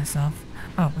can't find myself.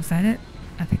 Oh, was that it?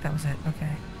 I think that was it,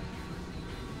 okay.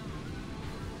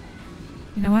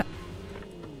 You know what?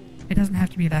 It doesn't have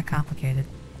to be that complicated.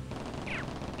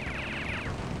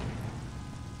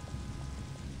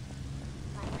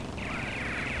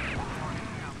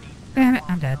 Damn it,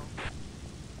 I'm dead.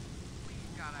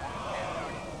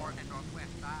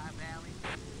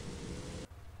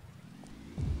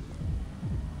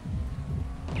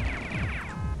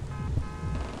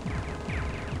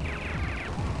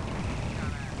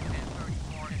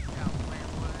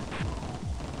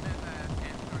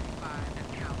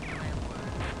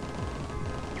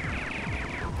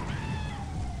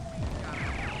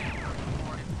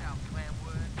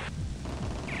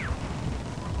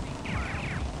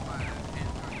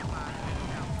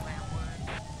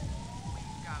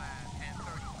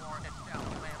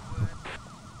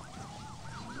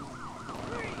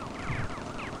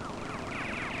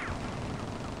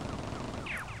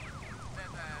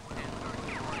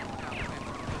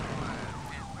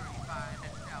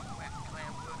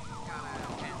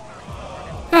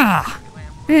 Ah!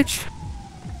 Bitch!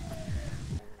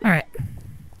 Alright.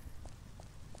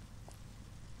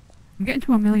 I'm getting to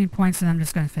 1,000,000 points and I'm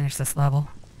just gonna finish this level.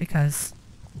 Because...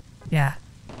 yeah.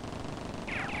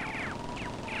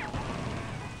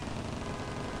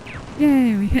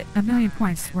 Yay! We hit 1,000,000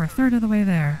 points. We're a third of the way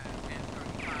there.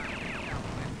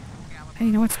 Hey,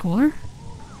 you know what's cooler?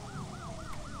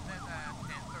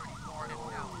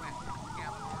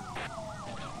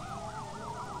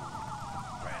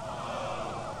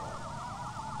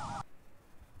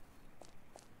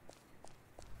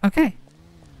 Okay.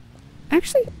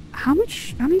 Actually, how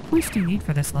many points do you need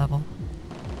for this level?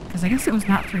 Because I guess it was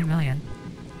not 3,000,000.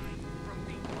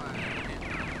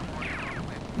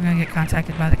 I'm gonna get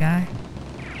contacted by the guy.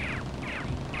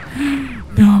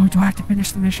 No, do I have to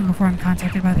finish the mission before I'm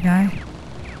contacted by the guy?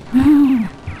 No!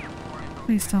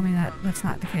 Please tell me that that's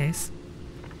not the case.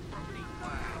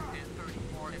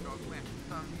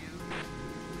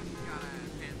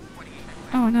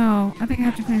 Oh no, I think I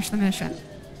have to finish the mission.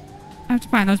 I have to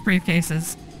find those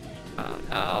briefcases. Oh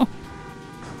no.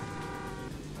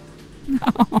 No.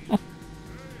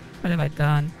 What have I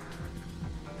done?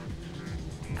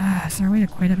 Is there a way to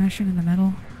quit a mission in the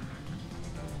middle?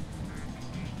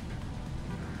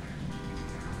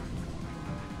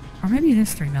 Or maybe it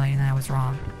is 3 million and I was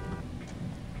wrong.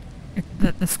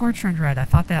 The score turned red. I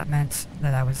thought that meant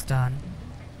that I was done.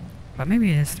 But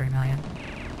maybe it is 3 million.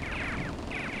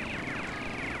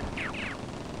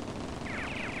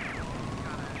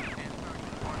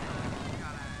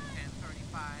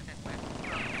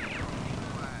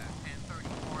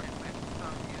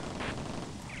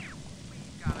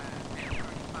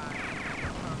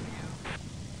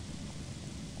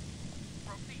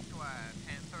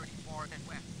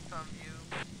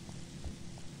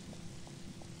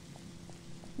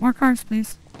 More cars,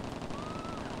 please.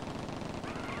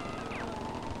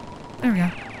 There we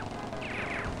go.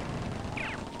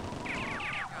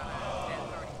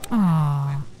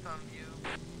 Aww.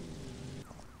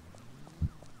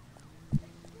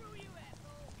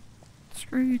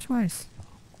 Screw you twice.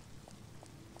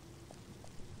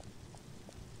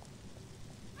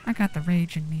 I got the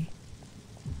rage in me.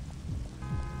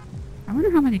 I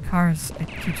wonder how many cars it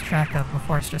keeps track of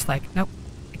before it's just like, nope,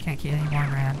 I can't keep any more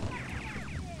in RAM.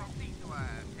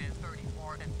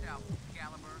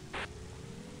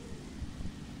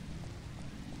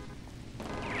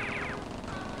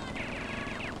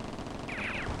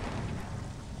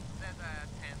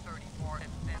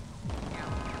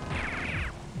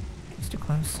 It's too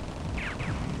close.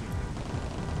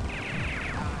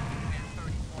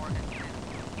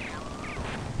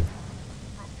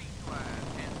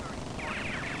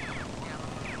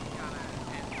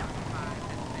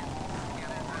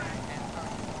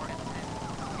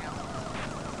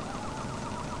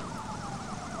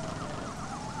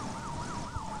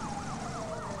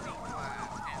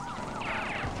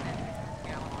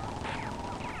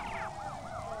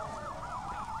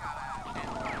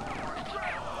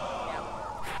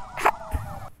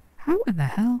 How in the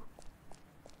hell?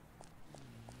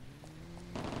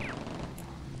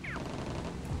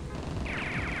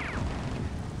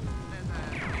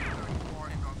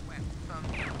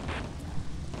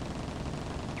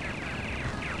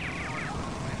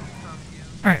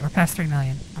 Alright, we're past 3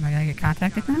 million. Am I gonna get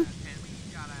contacted now?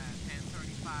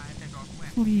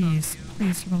 Please,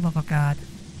 please, for the love of God.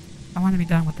 I want to be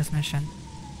done with this mission.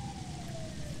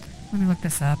 Let me look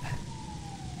this up.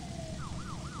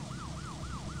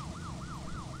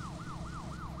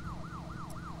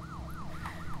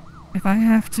 If I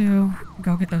have to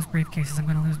go get those briefcases, I'm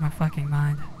gonna lose my fucking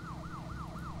mind.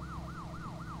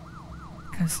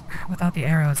 Because without the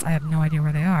arrows, I have no idea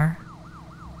where they are.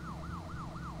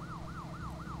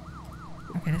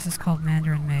 Okay, this is called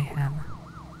Mandarin Mayhem.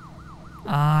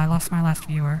 I lost my last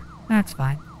viewer. That's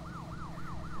fine.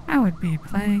 I would be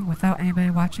playing without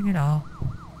anybody watching at all.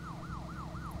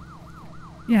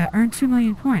 Yeah, earn 2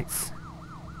 million points.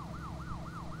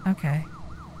 Okay.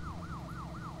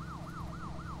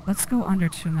 Let's go under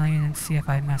 2 million and see if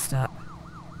I messed up.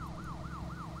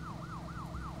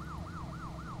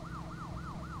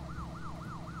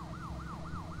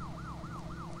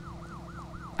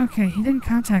 Okay, he didn't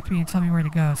contact me and tell me where to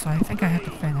go, so I think I have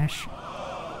to finish.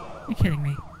 You're kidding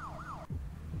me.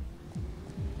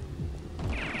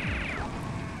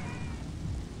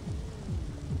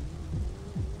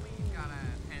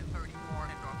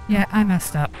 Yeah, I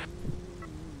messed up.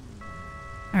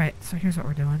 Alright, so here's what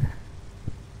we're doing.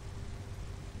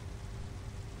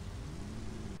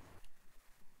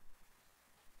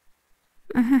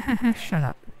 Shut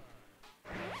up.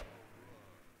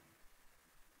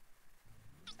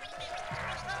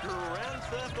 Grand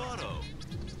Theft Auto.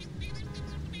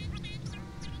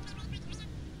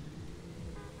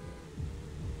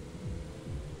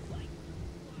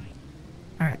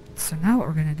 Alright, so now what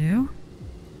we're gonna do...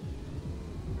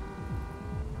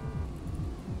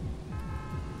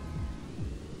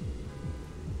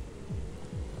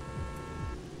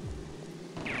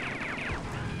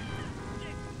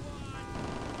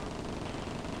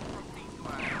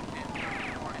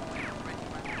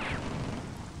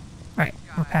 Alright,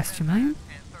 we're past 2 million.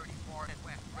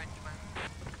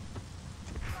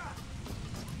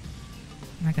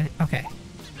 Am I gonna... Okay.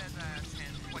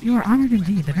 You are honored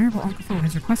indeed. The Venerable Uncle Fu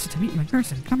has requested to meet you in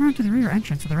person. Come around to the rear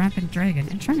entrance of the Rampant Dragon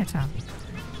in Chinatown.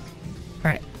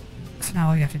 Alright. So now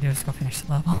all you have to do is go finish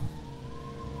the level.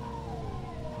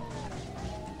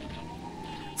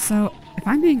 So, if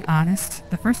I'm being honest,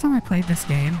 the first time I played this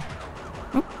game...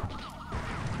 Oh.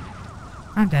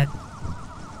 I'm dead.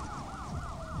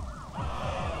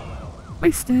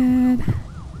 Wasted!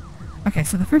 Okay,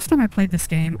 so the first time I played this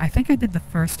game, I think I did the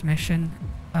first mission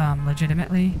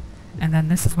legitimately, and then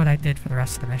this is what I did for the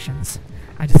rest of the missions.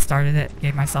 I just started it,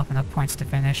 gave myself enough points to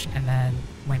finish, and then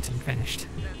went and finished.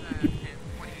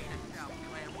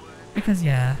 Because,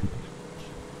 yeah,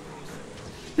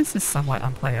 this is somewhat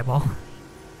unplayable.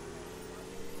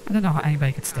 I don't know how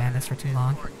anybody could stand this for too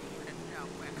long.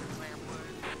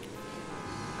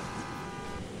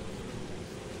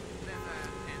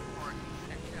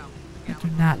 I do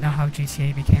not know how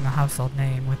GTA became a household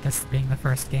name with this being the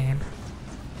first game.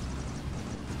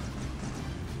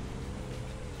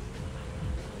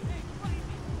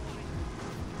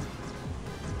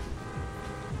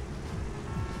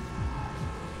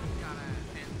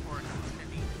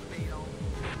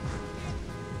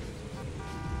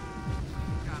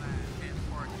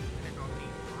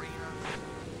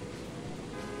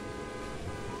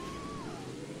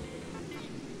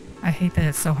 I hate that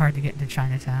it's so hard to get into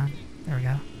Chinatown. There we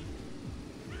go.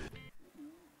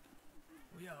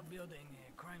 We are building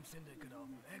a crime syndicate of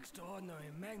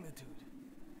extraordinary magnitude.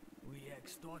 We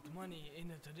extort money in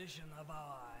the tradition of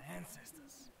our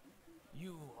ancestors.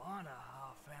 You honor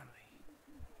our family.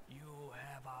 You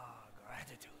have our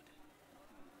gratitude.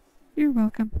 You're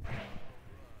welcome.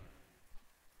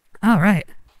 Alright.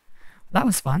 That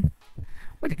was fun.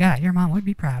 What a guy, your mom would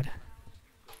be proud.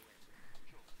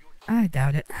 I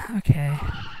doubt it. Okay.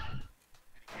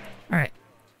 Alright.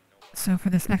 So for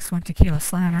this next one, Tequila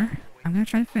Slammer, I'm gonna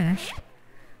try to finish.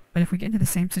 But if we get into the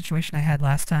same situation I had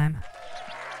last time,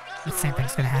 the same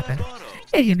thing's gonna happen.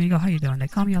 Hey amigo, how you doing? They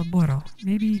call me El Burro.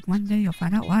 Maybe one day you'll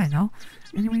find out why, no?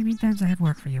 Anyway, meantime, I have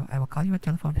work for you. I will call you at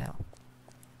telephone hell.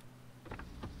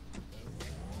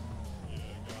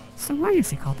 So why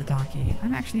is he called the donkey?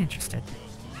 I'm actually interested.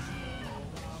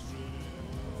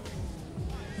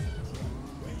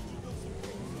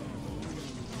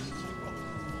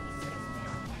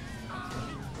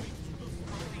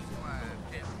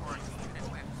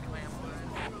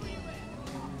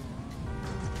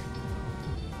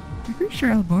 I'm pretty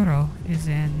sure El Burro is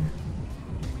in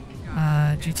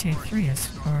GTA 3,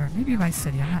 or maybe Vice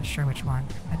City, I'm not sure which one.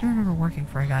 I do remember working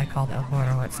for a guy called El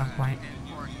Burro at some point.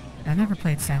 I never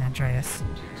played San Andreas.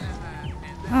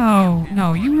 Oh,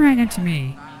 no, you ran into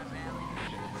me.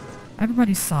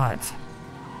 Everybody saw it.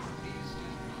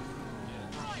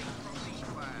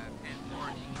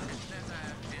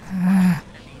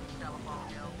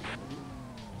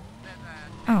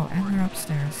 Oh, and they're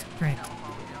upstairs. Great.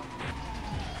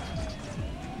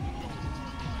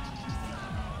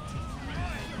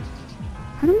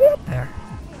 How do we get up there?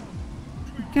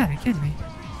 You gotta be kidding me.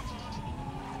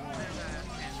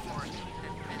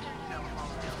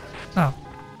 Oh.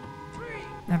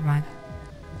 Never mind.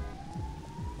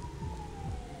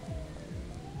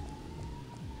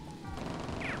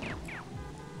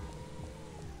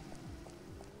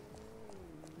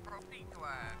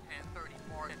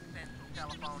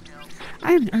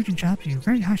 I have an urgent job for you.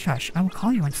 Very hush hush. I will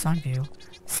call you on Sunview.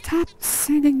 Stop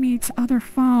sending me to other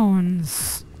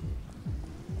phones.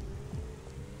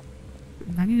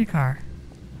 I need a car.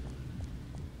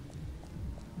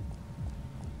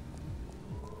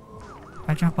 If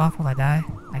I jump off, will I die?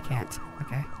 I can't.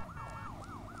 Okay.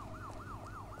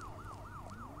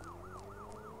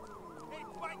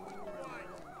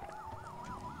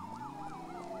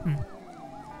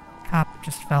 Cop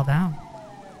just fell down.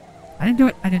 I didn't do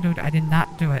it. I didn't do it. I did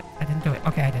not do it. I didn't do it.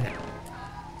 Okay, I did it.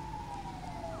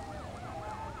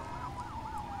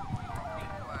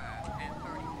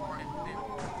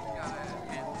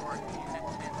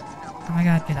 Oh my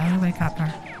god, get out of the way, cop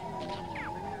car.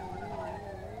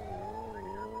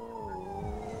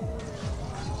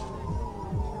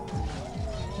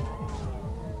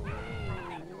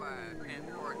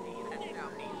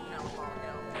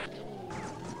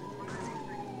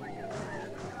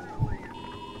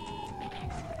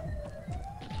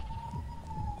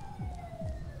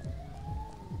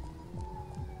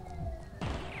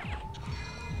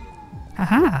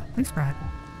 Haha, police bribe.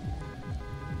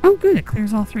 Oh good, it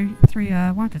clears all three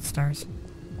wanted stars.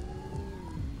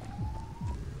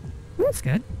 Well, that's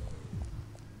good.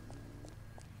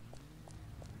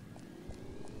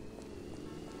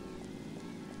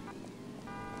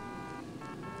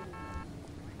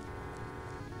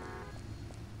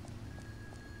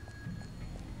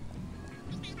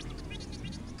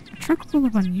 A truck full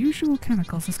of unusual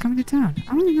chemicals is coming to town.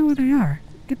 I want to know where they are.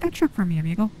 Get that truck for me,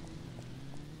 amigo.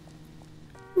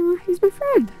 Oh, he's my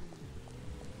friend.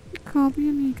 He called me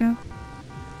amigo.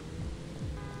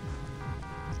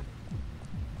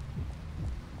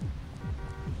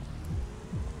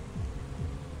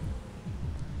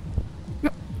 No.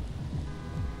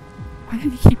 Why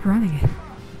did he keep running it?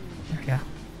 There we go.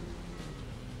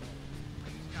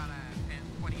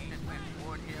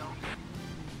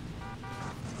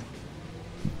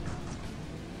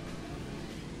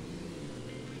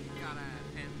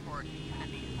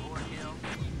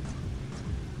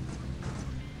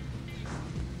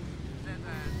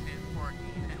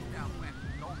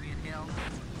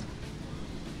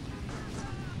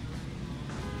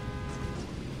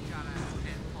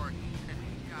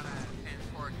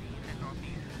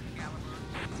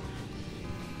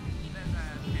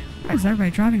 Why is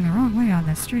everybody driving the wrong way on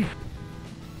this street?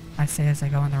 I say as I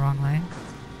go in the wrong lane.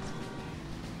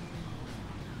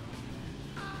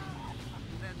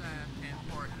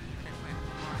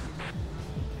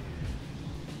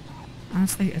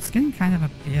 Honestly, it's getting kind of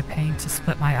a pain to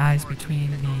split my eyes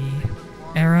between the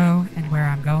arrow and where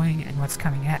I'm going and what's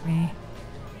coming at me.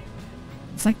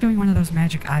 It's like doing one of those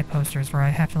magic eye posters where I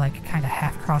have to like kind of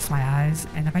half cross my eyes,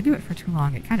 and if I do it for too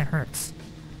long, it kind of hurts.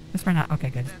 This part not okay.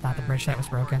 Good, it's not the bridge that was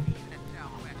broken.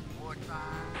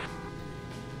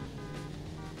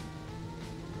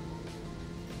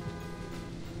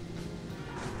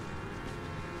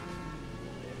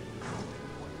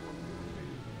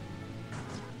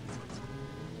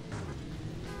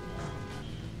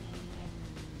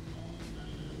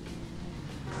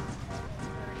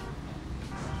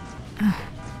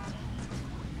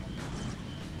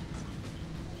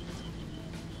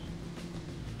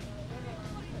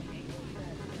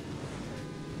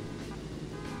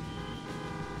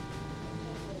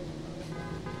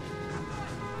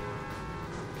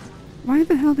 Why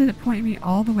the hell did it point me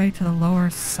all the way to the lower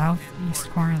southeast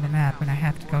corner of the map when I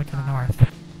have to go to the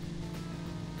north?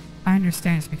 I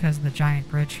understand it's because of the giant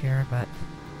bridge here, but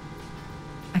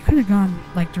I could have gone,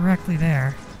 like, directly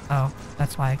there. Oh,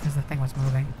 that's why, because the thing was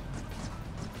moving.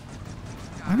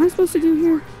 What am I supposed to do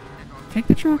here? Take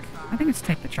the truck? I think it's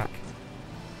take the truck.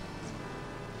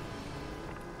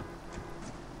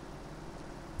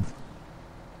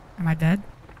 Am I dead?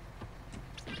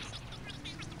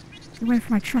 Get away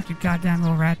from my truck, you goddamn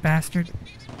little rat bastard.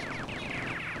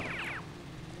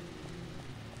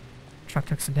 Truck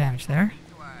took some damage there.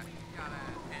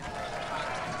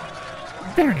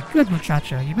 Very good,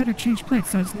 muchacho. You better change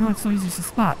plates so it's not so easy to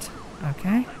spot.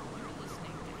 Okay.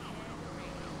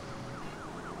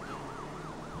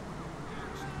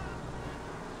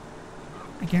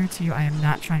 I guarantee you I am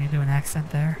not trying to do an accent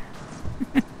there.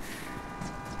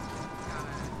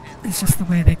 It's just the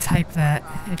way they type that.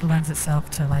 It lends itself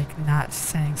to, like, not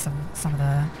saying some of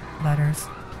the letters.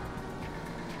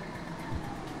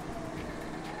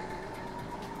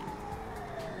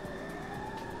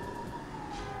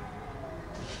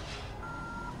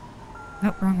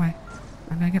 Nope, wrong way.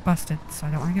 I'm gonna get busted, so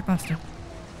I don't want to get busted.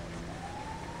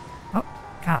 Oh,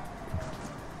 cop.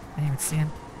 I didn't even see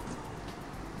him.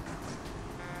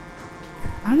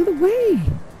 Out of the way!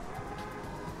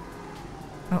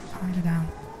 Oh, find it down.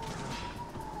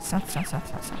 South, south, south,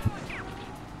 south, south.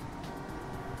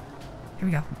 Here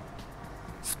we go.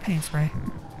 It's paint spray.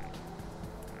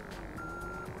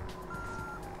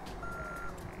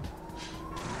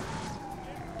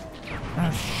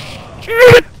 Oh,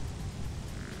 shit!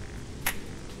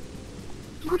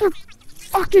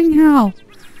 Motherfucking hell!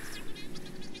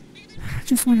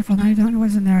 Just wonderful. Now you don't know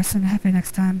what's in there, so I'm happy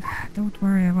next time. Don't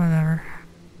worry, whatever.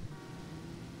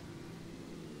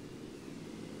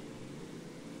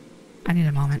 I need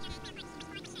a moment.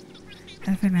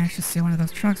 If I managed to steal one of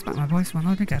those trucks, but my voice won't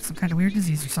load, I got some kind of weird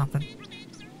disease or something.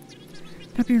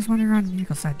 Peppy is wandering around on the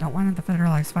vehicle side. Don't want him to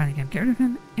federalize fighting him. Get rid of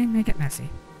him and make it messy.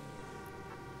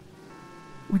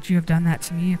 Would you have done that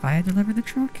to me if I had delivered the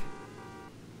truck?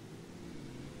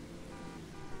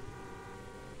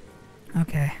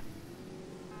 Okay.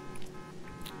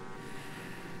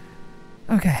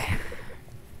 Okay.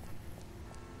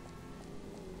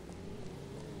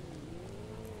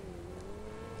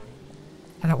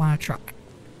 I don't want a truck.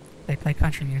 They play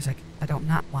country music. I do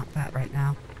not want that right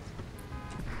now.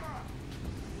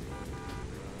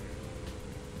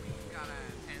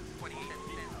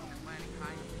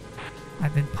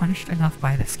 I've been punished enough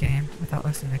by this game without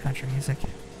listening to country music.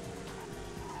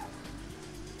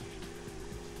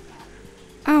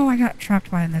 Oh, I got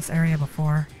trapped by in this area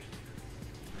before.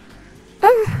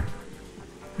 Ah!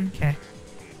 Okay.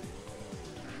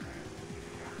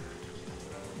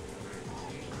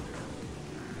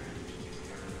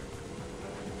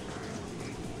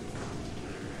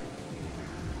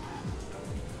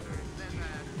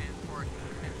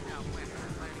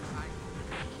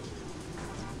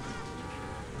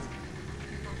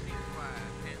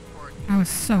 I was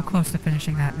so close to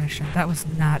finishing that mission. That was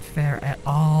not fair at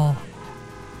all.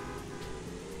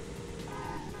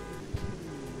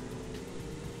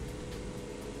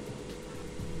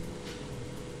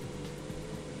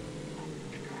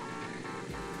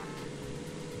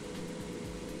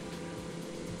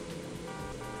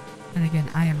 And again,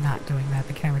 I am not doing that.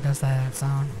 The camera does that on its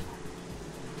own.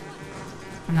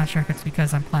 I'm not sure if it's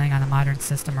because I'm playing on a modern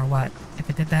system or what. If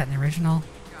it did that in the original,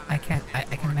 I can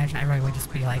imagine everybody would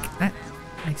just be like, that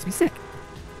makes me sick.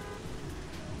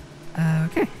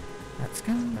 Okay. Let's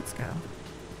go, let's go.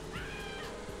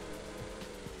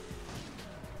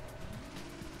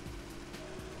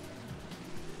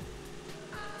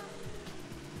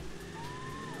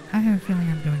 have a feeling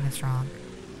I'm doing this wrong.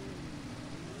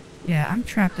 Yeah, I'm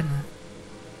trapped in the...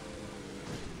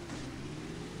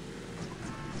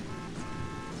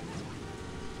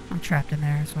 I'm trapped in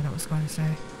there is what it was going to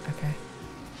say. Okay.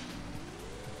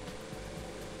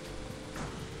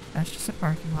 That's just a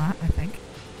parking lot, I think.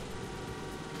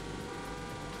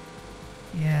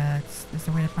 Yeah, there's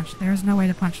a way to punch... There's no way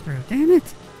to punch through. Damn it!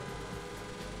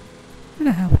 Where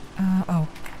the hell? Oh.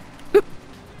 Oop.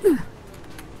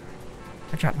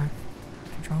 I dropped my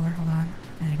controller. Hold on.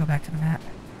 I need to go back to the map.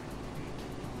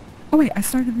 Oh wait, I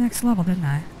started the next level, didn't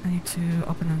I? I need to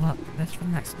open the level. That's for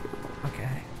the next...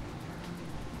 Okay.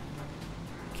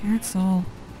 Cancel.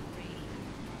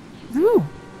 No!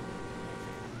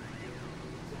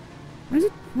 What is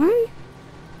it? Why?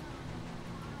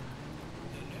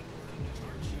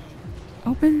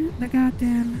 Open the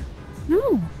goddamn...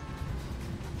 No!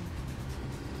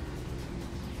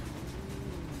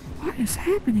 What is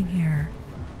happening here?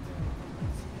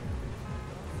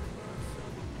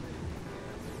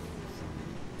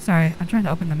 Sorry, I'm trying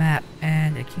to open the map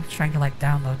and it keeps trying to like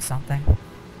download something.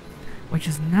 Which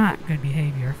is not good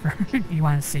behavior for you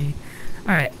want to see.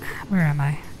 Alright, where am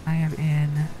I? I am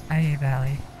in IA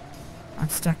Valley. I'm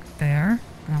stuck there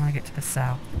and I want to get to the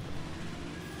south.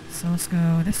 So let's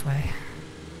go this way.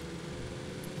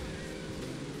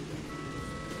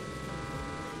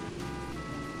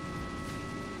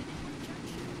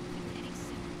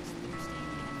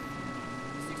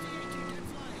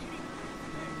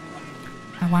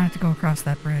 I wanted to go across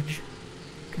that bridge.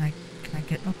 Can I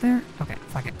get up there? Okay,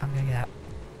 fuck it. I'm gonna get out.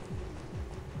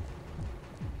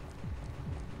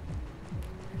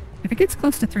 If it gets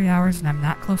close to 3 hours and I'm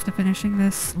not close to finishing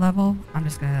this level, I'm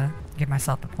just gonna give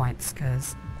myself the points,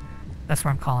 because that's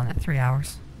where I'm calling it, 3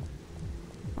 hours.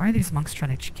 Why are these monks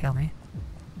trying to kill me?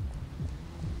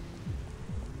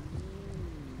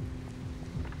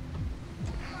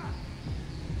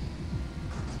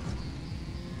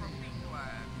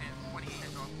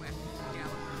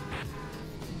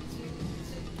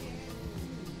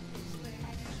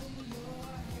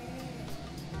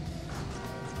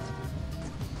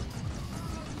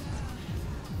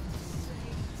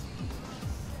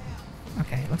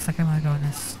 Okay, looks like I want to go in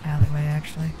this alleyway,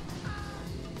 actually.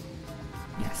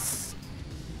 Yes.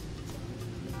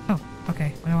 Oh,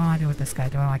 okay. What do I want to do with this guy?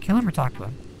 Do I want to kill him or talk to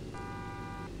him?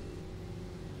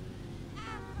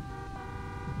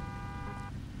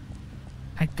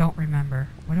 I don't remember.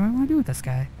 What do I want to do with this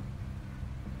guy?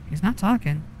 He's not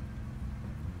talking.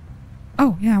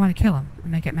 Oh, yeah, I want to kill him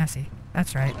and make it messy.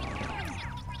 That's right.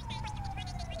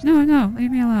 No, no,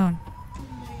 leave me alone.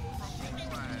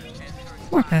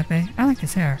 Poor Pepe. I like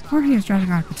his hair. Jorge is driving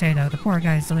around Potato. The poor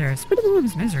guy is delirious, but in the middle of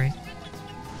his misery.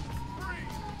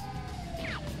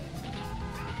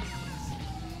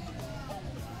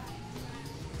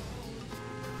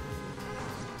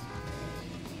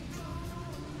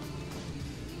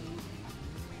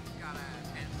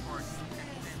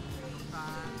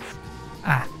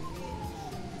 Ah.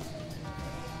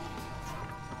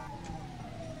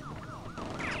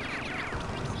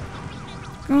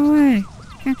 Go away!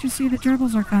 Can't you see the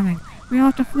gerbils are coming? We all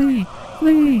have to flee!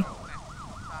 Flee!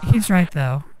 He's right,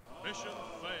 though.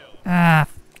 Ah.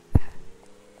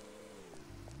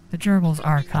 The gerbils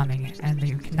are coming, and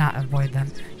you cannot avoid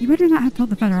them. You better not have told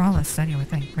the Federalists, then you would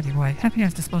think, pretty boy. Pepe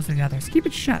has disposed of the others. Keep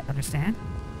it shut, understand?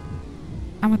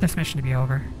 I want this mission to be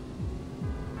over.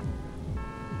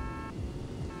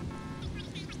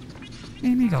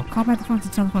 Hey, amigo, call by the phones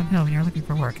at Telephone Hill when you're looking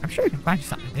for work. I'm sure we can find you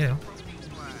something to do.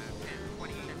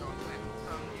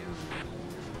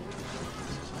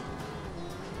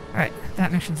 Alright,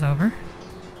 that mission's over.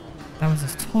 That was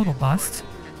a total bust.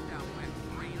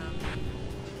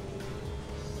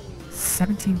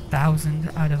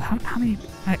 17,000 out of... How many...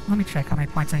 let me check how many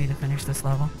points I need to finish this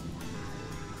level.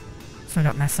 So I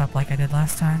don't mess up like I did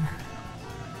last time.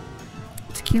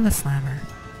 Tequila Slammer.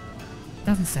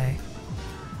 Doesn't say.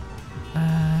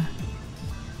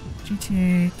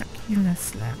 GTA Tequila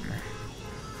Slammer.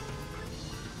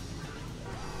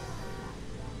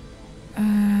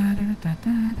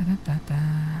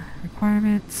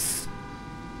 Requirements.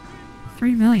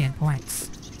 3 million points.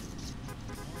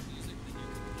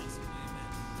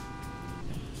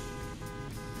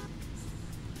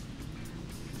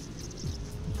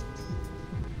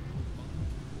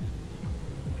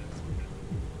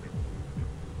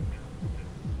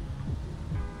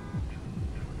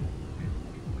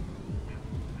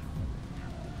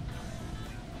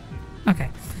 Okay.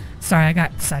 Sorry, I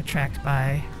got sidetracked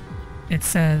by... It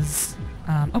says...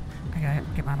 oh, I gotta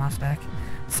get my mouse back.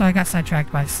 So I got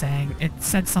sidetracked by saying, it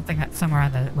said something that somewhere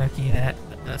on the wiki that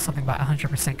something about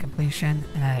 100% completion,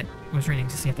 and I was reading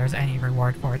to see if there's any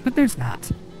reward for it, but there's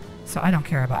not. So I don't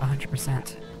care about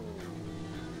 100%.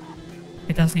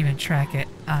 It doesn't even track it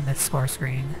on the score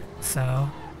screen, so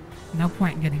no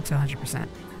point in getting to 100%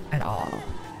 at all.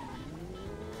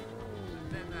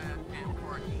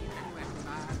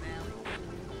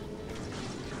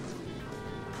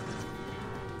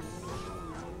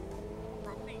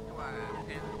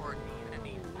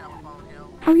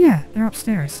 Oh yeah, they're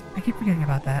upstairs. I keep forgetting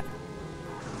about that.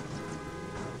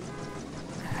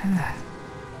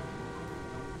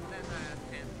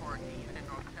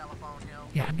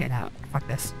 Yeah, I'm getting out. Fuck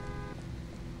this. Is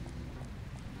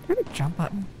there a jump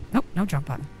button? Nope, no jump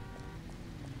button.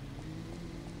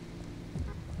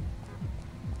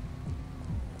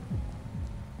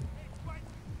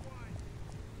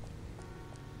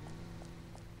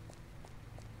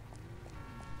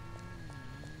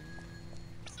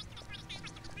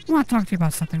 I want to talk to you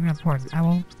about something real important. I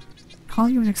will call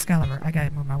you an Excalibur. I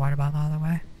gotta move my water bottle out of the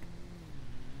way.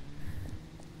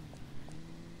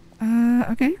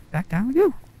 Okay, back down we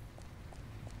go.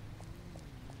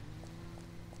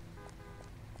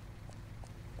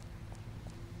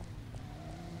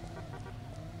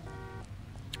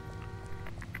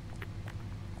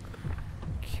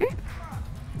 Okay.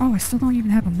 Oh, I still don't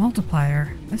even have a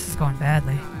multiplier. This is going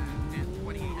badly.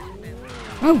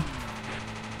 Oh!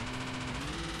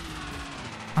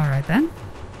 Alright then.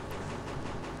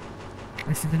 At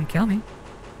least it didn't kill me.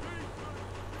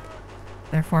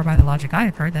 Therefore, by the logic I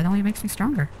have heard, that only makes me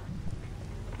stronger.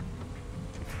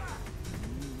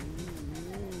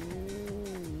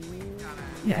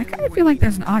 Yeah, I kind of feel like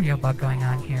there's an audio bug going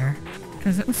on here.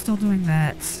 Because it was still doing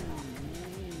that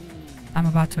I'm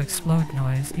about to explode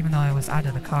noise, even though I was out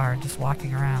of the car and just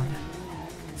walking around.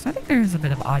 So I think there is a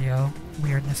bit of audio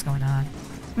weirdness going on.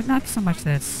 But not so much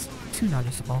that it's too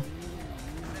noticeable.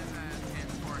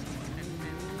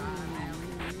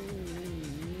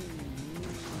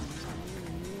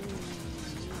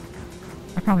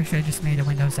 I probably should have just made a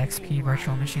Windows XP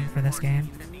virtual machine for this game.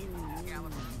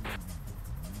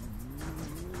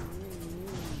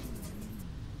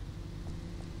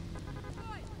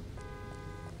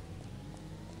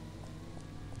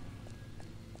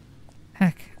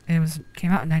 Heck,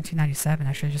 came out in 1997.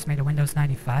 I should have just made a Windows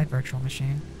 95 virtual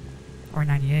machine. Or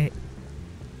 98.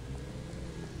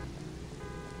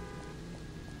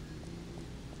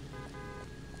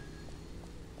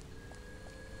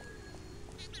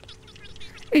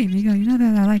 Hey, amigo, you know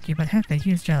that I like you, but Hefe, he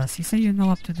is jealous. He said you know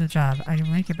up to the job. I will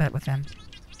make a bet with him.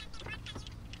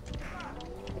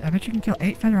 I bet you can kill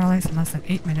 8 Federales in less than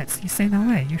 8 minutes. You say no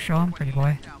way. You show him, pretty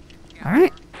boy.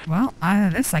 Alright. Well,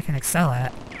 this I can excel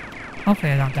at.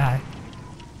 Hopefully I don't die.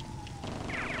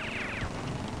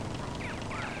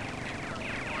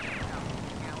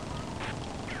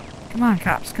 Come on,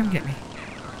 cops. Come get me.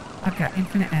 I've got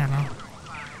infinite ammo.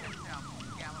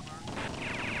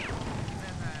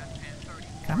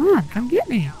 Come on, come get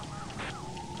me.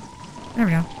 There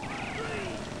we go.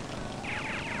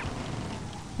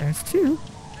 There's 2.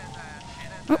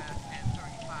 Oh.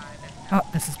 Oh,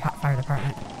 this is fire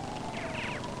department.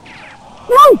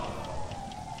 Whoa!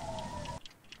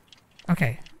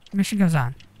 Okay, mission goes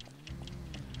on.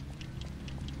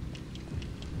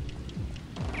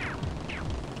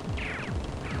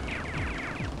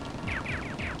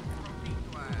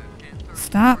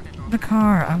 Stop the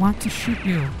car. I want to shoot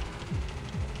you.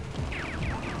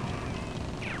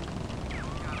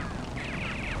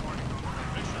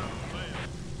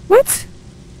 What?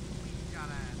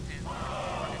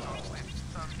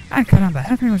 Ay, caramba,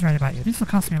 Hefe was right about you. This will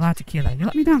cost me a lot of tequila. You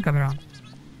let me down, Cabron.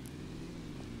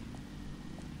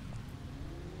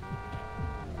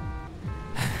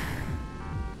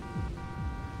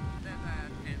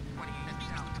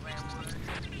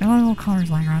 There are a lot of old cars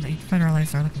lying around that the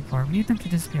Federalists are looking for. We need them to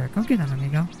disappear. Go get them,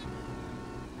 amigo.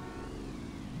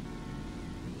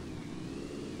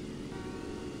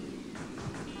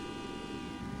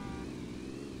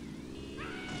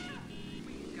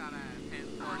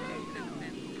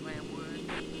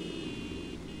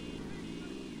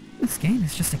 This game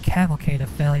is just a cavalcade of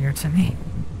failure to me.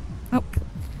 Oh.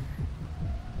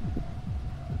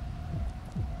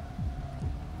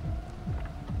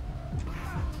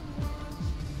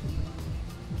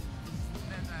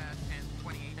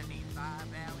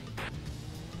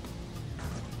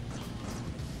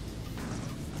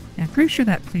 Yeah, I'm pretty sure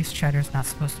that police chatter's not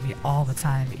supposed to be all the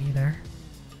time either.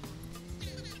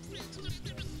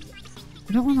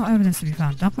 I don't want no evidence to be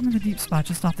found. Dump them in the deep spot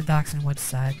just off the docks and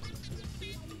Woodside.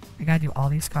 I gotta do all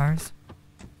these cars?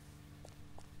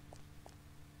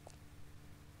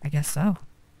 I guess so.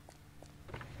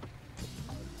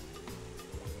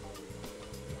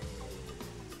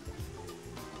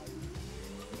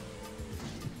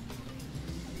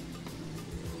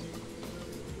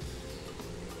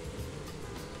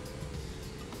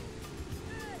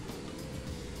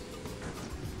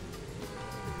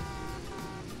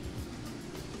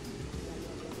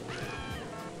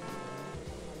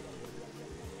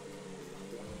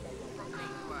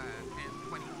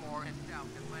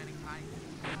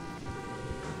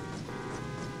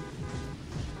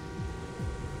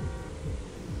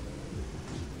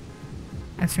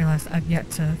 I just realized I've yet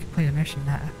to complete a mission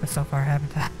that so far,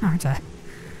 haven't I? Aren't I?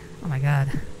 Oh my god.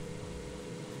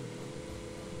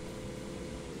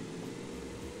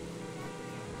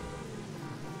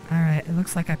 Alright, it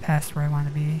looks like I passed where I want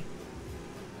to be.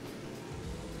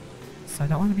 So I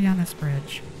don't want to be on this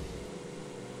bridge.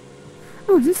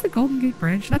 Oh, is this the Golden Gate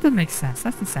Bridge? That doesn't make sense.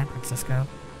 That's in San Francisco.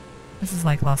 This is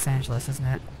like Los Angeles, isn't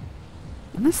it?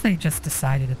 Unless they just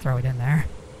decided to throw it in there.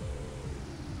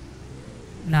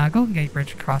 Nah, Golden Gate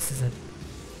Bridge crosses a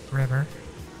river.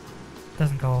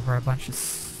 Doesn't go over a bunch of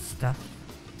stuff.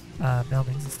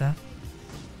 Buildings and stuff.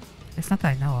 It's not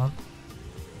that I know of.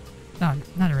 No,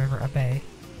 not a river, a bay.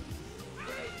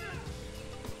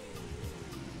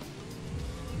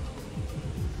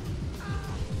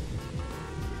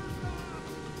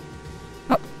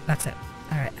 Oh, that's it.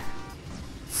 Alright.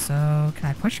 So, can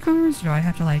I push cars, or do I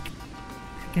have to, like,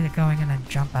 get it going and then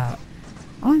jump out?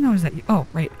 All I know is that you— oh,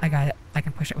 wait, I got it. I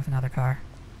can push it with another car.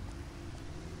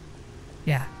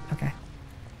 Yeah, okay.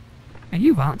 And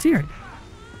you volunteered.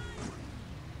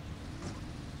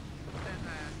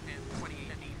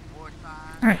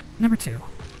 Alright, number 2.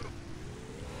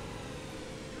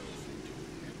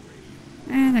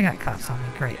 And I got cops on me,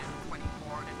 great.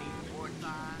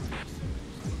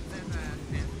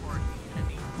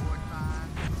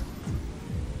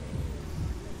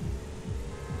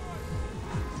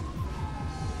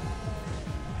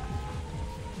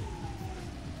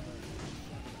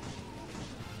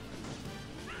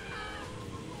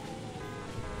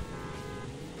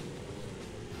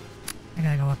 I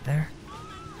gotta go up there.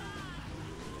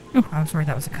 Oh, I was worried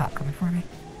that was a cop coming for me.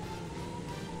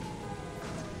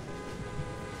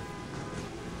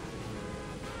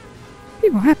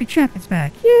 People, happy Champ is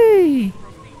back. Yay!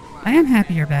 I am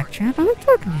happy you're back, Champ. I like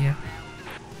talking to you.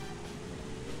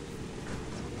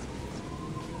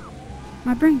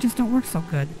 My brain just don't work so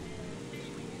good.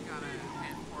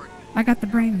 I got the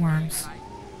brain worms.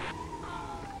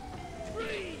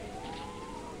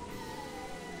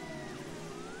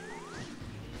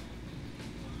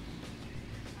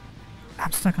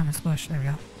 I'm stuck on this bush. There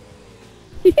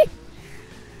we go.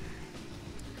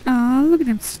 Aw, look at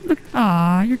him. Look.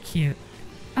 Aw, you're cute.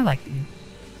 I like you.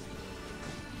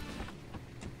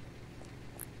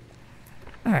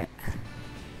 Alright.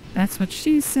 That's what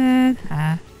she said.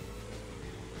 I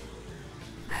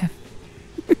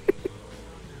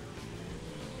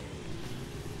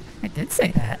did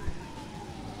say that.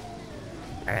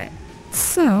 Alright.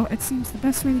 So, it seems the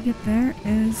best way to get there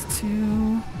is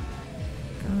to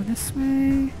go this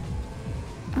way.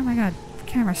 Oh my god.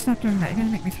 Camera, stop doing that. You're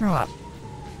gonna make me throw up.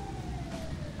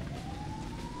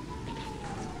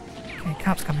 Okay,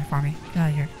 cop's coming for me. Get out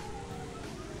of here.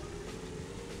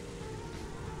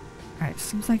 Alright,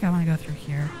 seems like I want to go through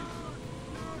here.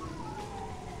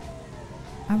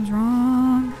 I was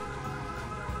wrong.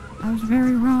 I was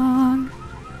very wrong.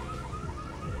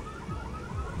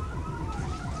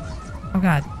 Oh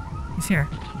god, he's here.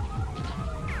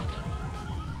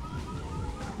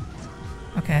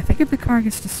 Okay, I think if the car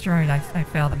gets destroyed, I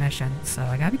fail the mission, so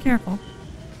I gotta be careful.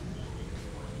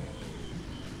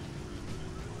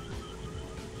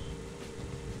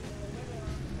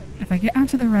 If I get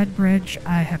onto the red bridge,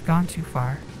 I have gone too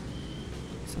far.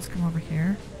 So let's come over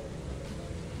here.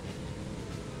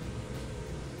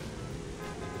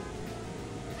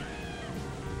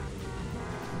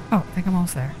 Oh, I think I'm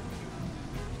almost there.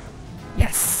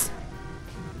 Yes!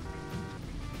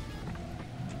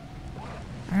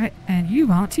 Alright, and you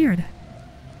volunteered.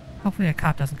 Hopefully a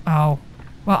cop doesn't— oh.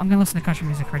 Well, I'm gonna listen to country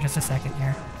music for just a second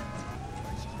here.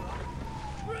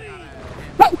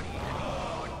 Whoa!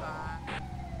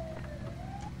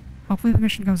 Hopefully the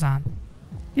mission goes on.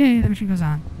 Yay, the mission goes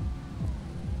on.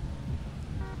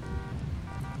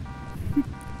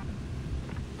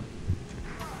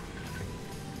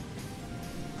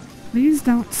 Please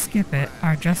don't skip it,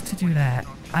 or just to do that.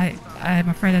 I'm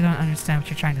afraid I don't understand what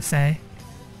you're trying to say.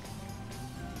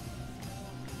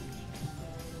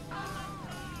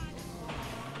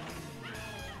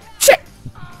 Shit!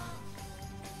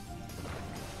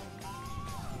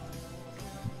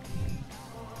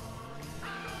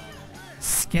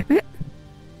 Skip it?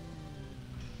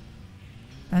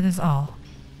 That is all.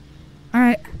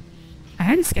 Alright. I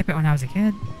had to skip it when I was a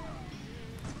kid.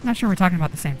 Not sure we're talking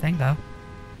about the same thing, though.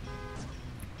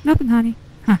 Nothing, honey.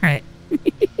 Alright.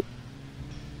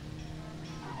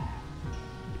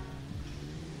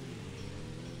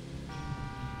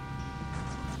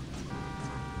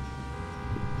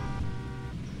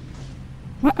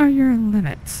 What are your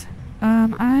limits?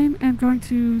 I am going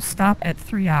to stop at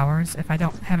 3 hours if I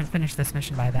haven't finished this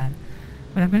mission by then.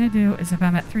 What I'm going to do is if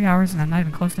I'm at 3 hours and I'm not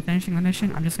even close to finishing the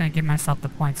mission, I'm just going to give myself the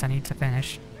points I need to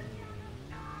finish.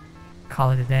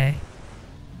 call it a day.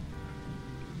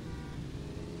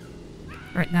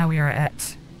 Right now we are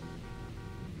at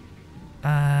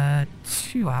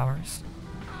 2 hours.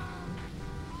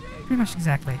 Pretty much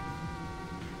exactly.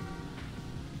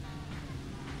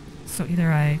 So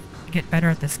either I get better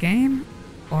at this game,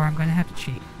 or I'm going to have to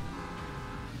cheat.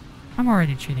 I'm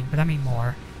already cheating, but I mean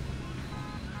more.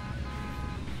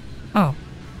 Oh.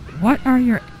 What are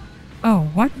your... Oh,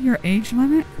 what your age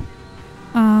limit?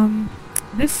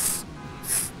 This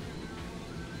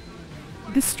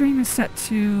stream is set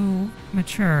to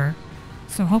mature,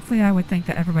 so hopefully I would think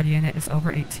that everybody in it is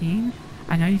over 18.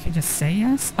 I know you can just say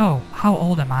yes. Oh, how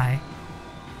old am I?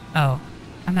 Oh,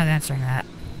 I'm not answering that.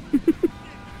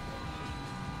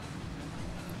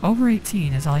 Over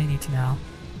 18 is all you need to know.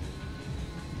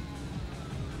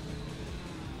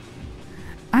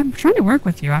 I'm trying to work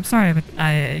with you. I'm sorry, but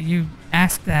you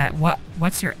asked that.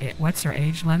 What's your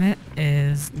age limit?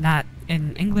 Is not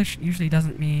in English. Usually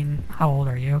doesn't mean how old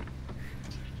are you.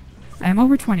 I'm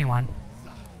over 21.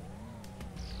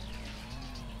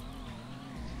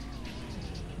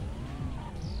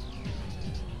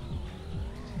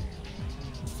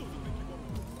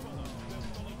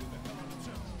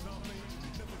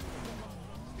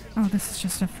 Oh, this is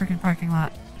just a freaking parking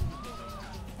lot.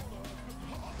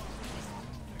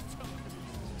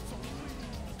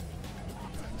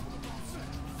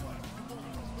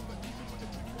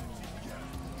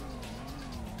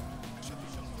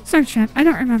 Sorry, champ, I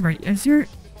don't remember. You're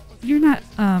not,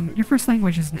 your first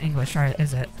language isn't English, or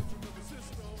is it?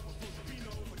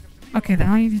 Okay, then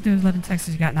all you need to do is live in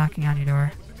Texas. You got knocking on your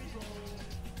door.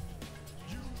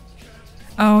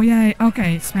 Oh, yeah,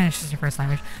 okay, Spanish is your first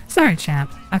language. Sorry,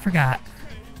 champ, I forgot.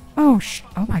 Oh,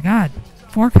 oh my god.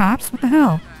 4 cops? What the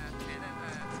hell?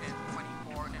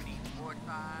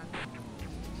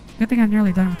 Good thing I'm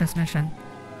nearly done with this mission.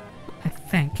 I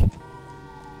think.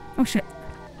 Oh, shit.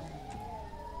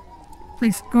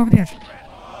 Please, go over the edge.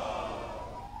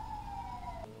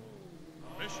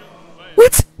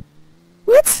 What?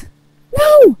 What?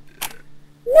 No!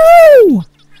 No!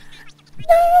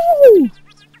 No!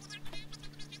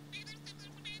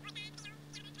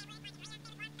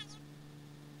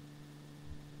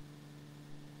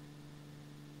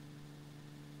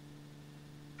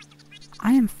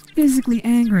 I am physically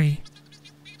angry.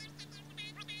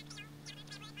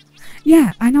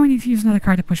 Yeah, I know I need to use another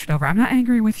card to push it over. I'm not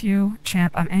angry with you,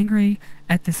 champ. I'm angry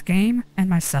at this game and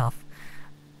myself.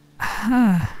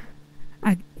 I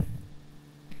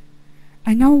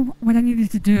know what I needed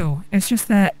to do. It's just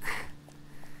that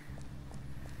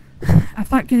I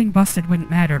thought getting busted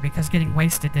wouldn't matter because getting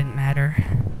wasted didn't matter.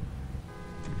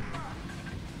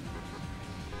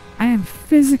 I am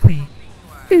physically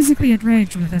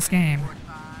enraged with this game.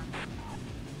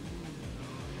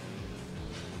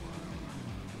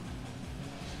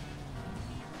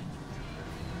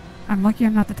 I'm lucky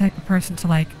I'm not the type of person to,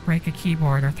 like, break a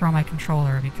keyboard or throw my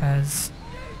controller because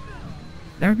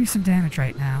there would be some damage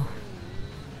right now.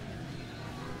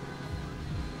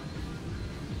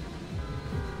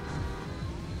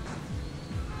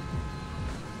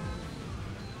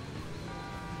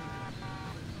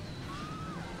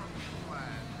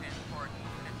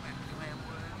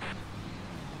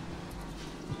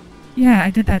 Yeah, I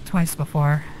did that twice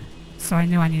before, so I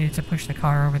knew I needed to push the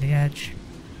car over the edge.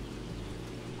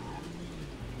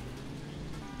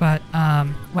 But,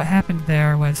 what happened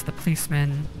there was the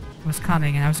policeman was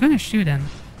coming, and I was going to shoot him,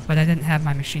 but I didn't have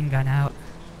my machine gun out.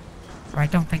 Or I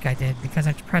don't think I did, because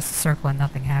I pressed the circle and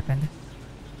nothing happened.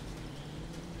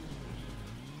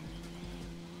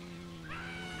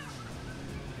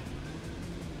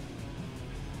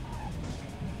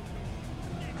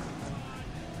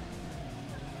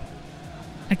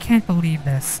 I can't believe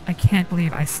this. I can't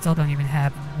believe I still don't even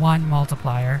have 1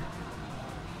 multiplier.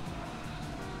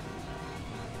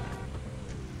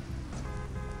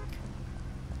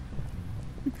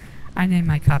 I name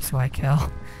my cops who I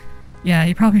kill. Yeah,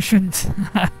 you probably shouldn't.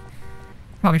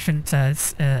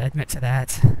 Admit to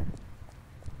that.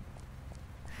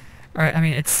 Or, I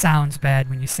mean, it sounds bad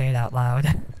when you say it out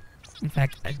loud. In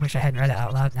fact, I wish I hadn't read it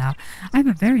out loud now. I have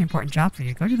a very important job for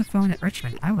you. Go to the phone at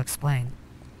Richmond. I will explain.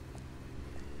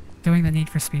 Doing the Need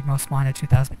for Speed Most Wanted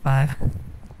 2005.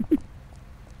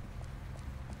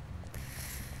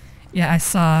 Yeah, I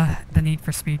saw the Need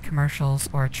for Speed commercials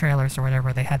or trailers or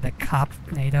whatever. They had the cop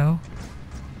NATO.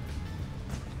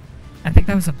 I think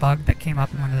that was a bug that came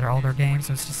up in one of their older games.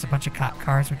 It was just a bunch of cop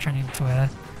cars were turning into a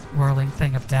whirling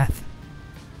thing of death.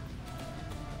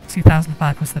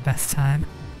 2005 was the best time.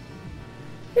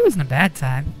 It wasn't a bad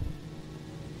time.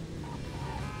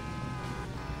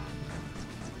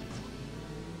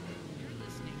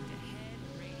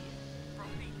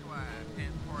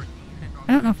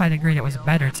 I don't know if I'd agree it was a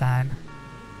better time.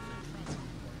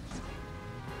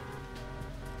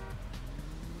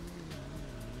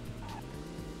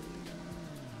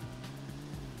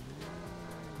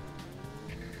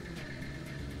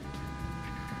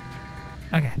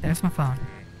 Okay, there's my phone.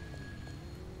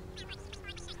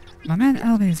 My man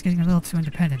Elvie is getting a little too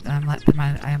independent than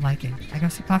I am liking. I go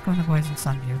see Paco and the boys in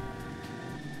Sunview.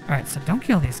 Alright, so don't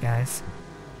kill these guys.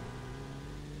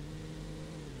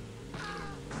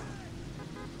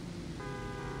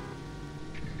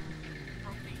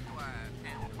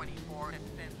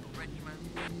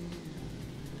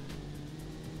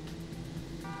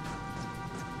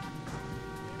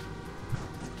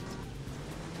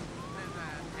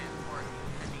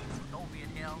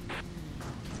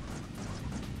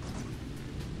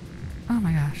 Oh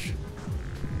my gosh.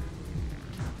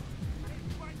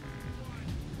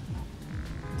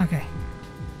 Okay.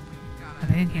 Are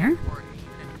they in here?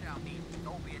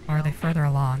 Or are they further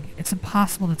along? It's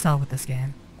impossible to tell with this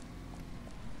game.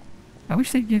 I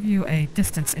wish they'd give you a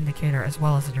distance indicator as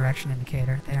well as a direction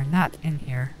indicator. They are not in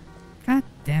here. God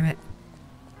damn it.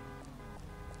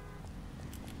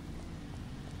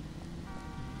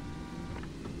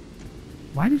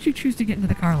 Why did you choose to get into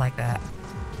the car like that?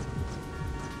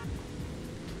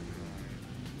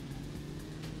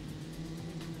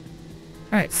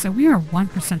 Alright, so we are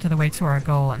 1% of the way to our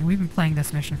goal, and we've been playing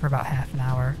this mission for about half an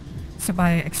hour. So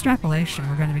by extrapolation,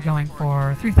 we're going to be going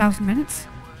for 3,000 minutes?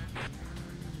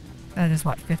 That is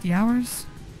what, 50 hours?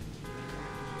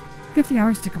 50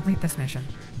 hours to complete this mission.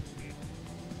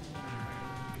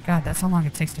 God, that's how long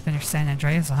it takes to finish San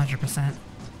Andreas 100%.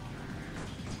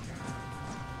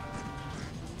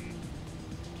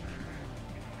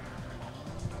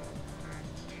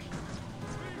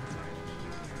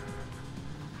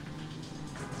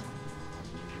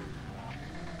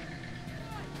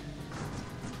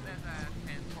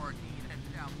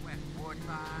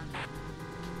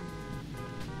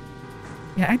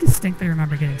 Yeah, I distinctly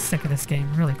remember getting sick of this game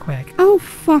really quick. Oh,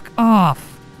 fuck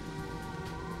off!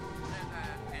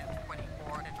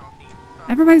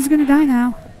 Everybody's gonna die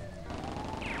now.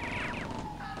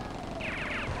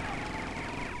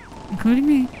 Including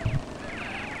me.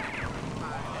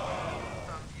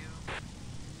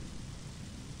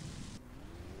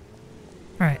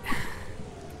 Alright.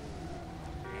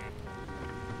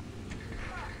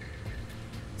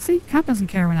 See, cop doesn't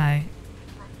care when I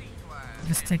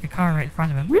just take a car right in front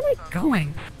of him. Where am I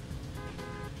going?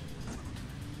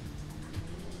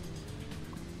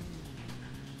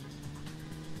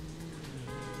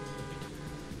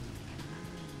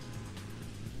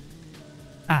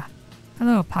 Ah.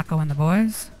 Hello, Paco and the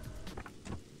boys.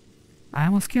 I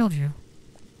almost killed you.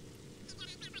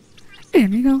 Hey,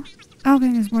 amigo. Alvin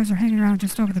and his boys are hanging around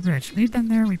just over the bridge. Lead them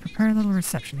there, we prepare a little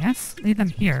reception, yes? Lead them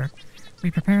here.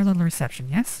 We prepare a little reception,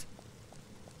 yes?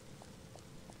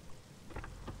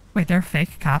 Wait, there are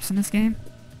fake cops in this game?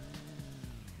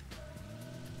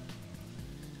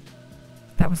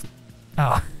 That was...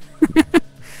 Oh.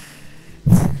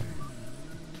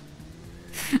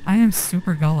 I am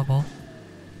super gullible.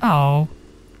 Oh.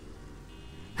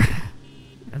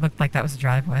 It looked like that was a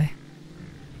driveway.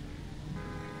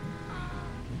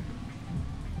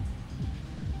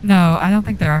 No, I don't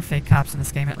think there are fake cops in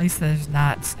this game. At least there's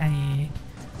not any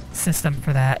system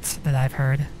for that I've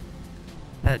heard.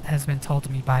 That has been told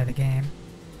to me by the game.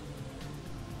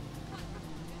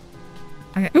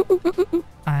 Okay. Ooh, ooh, ooh, ooh, ooh.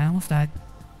 I almost died.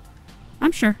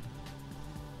 I'm sure.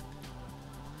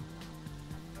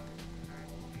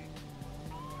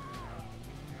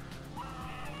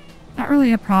 Not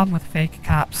really a problem with fake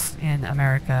cops in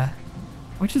America,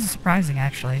 which is surprising,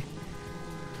 actually.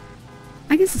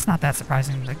 I guess it's not that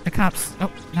surprising. The cops...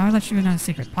 Oh, now I let you in on a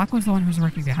secret. Paco's the one who's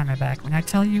working behind my back. When I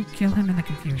tell you, kill him in the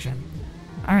confusion.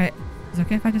 Alright. Is it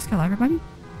okay if I just kill everybody?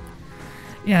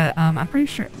 Yeah, I'm pretty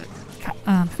sure...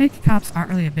 fake cops aren't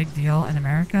really a big deal in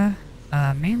America.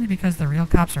 Mainly because the real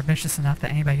cops are vicious enough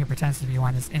that anybody who pretends to be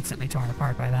one is instantly torn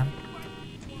apart by them.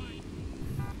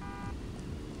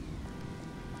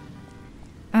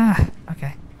 Ah,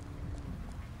 okay.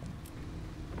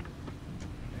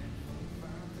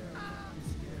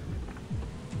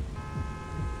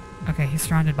 Okay, he's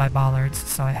surrounded by bollards,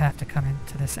 so I have to come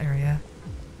into this area.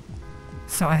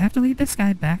 So I have to lead this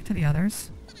guy back to the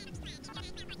others.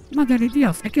 Madre de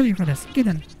Dios, I kill you for this. Get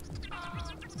him.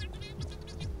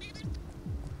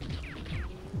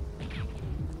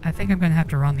 I think I'm gonna have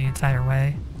to run the entire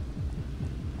way.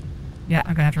 Yeah,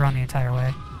 I'm gonna have to run the entire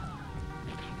way.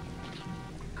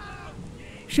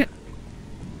 Shit.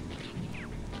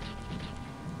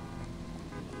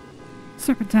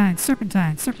 Serpentine,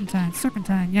 serpentine, serpentine,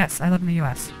 serpentine. Yes, I live in the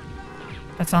US.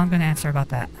 That's all I'm gonna answer about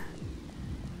that.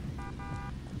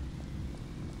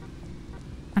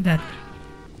 I'm dead.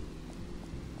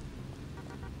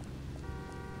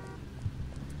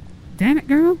 Damn it,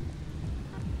 girl.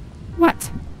 What?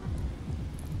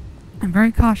 I'm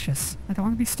very cautious. I don't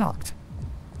want to be stalked.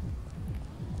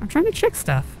 I'm trying to check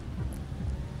stuff.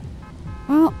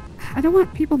 Well, I don't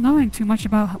want people knowing too much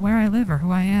about where I live or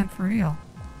who I am for real.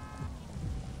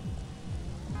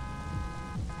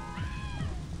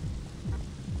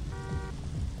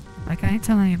 Like, I ain't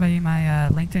telling anybody my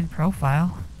LinkedIn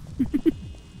profile.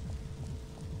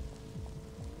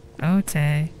 Oh,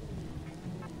 Tay.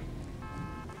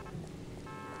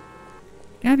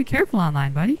 Gotta be careful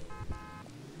online, buddy.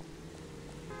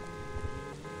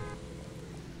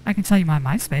 I can tell you my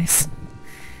MySpace.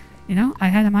 You know, I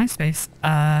had a MySpace.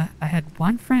 I had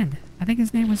one friend. I think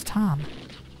his name was Tom.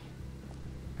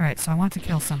 Alright, so I want to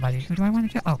kill somebody. Who do I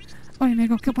want to kill? Oh, you may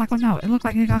go kill Blackwell. No, it looked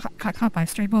like he got caught by a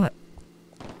stray bullet.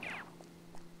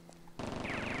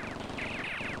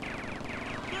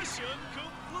 Mission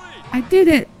complete. I did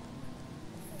it!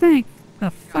 Thank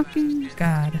the fucking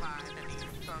God.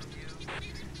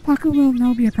 Paco will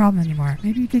no be a problem anymore.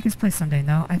 Maybe you take his place someday,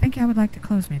 no? I think I would like to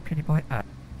close me, pretty boy.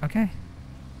 Okay.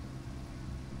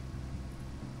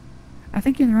 I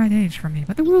think you're the right age for me,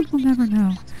 but the world will never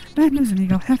know. Bad news,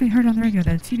 amigo. Heavy heard on the radio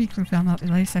that a TV crew filmed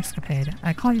the latest escapade.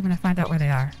 I call you when I find out where they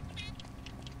are.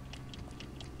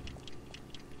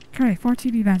 Okay, 4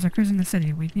 TV vans are cruising the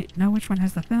city. We need to know which one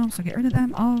has the film, so get rid of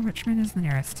them. All Richmond is the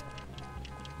nearest.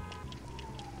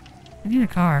 I need a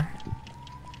car.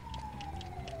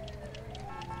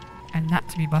 And not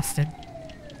to be busted.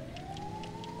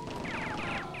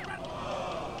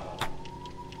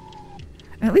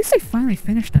 At least I finally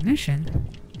finished the mission.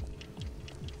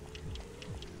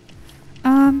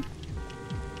 I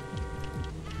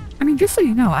mean, just so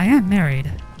you know, I am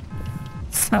married.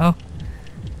 So,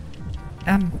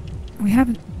 we have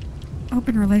an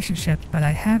open relationship, but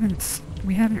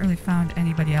we haven't really found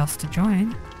anybody else to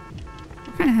join.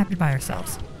 We're kind of happy by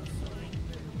ourselves.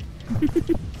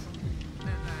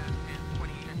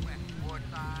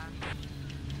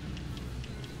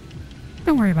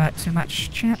 Don't worry about it too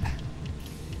much, champ.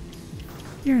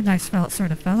 You're a nice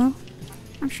sort of fellow.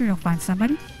 I'm sure you'll find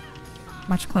somebody.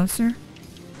 Much closer.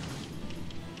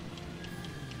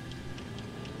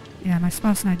 Yeah, my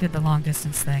spouse and I did the long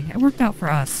distance thing. It worked out for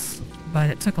us,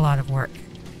 but it took a lot of work.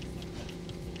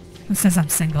 Who says I'm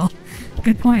single?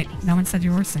 Good point. No one said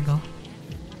you were single.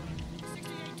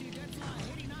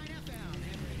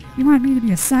 You want me to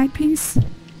be a side piece?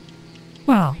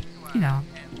 Well, you know,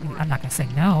 I'm not gonna say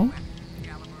no.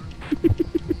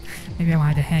 Maybe I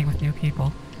wanted to hang with new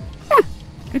people. Yeah,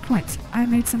 good point. I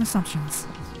made some assumptions.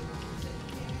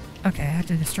 Okay, I have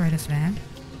to destroy this van.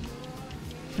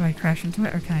 Do I crash into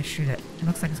it or can I shoot it? It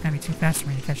looks like it's gonna be too fast for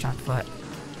me to catch on foot.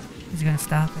 Is he gonna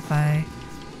stop if I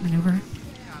maneuver?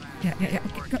 Yeah. Okay,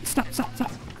 go, stop.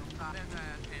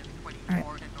 Alright.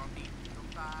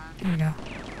 Here we go.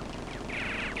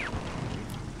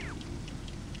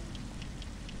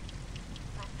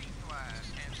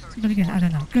 But again, I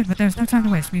don't know. Good, but there's no time to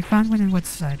waste. We found one in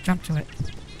Woodside. Jump to it.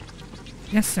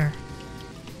 Yes, sir.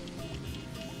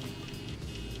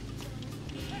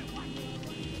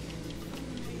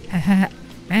 Haha.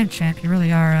 Man, champ, you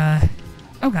really are,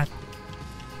 oh god.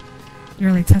 You're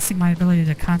really testing my ability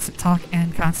to talk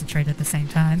and concentrate at the same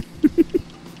time.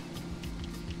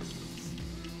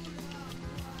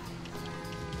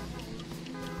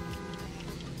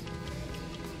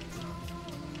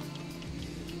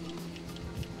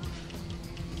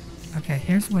 Okay,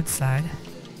 here's Woodside.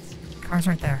 Car's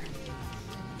right there.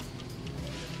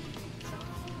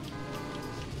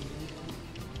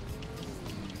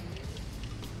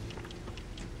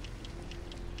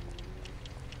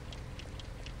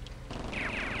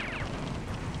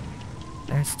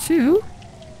 There's 2.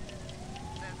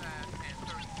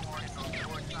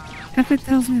 If it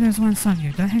tells me there's one on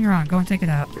you, don't hang around. Go and take it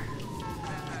out.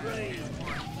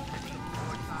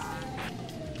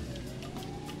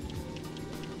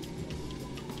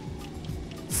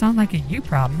 Sound like a you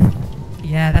problem.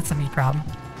 Yeah, that's a me problem.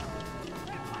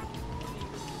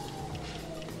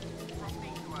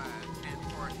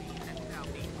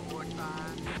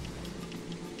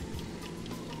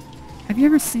 Have you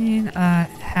ever seen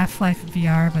Half-Life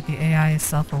VR, but the AI is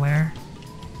self-aware?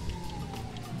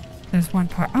 There's one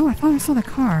part— oh, I thought I saw the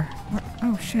car!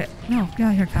 Oh shit, no, get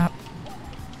out of here, cop.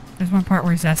 There's one part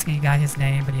where he's asking a guy his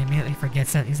name, but he immediately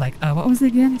forgets it. He's like, what was it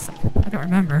again? He's like, I don't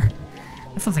remember.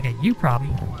 That sounds like a you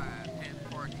problem.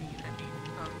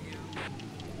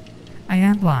 I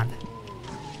am blonde.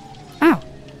 Ow!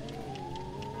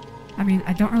 I mean,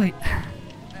 I don't really—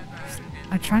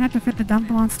 I try not to fit the dumb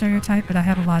blonde stereotype, but I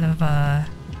have a lot of,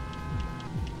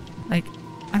 like,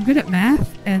 I'm good at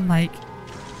math and, like,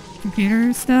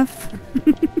 computer stuff.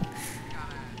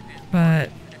 But,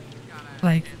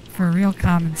 like, for real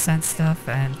common sense stuff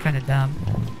and kind of dumb.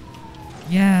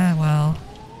 Yeah, well...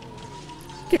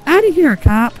 Get out of here,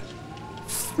 cop!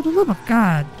 For the love of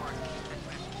God.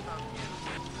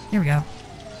 Here we go.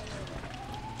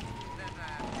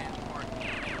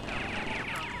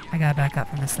 I gotta back up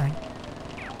from this thing.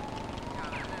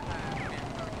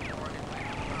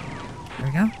 There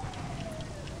we go.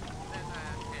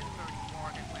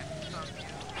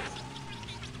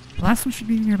 The last one should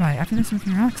be nearby. After this, we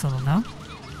can relax a little, no?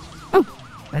 Oh!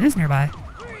 That is nearby.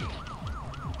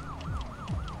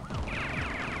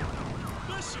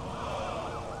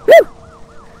 Woo!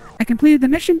 I completed the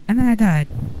mission, and then I died.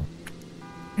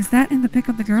 Is that in the pic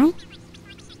of the girl?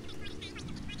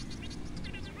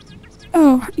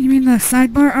 Oh, you mean the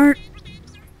sidebar art?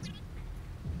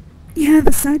 Yeah,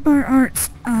 the sidebar art,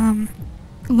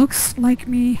 looks like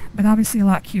me, but obviously a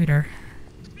lot cuter.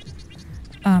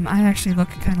 I actually look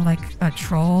kind of like a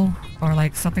troll, or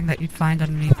like something that you'd find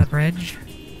underneath a bridge.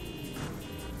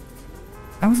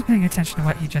 I wasn't paying attention to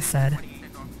what he just said.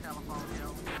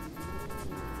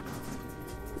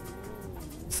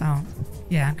 So,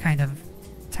 yeah, I'm kind of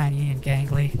tiny and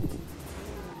gangly.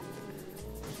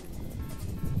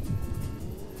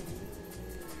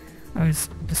 I always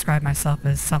describe myself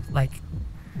as something like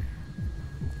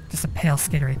just a pale,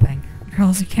 skittery thing.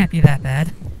 Girls, you can't be that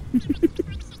bad.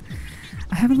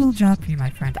 I have a little job for you, my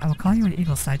friend. I will call you an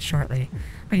Eagleside shortly.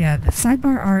 But yeah, the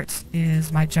sidebar art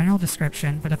is my general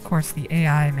description, but of course the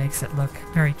AI makes it look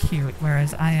very cute,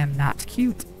 whereas I am not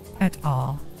cute at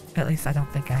all. At least I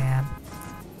don't think I am.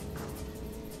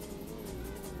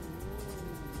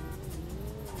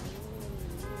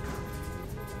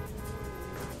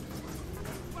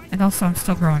 And also, I'm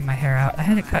still growing my hair out. I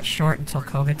had it cut short until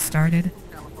COVID started,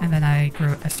 and then I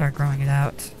started growing it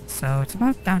out. So it's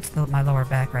about down to my lower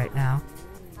back right now.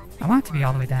 I want it to be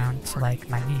all the way down to, like,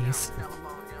 my knees.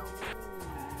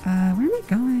 Where am I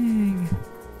going?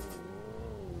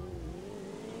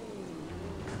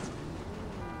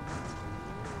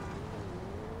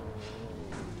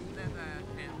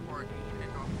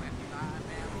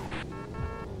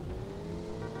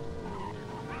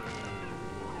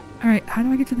 Alright, how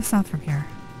do I get to the south from here?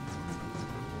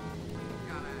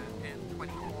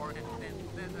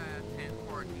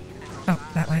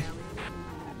 Oh, that way.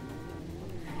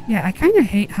 Yeah, I kind of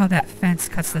hate how that fence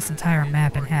cuts this entire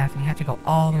map in half and you have to go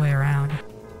all the way around.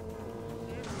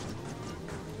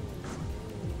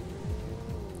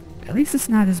 At least it's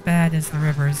not as bad as the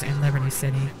rivers in Liberty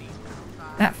City.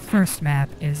 That first map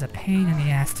is a pain in the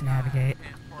ass to navigate.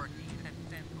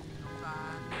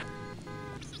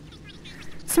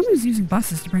 Someone is using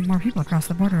buses to bring more people across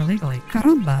the border illegally.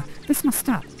 Caramba! This must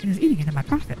stop. It is eating into my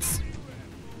profits.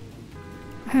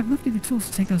 I have lifted the tools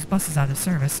to take those buses out of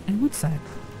service in Woodside.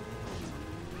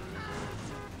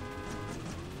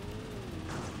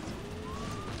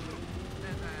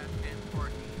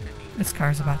 This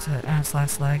car's about to on its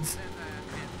last legs.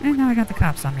 And now I got the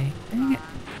cops on me. Dang it.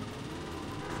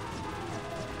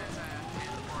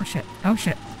 Oh shit. Oh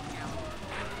shit.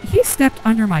 He stepped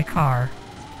under my car.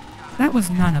 That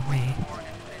was none of me.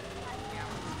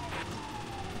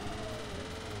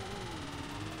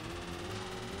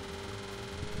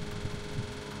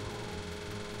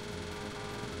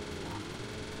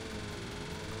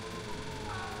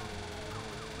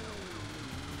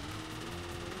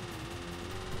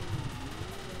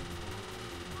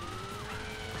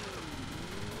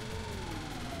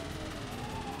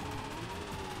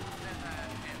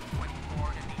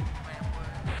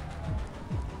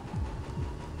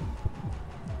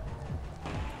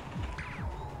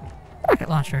 Rocket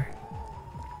launcher.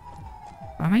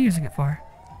 What am I using it for?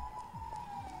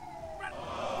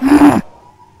 Ah!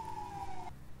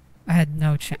 I had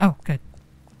no chance. Oh, good.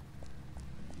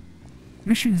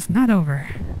 Mission is not over.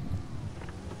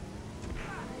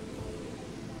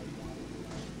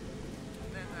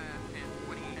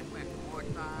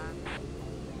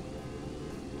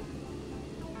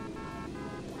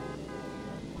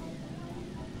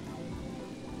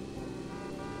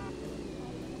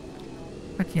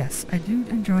 But yes, I do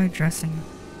enjoy dressing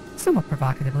somewhat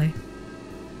provocatively.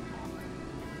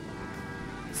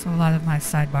 So a lot of my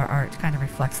sidebar art kind of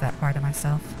reflects that part of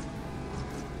myself.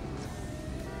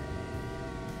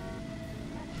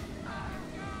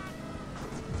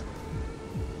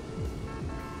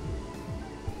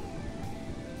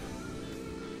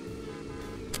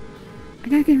 I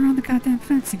gotta get around the goddamn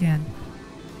fence again.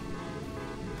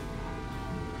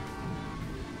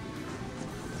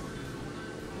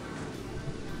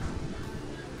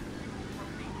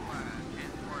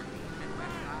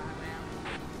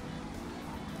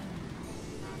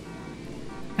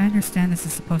 understand this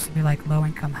is supposed to be like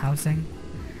low-income housing.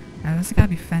 Now, this has gotta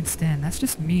be fenced in. That's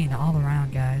just mean all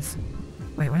around, guys.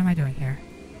 Wait, what am I doing here?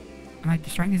 Am I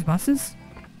destroying these buses?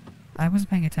 I wasn't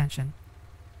paying attention.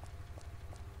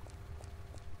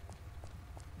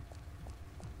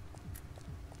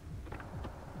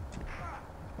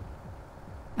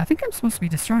 I think I'm supposed to be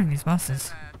destroying these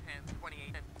buses.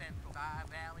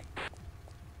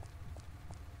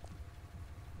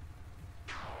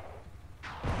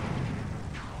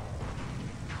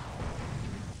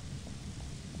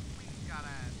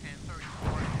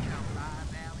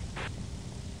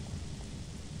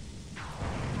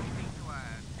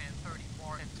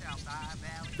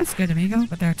 That's good, amigo,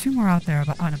 but there are 2 more out there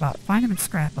on about. Find them and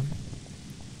scrap them.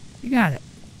 You got it.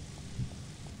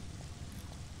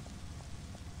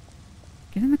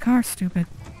 Get in the car, stupid.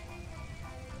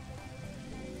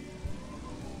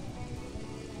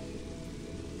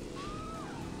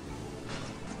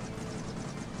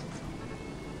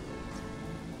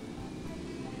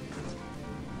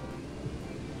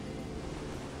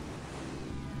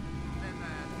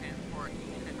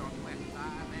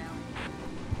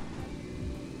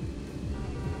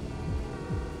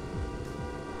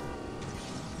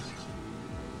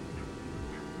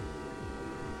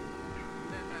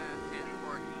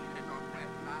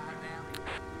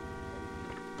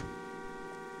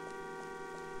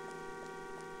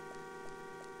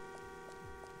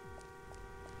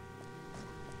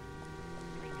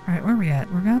 Alright, where are we at?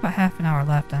 We've got about half an hour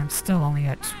left, and I'm still only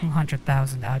at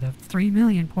 200,000 out of 3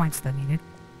 million points that I needed.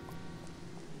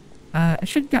 I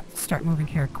should start moving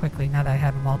here quickly now that I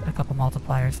have a couple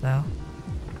multipliers, though.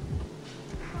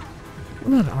 A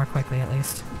little bit more quickly, at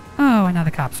least. Oh, and now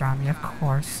the cops are on me, of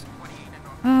course.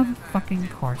 Of fucking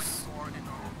course.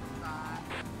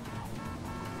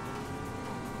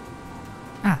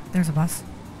 Ah, there's a bus.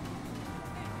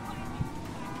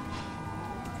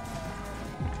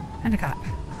 And a cop.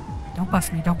 Don't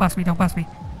bust me, don't bust me, don't bust me.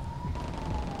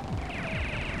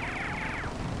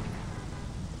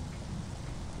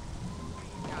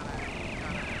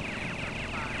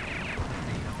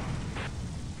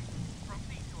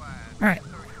 Alright.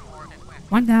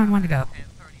 1 down, 1 to go.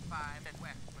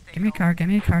 Give me a car, give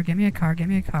me a car, give me a car, give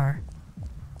me a car.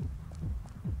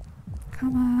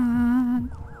 Come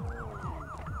on.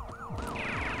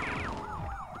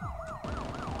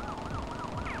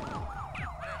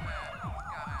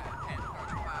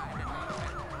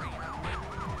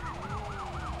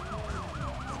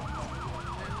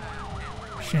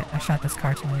 Shit, I shot this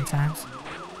car too many times.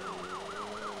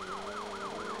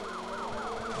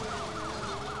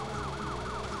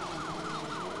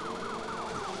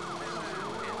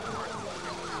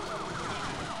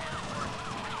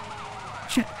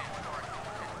 Shit.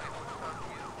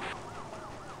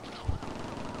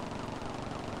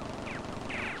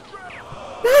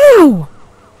 No!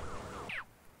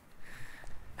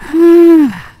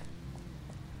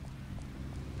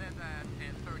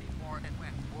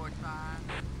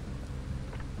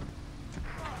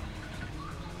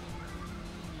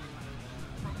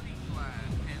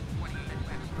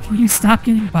 Can you stop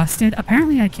getting busted?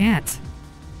 Apparently I can't.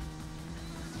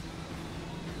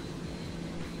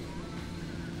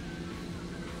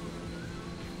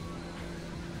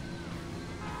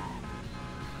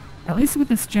 At least with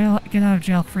this get out of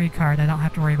jail free card, I don't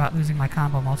have to worry about losing my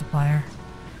combo multiplier.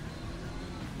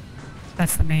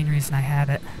 That's the main reason I have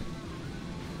it.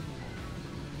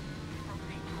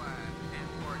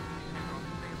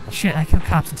 Shit, I kill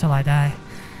cops until I die.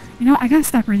 You know, I gotta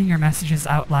stop reading your messages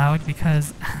out loud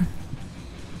because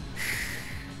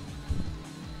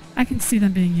I can see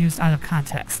them being used out of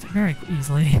context very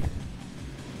easily.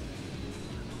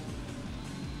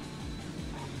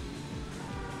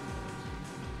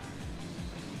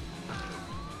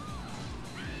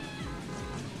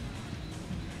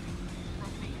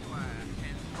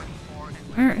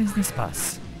 Where is this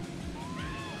bus?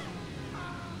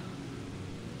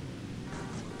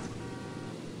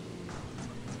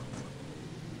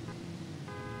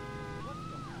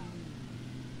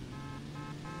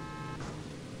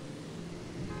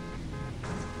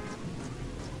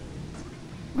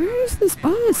 Where is this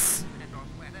bus?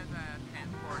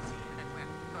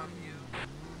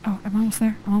 Oh, I'm almost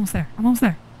there. I'm almost there. I'm almost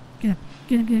there. Get him.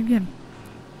 Get him, get him, get him.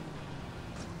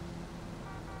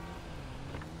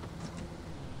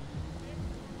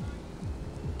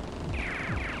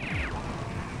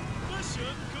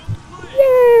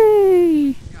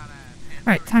 Yay!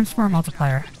 Alright, times 4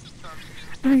 multiplier.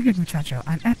 Very good, muchacho.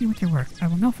 I'm happy with your work. I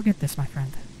will not forget this, my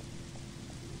friend.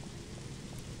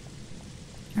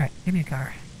 Alright, give me a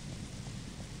car.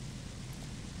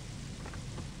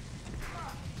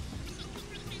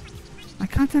 My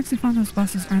contacts who found those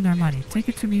buses earned their money. Take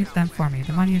it to me them for me.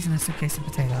 The money is in a suitcase and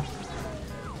potato.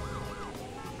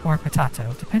 Or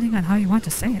potato, depending on how you want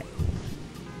to say it.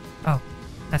 Oh,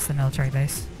 that's the military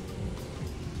base.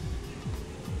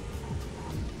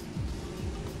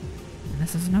 And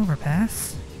this is an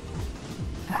overpass.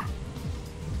 Ah.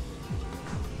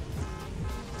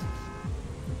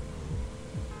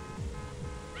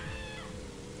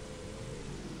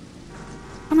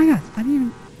 Oh my god, I didn't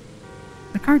even...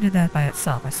 The car did that by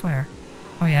itself, I swear.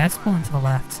 Oh yeah, it's pulling to the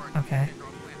left. Okay.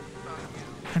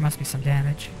 There must be some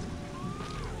damage.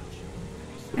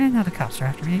 And now the cops are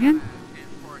after me again.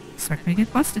 Expect me to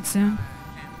get busted soon.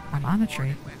 I'm on a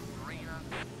tree.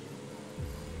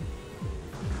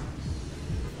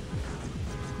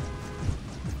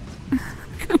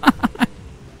 Come on!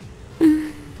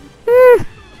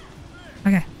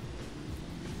 Okay.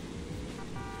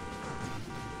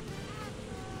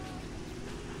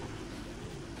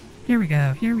 Here we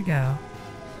go, here we go.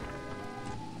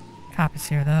 Cop is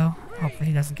here though. Hopefully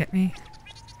he doesn't get me.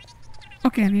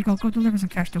 Okay, amigo, go deliver some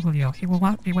cash to Julio. He will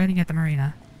be waiting at the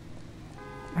marina.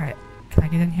 Alright, can I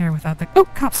get in here without the... Oh,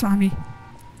 cops on me!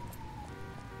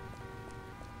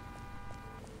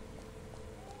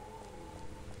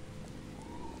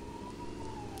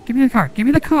 Give me the car, give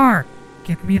me the car!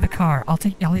 Give me the car. I'll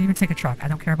even take a truck. I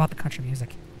don't care about the country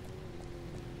music.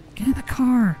 Get in the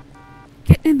car!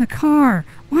 Get in the car!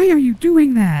 Why are you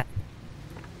doing that?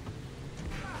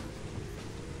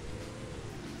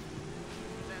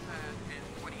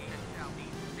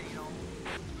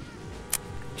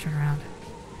 Turn around.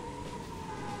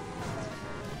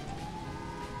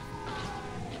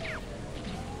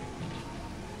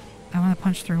 I want to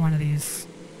punch through one of these.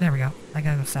 There we go. I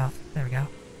gotta go south. There we go.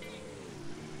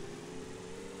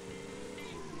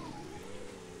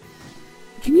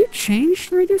 Can you change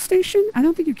the radio station? I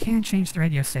don't think you can change the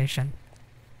radio station.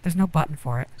 There's no button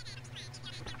for it.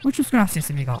 Muchas gracias,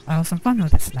 amigo. I'll have some fun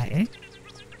with this tonight, eh?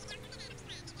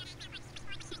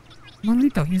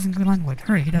 Monolito, he's in Glenwood.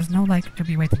 Hurry, he does not like to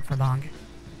be waiting for long.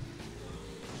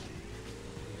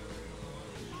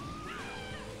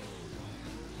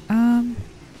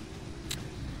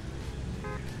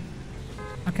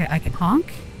 Okay, I can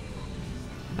honk.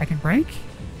 I can brake.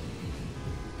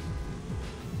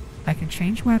 I can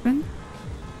change weapon.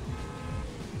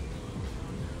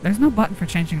 There's no button for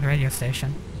changing the radio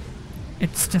station.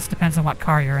 It just depends on what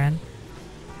car you're in.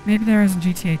 Maybe there is in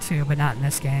GTA 2, but not in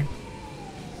this game.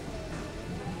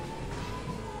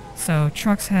 So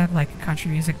trucks have like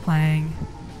country music playing.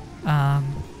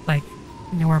 Like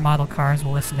newer model cars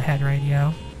will listen to head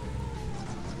radio.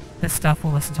 This stuff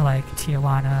will listen to like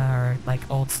Tijuana or like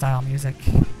old style music.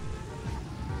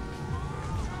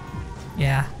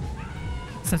 Yeah.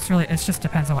 So it just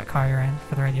depends on what car you're in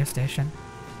for the radio station.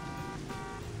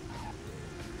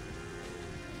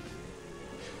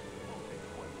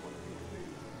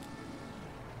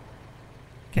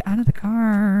 Get out of the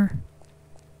car.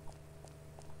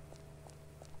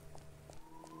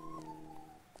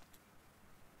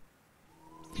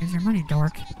 Here's your money,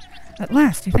 dork. At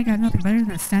last, you think I have nothing better than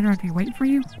to stand around and be waiting for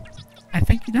you? I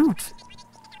think you don't.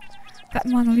 That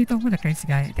Monolito was a crazy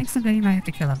guy. I think someday you might have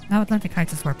to kill him. Now Atlantic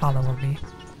Heights is where Paulo will be.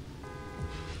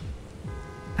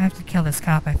 I have to kill this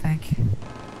cop, I think.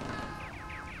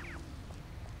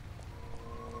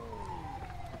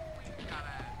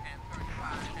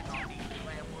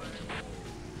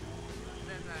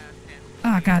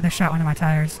 Oh god, they shot one of my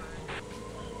tires.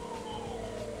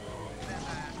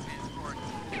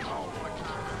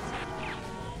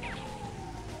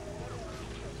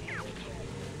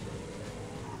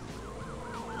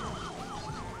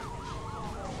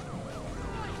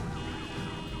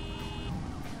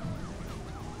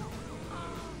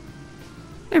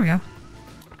 There we go.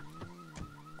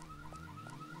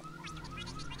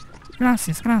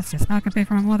 Gracias, gracias. Now I can pay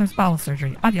for my mother's bowel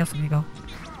surgery. Adios, amigo.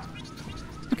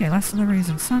 Okay, last delivery is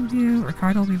in Sunview.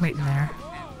 Ricardo will be waiting there.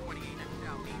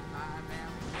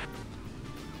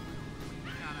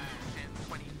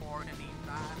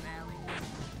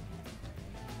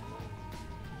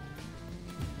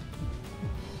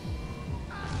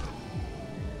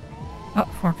 Oh,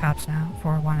 4 cops now.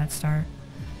 4 wanted star.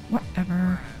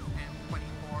 Whatever.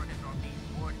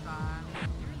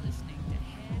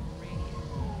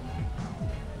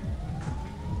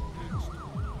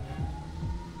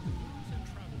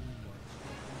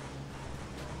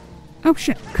 Oh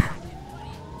shit!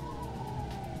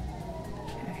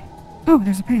 Okay. Oh,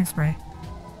 there's a paint spray.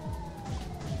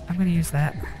 I'm gonna use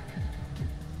that.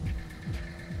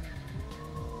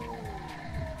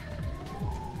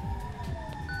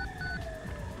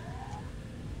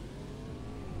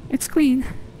 It's clean.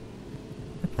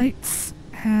 The plates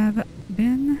have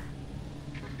been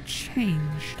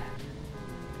changed.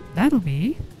 That'll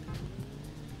be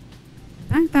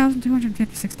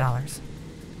 $9,256.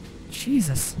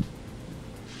 Jesus.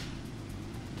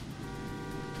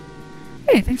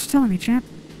 Hey, thanks for telling me, champ.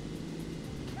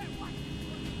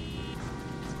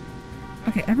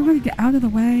 Okay, everybody get out of the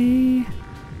way.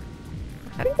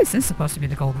 I think this is supposed to be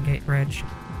the Golden Gate Bridge.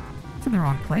 It's in the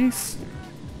wrong place,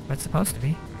 but it's supposed to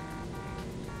be.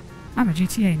 I'm a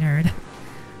GTA nerd.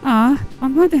 Aw,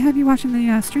 I'm glad to have you watching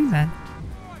the stream then.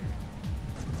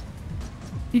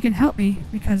 You can help me,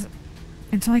 because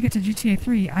until I get to GTA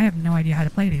 3, I have no idea how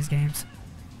to play these games.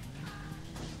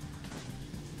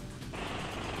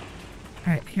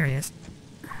 Alright, here he is.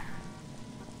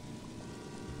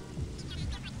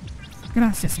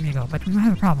 Gracias, amigo, but we might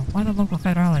have a problem. One of the local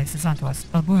federales is onto us.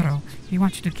 El Burro. He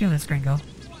wants you to kill this gringo.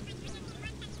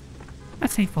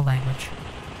 That's hateful language.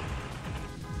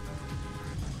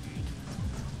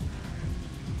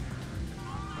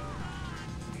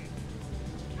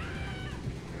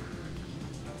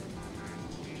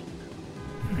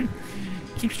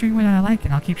 Keep streaming what I like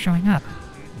and I'll keep showing up.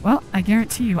 Well, I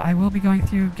guarantee you I will be going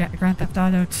through Grand Theft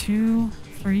Auto 2,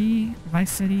 3,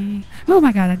 Vice City. Oh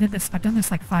my god, I've done this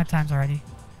like 5 times already.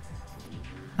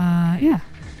 Yeah.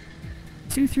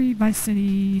 2, 3, Vice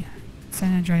City,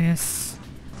 San Andreas.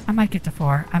 I might get to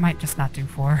 4. I might just not do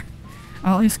 4.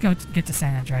 I'll at least get to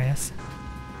San Andreas.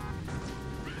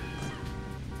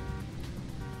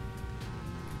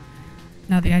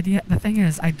 Now the thing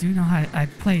is, I do know how, I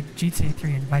played GTA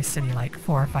 3 and Vice City like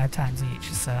 4 or 5 times each,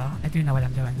 so I do know what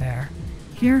I'm doing there.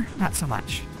 Here, not so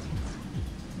much.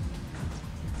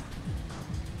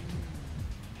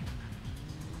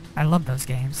 I love those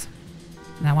games.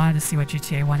 And I wanted to see what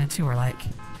GTA 1 and 2 were like.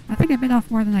 I think I bit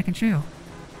off more than I can chew.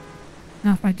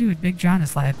 Now if my dude, Big John,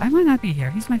 is live, I might not be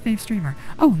here. He's my fave streamer.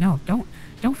 Oh no, don't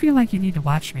feel like you need to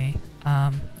watch me.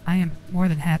 I am more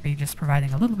than happy just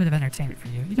providing a little bit of entertainment for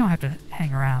you. You don't have to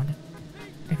hang around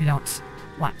if you don't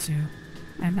want to.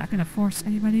 I'm not going to force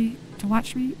anybody to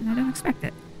watch me, and I don't expect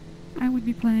it. I would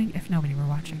be playing if nobody were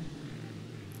watching.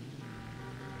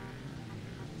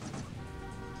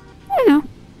 I know.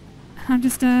 I'm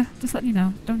just letting you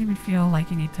know. Don't even feel like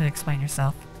you need to explain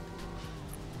yourself.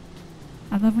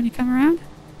 I love when you come around,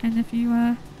 and if you,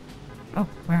 oh,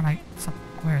 where am I?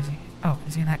 Where is he? Oh,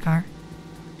 is he in that car?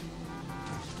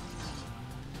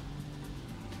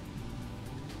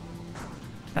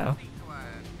 Uh-oh.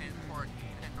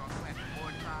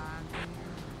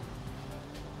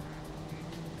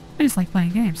 I just like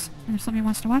playing games. And if somebody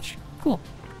wants to watch, cool.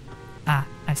 Ah,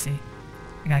 I see.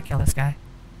 I gotta kill this guy.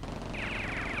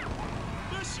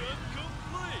 Mission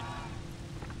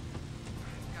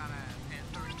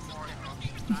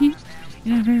complete.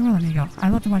 You're doing very well, amigo. I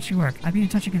love to watch you work. I'll be in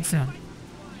touch again soon.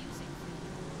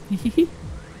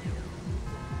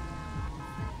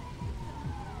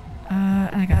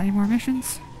 And I got any more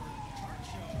missions?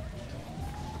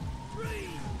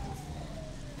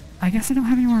 I guess I don't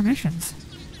have any more missions.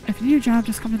 If you need a job,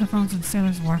 just come to the phones in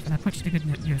Sailor's Wharf and I put you to good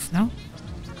use, no?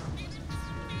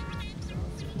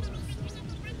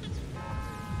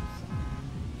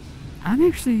 I'm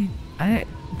actually...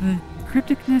 the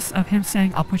crypticness of him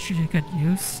saying, I'll put you to good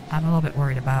use, I'm a little bit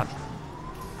worried about.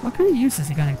 What kind of use is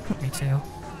he going to put me to?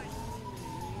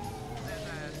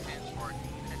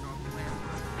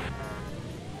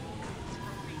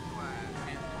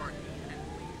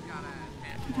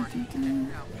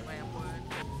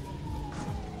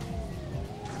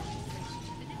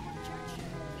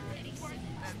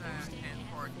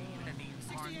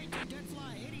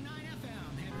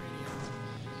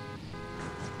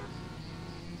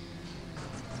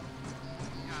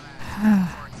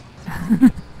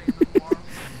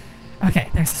 Okay,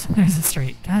 there's a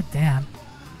street. God damn.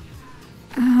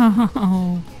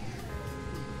 Oh.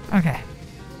 Okay.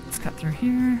 Let's cut through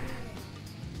here.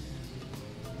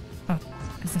 Oh,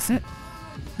 is this it?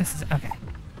 This is it. Okay.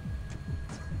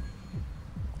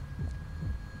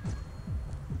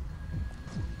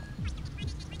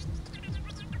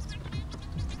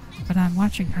 But I'm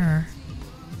watching her.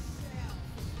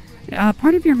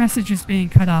 Part of your message is being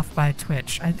cut off by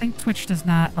Twitch. I think Twitch does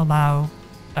not allow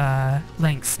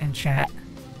links in chat.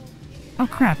 Oh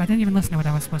crap, I didn't even listen to what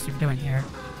I was supposed to be doing here.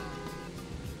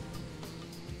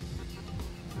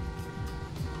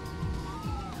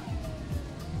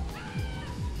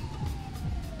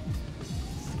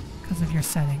 Because of your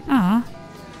setting. Ah,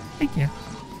 thank you.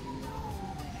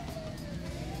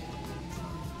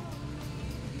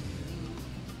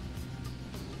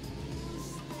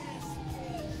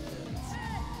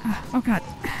 Oh god.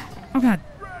 Oh god.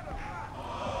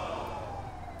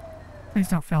 Please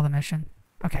don't fail the mission.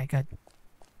 Okay, good.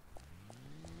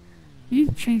 You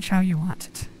change how you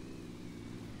want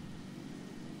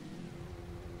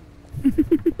it.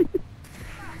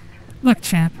 Look,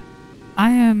 champ.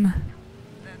 I am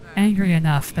angry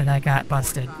enough that I got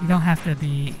busted. You don't have to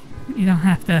be... You don't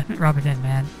have to rub it in,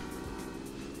 man.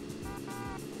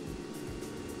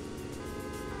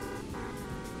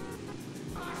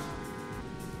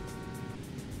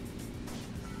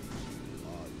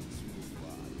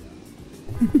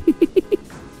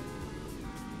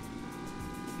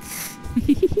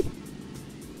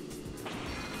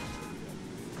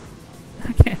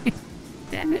 Okay.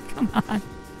 Damn it, come on.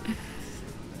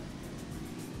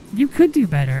 You could do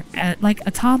better. Like,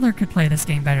 a toddler could play this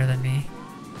game better than me.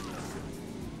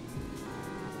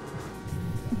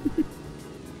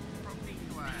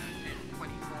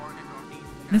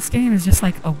 This game is just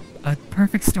like a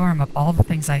perfect storm of all the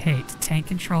things I hate. Tank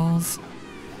controls,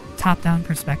 top-down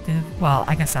perspective. Well,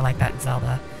 I guess I like that in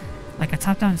Zelda. Like a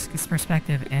top-down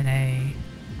perspective in a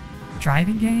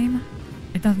driving game?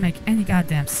 It doesn't make any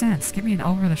goddamn sense. Give me an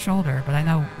over-the-shoulder, but I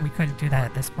know we couldn't do that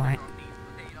at this point.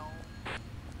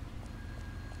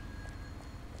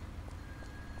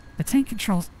 The tank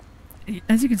controls...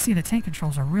 As you can see, the tank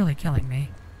controls are really killing me.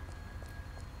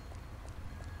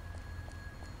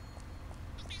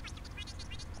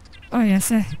 Oh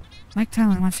yes, Mike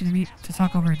Talon wants you to meet to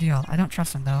talk over a deal. I don't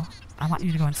trust him, though. I want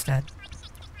you to go instead.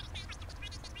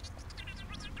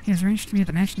 He has arranged to meet at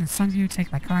the mansion in Sunview,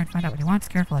 take my car, and find out what he wants.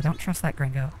 Careful, I don't trust that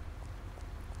gringo.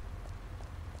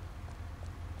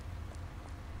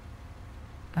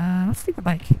 Let's take the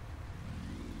bike.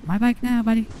 My bike now,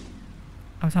 buddy.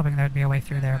 I was hoping there would be a way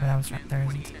through there, but there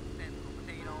isn't.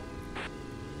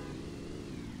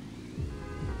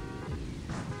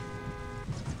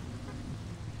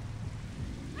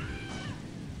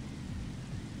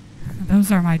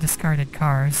 Those are my discarded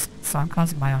cars, so I'm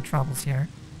causing my own troubles here.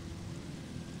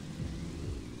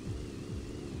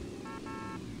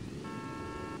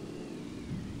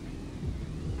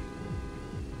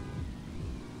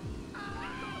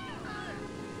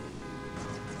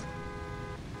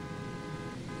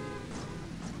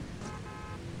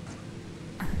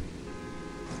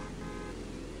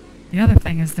 The other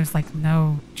thing is there's like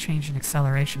no change in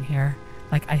acceleration here.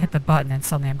 Like I hit the button and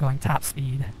suddenly I'm going top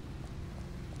speed.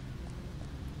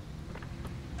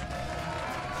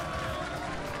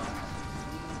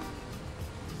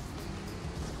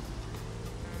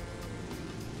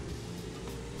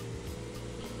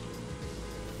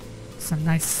 Some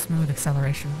nice smooth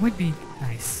acceleration would be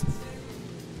nice.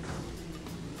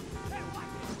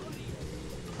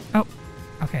 Oh,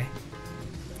 okay.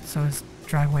 So his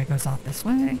driveway goes off this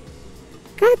way.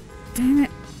 God damn it.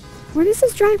 Where does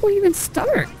this driveway even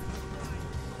start?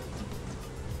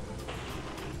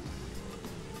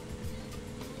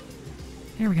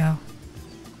 Here we go.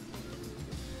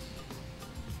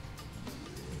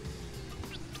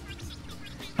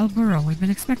 El Burro, we've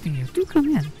been expecting you. Do come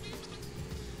in.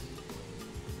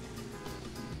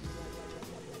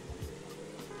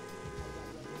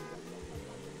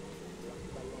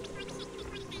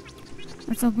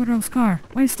 That's El Burro's car.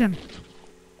 Waste him.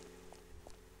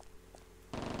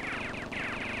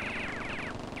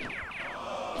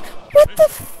 What the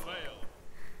f-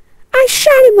 I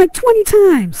shot him like 20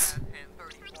 times!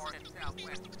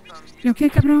 You okay,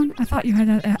 cabron? I thought you had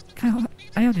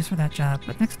IODs for that job,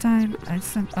 but next time I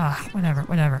sent...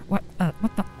 whatever. What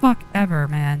the fuck ever,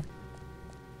 man.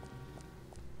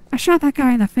 I shot that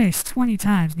guy in the face 20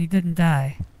 times and he didn't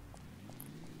die.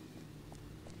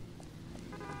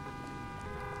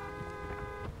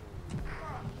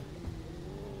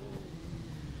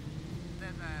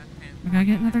 We gotta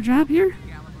get another job here?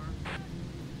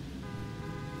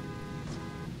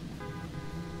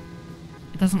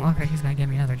 It doesn't look like he's gonna give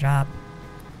me another job.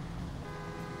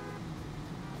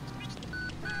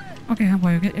 Okay,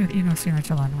 homeboy, we'll get Eno sooner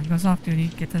till on. When he goes off duty,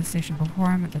 get to the station before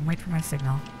him and then wait for my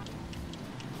signal.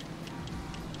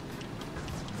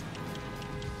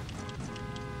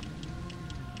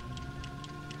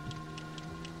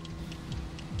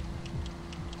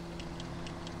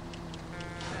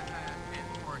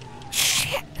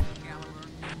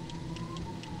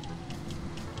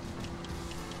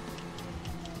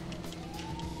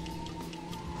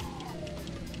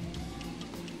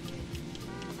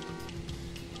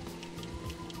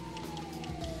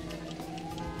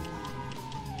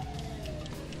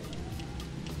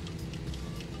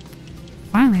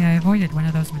 Finally, I avoided one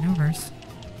of those maneuvers.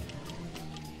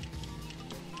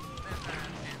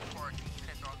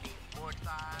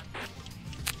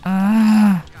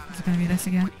 Is it gonna be this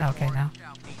again? Okay, no.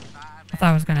 I thought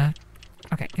I was gonna...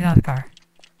 Okay, get out of the car.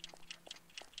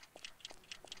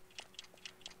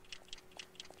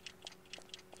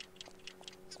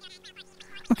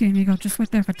 Okay, amigo, just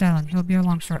wait there for Talon. He'll be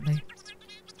along shortly.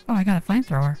 Oh, I got a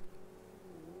flamethrower.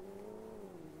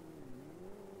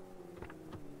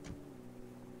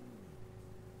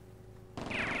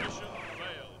 Mission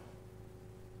failed.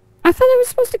 I thought I was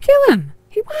supposed to kill him!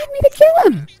 He wanted me to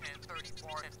kill him!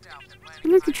 You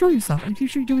learn to control yourself. In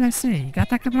future, you do what I say. You got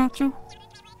that, Cabracho?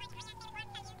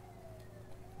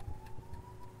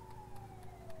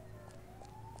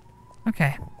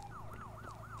 Okay.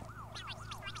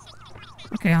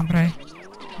 Okay, hombre.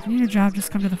 If you need a job,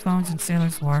 just come to the phones in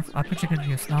Sailor's Wharf. I'll put you good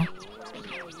use, no?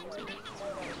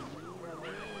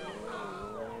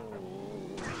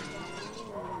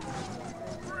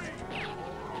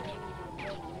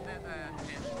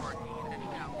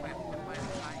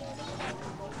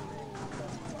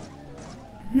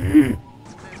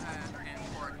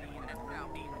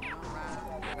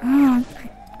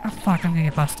 Oh, fuck, I'm gonna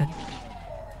get busted.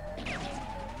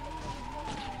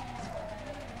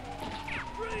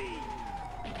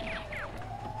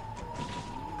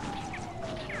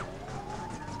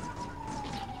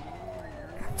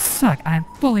 Suck, I'm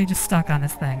fully just stuck on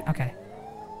this thing. Okay.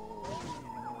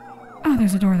 Oh,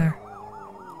 there's a door there.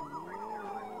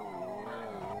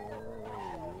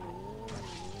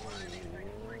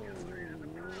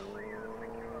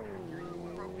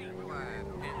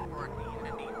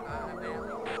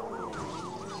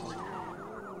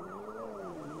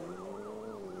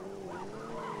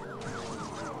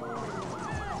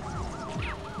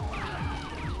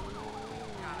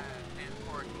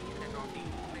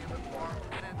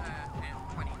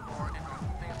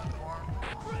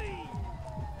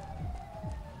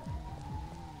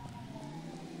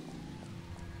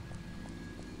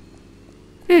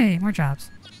 Hey, more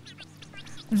jobs.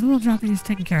 There's a little job that he's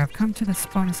taken care of. Come to the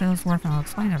phone and Sailor's Wharf and I'll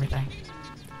explain everything.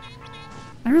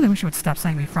 I really wish it would stop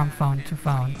saying me from phone to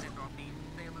phone.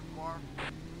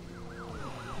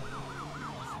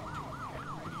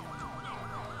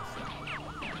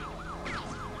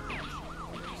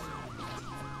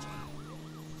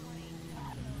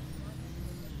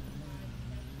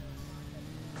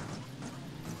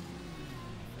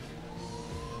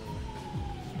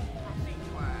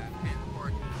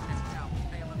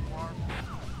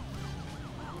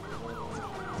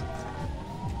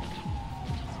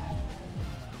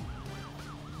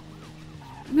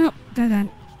 Nope, dead end.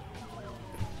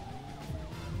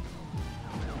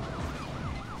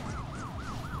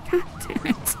 God damn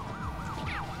it.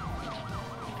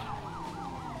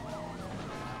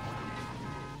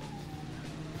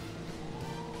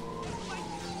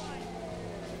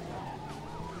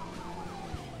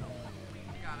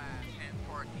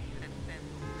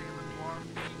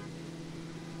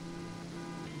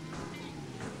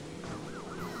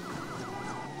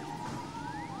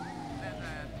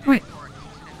 Wait.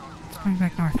 Going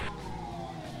back north.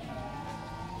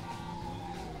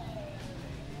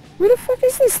 Where the fuck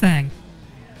is this thing?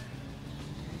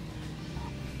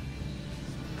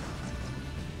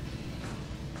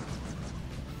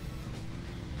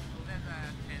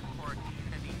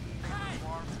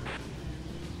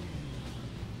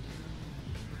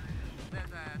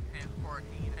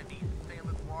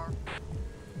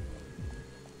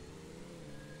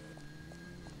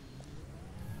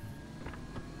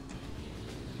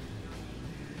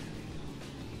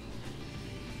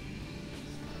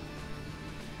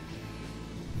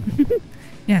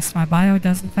 Yes, my bio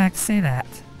does in fact say that.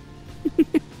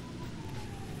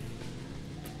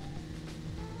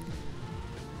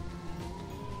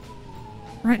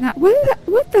 Right now,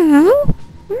 what the hell?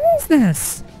 Where is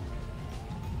this?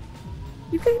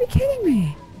 You gotta be kidding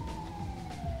me.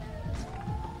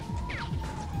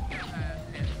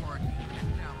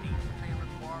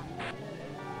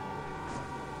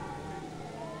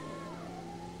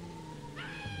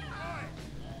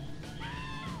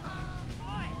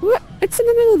 What? It's in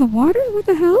the middle of the water? What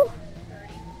the hell?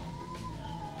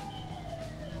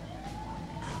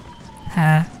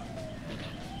 Huh.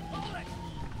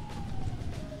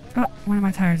 Oh, one of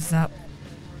my tires is up.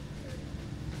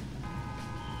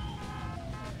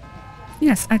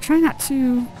 Yes, I try not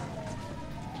to...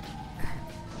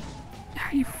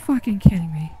 Are you fucking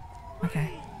kidding me?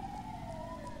 Okay.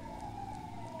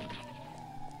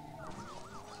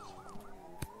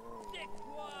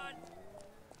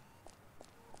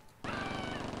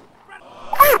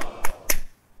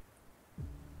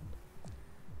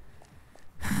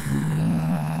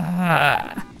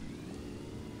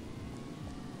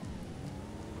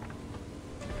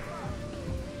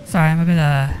 Sorry, I'm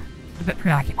a bit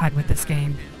preoccupied with this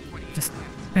game, just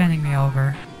bending me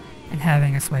over and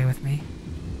having its way with me.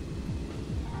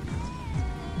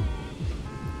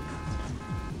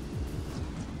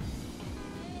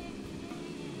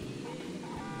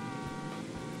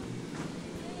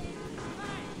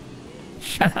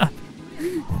 Shut up.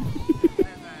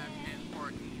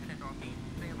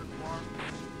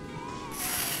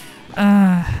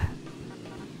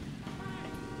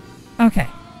 Okay.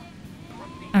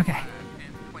 Okay.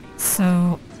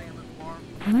 So,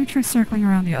 let me try circling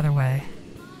around the other way.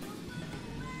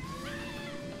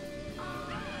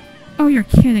 Oh, you're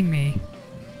kidding me.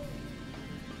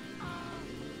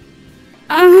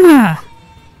 Ah!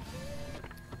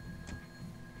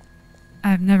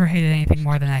 I've never hated anything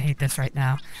more than I hate this right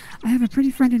now. I have a pretty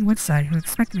friend in Woodside who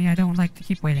expects me I don't like to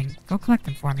keep waiting. Go collect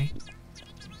him for me.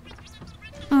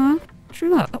 Aw,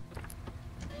 true love. Oh.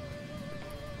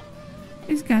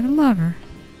 He's got a lover.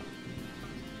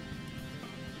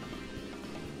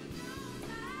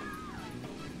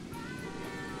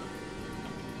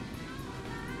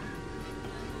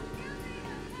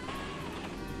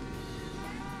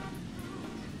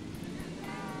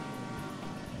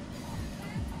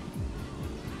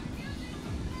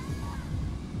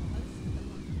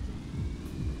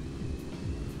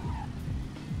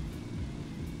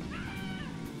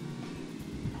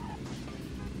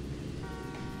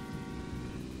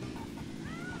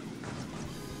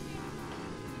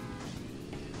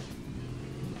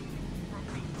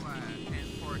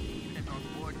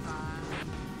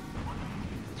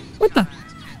 What the?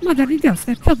 Mother of Dios,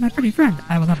 they've killed my pretty friend.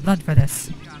 I will have blood for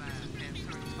this.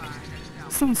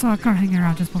 Someone saw a car hanging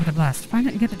around just before the blast. Find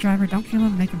it and get the driver. Don't kill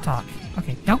him, make him talk.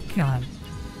 Okay, don't kill him.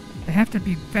 They have to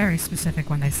be very specific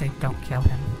when they say don't kill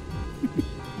him.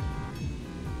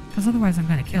 Because otherwise I'm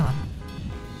going to kill him.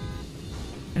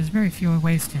 There's very few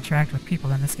ways to interact with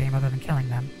people in this game other than killing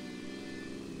them.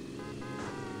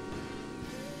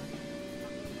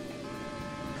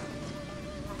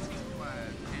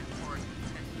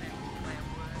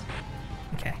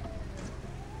 Okay.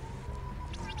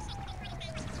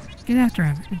 Get after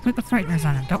him and put the frighteners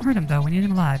on him. Don't hurt him though, we need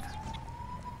him alive.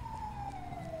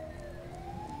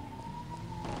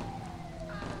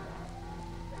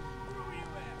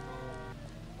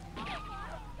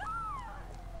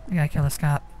 I gotta kill this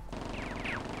cop.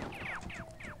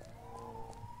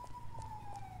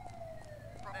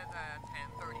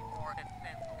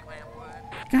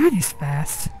 God, he's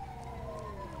fast.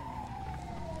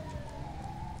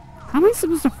 How am I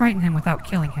supposed to frighten him without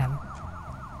killing him?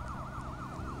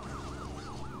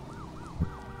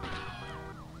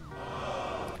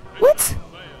 What?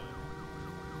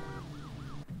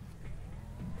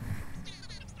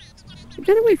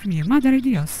 Get away from you, Madre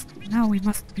Dios. Now we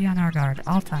must be on our guard,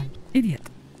 all time. Idiot.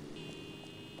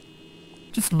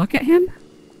 Just look at him?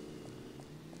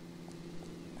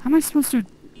 How am I supposed to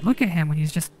look at him when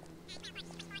he's just...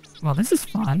 Well, this is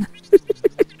fun.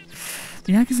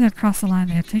 The Yakuza have crossed the line.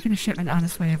 They have taken a shipment on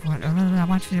its way. I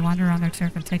want you to wander around their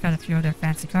turf and take out a few of their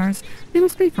fancy cars. They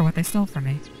must pay for what they stole from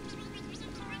me.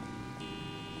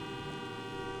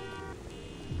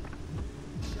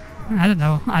 I don't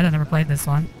know. I never played this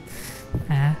one.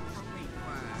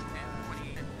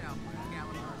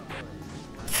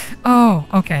 Oh,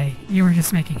 okay. You were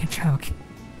just making a joke.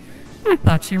 I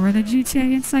thought you were the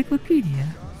GTA Encyclopedia.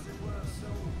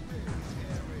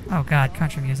 Oh god,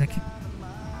 country music.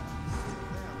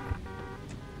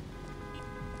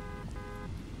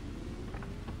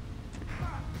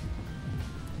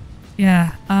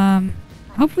 Yeah,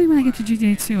 hopefully when I get to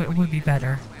GTA 2 it would be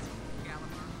better.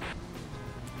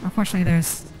 Unfortunately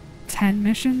there's 10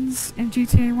 missions in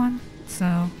GTA 1,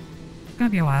 so it's gonna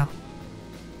be a while.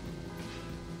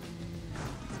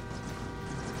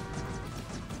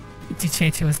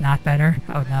 GTA 2 is not better?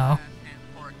 Oh no.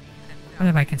 What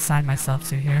have I consigned myself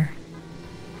to here?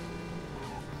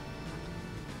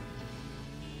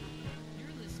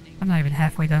 I'm not even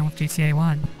halfway done with GTA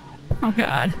 1. Oh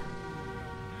god.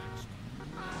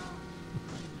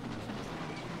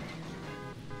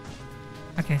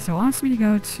 Okay, so it wants me to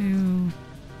go to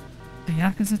the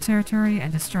Yakuza territory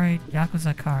and destroy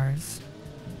Yakuza cars.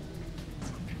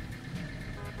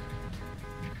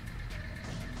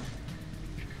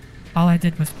 All I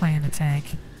did was play in the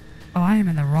tank. Oh, I am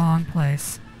in the wrong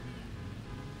place.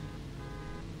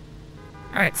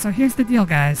 Alright, so here's the deal,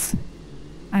 guys.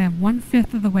 I am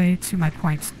 1/5 of the way to my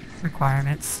points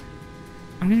requirements.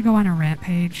 I'm gonna go on a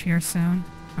rampage here soon.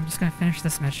 I'm just gonna finish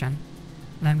this mission.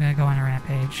 And then I'm gonna go on a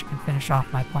rampage and finish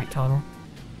off my point total.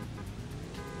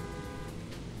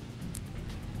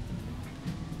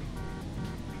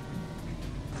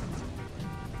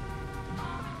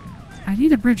 I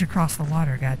need a bridge across the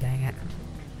water, god dang it.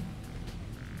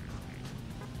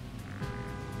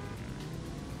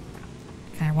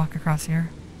 Can I walk across here?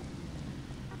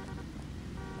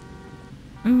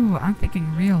 Ooh, I'm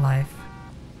thinking real life.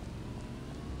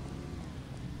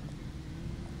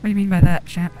 What do you mean by that,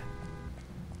 champ?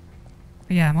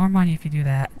 But yeah, more money if you do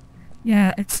that.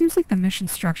 Yeah, it seems like the mission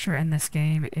structure in this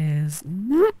game is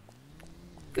not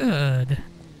good.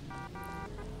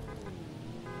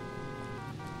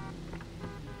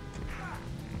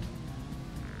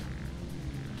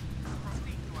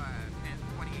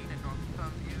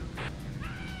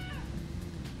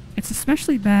 It's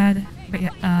especially bad, but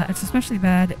yeah, it's especially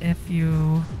bad if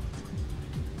you...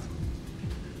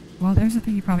 Well, there's a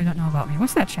thing you probably don't know about me.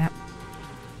 What's that, champ?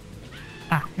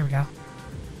 Ah, here we go.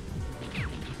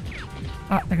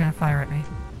 Oh, they're gonna fire at me.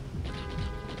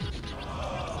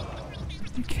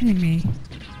 You're kidding me.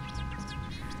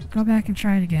 Go back and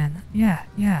try it again. Yeah,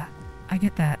 I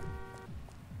get that.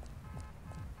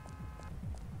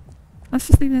 Let's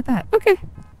just leave it at that. Okay.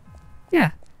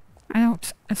 Yeah. I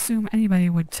don't assume anybody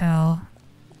would tell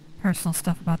personal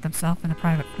stuff about themselves in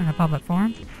a public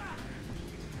forum.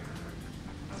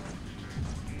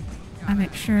 I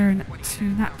make sure to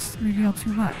not reveal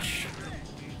too much,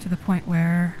 to the point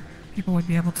where people would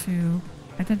be able to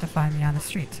identify me on the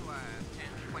street.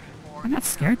 I'm not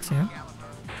scared to. You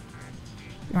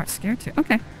aren't scared to?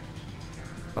 Okay.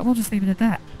 But we'll just leave it at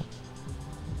that.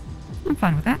 I'm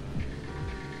fine with that.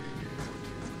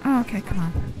 Oh, okay, come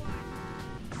on.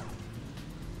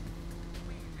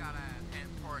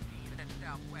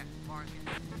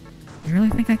 You really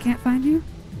think I can't find you?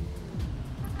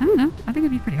 I don't know. I think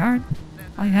it'd be pretty hard.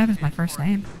 All you have is my first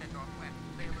name.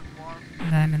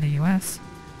 And I'm in the US.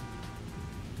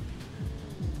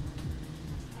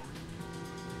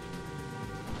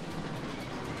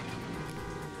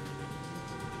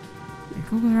 If you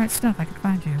Google the right stuff, I can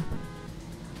find you.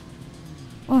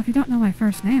 Well, if you don't know my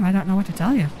first name, I don't know what to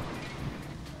tell you.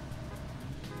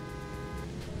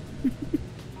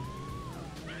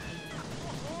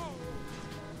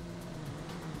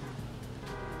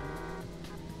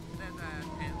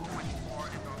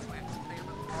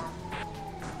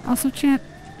 Also, champ,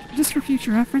 just for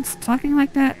future reference, talking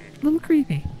like that, a little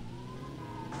creepy.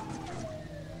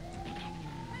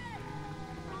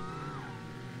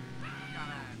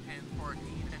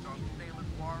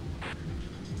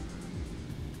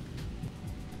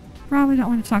 Probably don't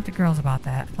want to talk to girls about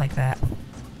that, like that.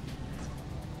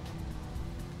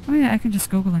 Oh yeah, I can just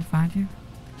Google and find you.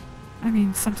 I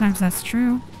mean, sometimes that's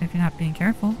true, if you're not being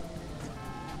careful.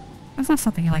 That's not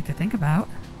something you like to think about.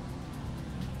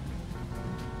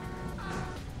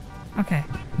 Okay.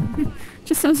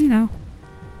 Just so as you know.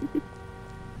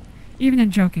 Even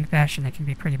in joking fashion, it can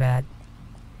be pretty bad.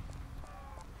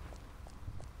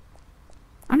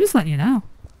 I'm just letting you know.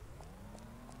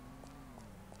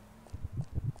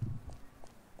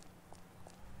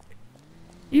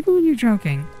 Even when you're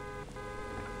joking,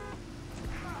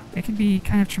 it can be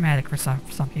kind of traumatic for some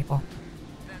people.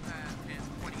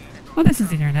 Oh, this is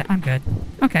the internet. I'm good.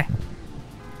 Okay.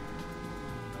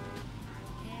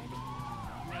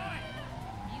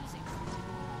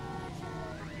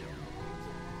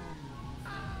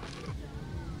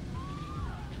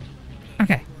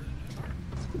 Okay.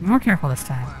 More careful this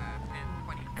time.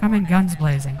 Come in guns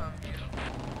blazing.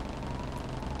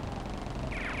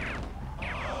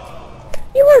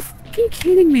 You are fucking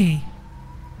kidding me!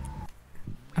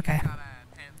 Okay.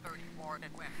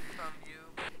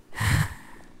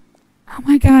 Oh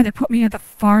my god, it put me at the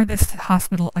farthest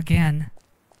hospital again.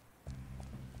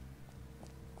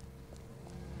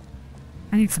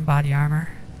 I need some body armor.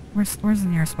 Where's the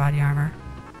nearest body armor?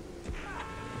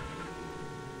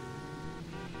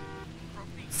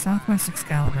 Southwest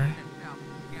Excalibur.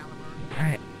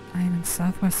 Alright, I am in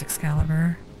Southwest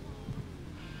Excalibur.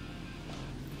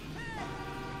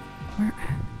 Where?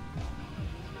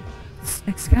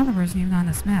 Excalibur isn't even on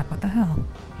this map, what the hell?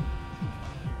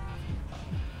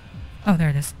 Oh, there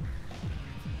it is.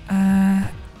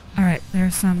 Alright,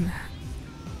 there's some...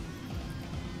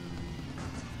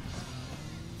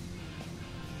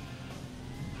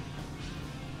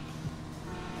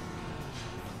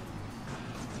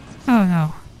 Oh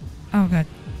no. Oh good.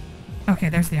 Okay,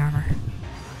 there's the armor.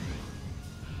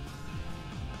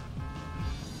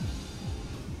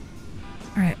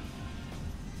 Alright.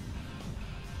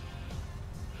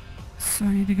 So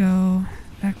I need to go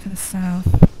back to the south.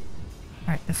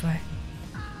 Alright, this way.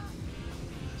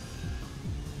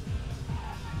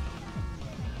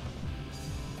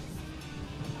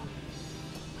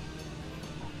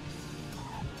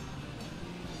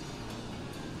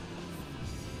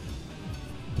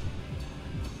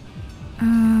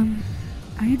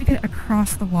 I need to get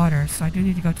across the water, so I do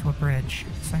need to go to a bridge.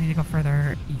 So I need to go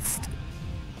further east.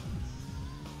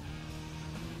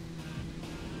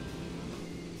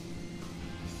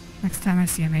 Next time I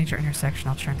see a major intersection,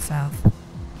 I'll turn south.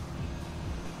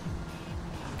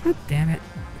 God damn it.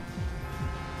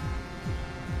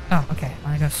 Oh, okay.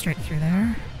 want to go straight through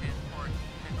there.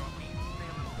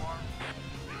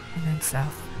 And then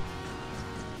south.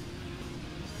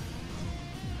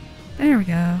 There we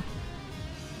go.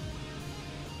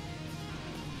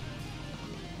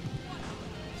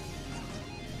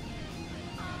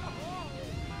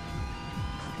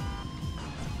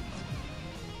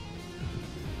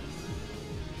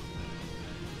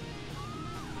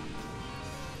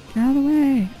 Get out of the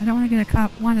way! I don't want to get a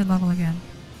cop wanted level again.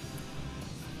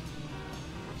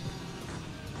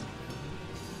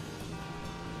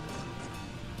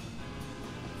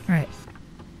 Right.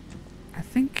 I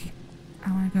think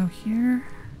I want to go here.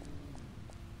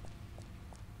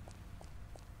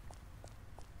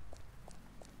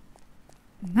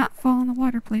 Not fall in the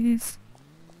water, please.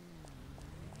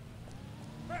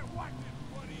 I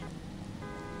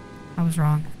was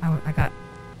wrong. I got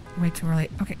way too early.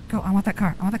 Okay, go. I want that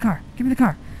car. I want the car. Give me the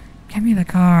car. Give me the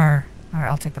car. Alright,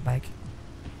 I'll take the bike.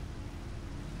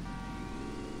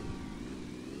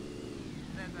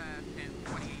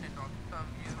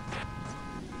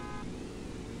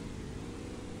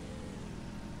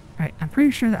 Alright, I'm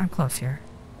pretty sure that I'm close here.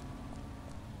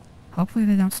 Hopefully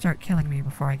they don't start killing me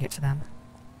before I get to them.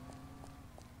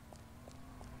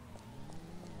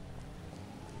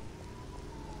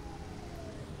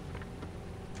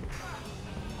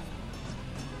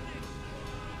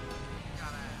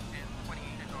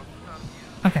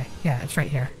 Okay, yeah, it's right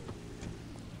here.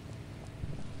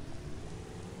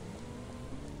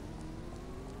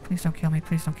 Please don't kill me,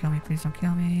 please don't kill me, please don't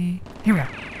kill me. Here we go.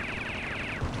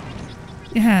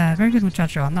 Yeah, very good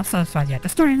muchacho. I'm not satisfied yet.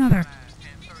 Destroy another!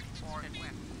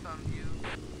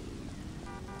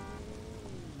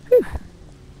 Whew.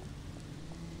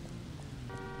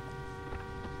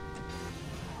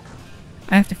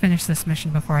 I have to finish this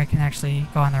mission before I can actually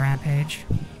go on the rampage.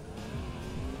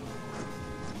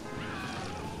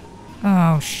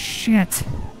 Oh, shit.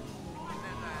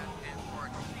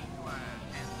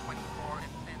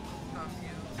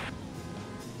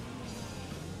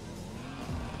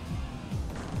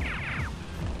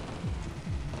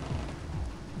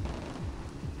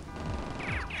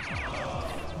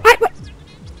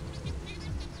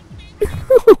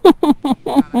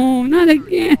 Oh, not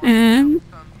again.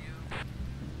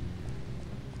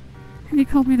 And he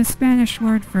called me the Spanish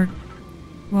word for,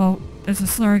 well, there's a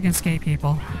slur against gay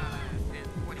people.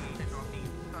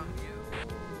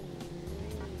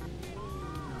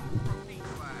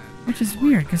 Which is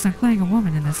weird, because I'm playing a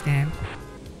woman in this game.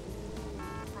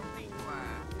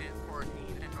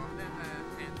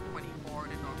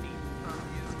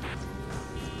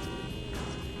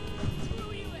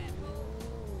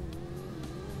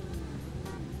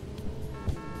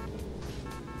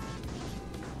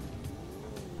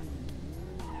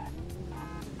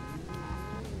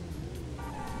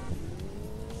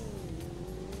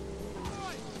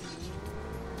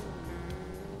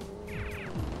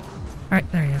 Alright,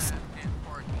 there he is.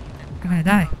 I'm gonna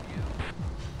die.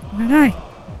 I'm gonna die!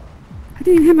 I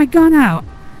didn't have my gun out!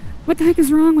 What the heck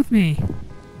is wrong with me?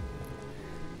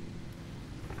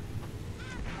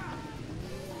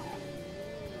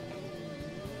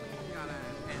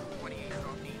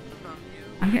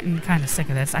 I'm getting kind of sick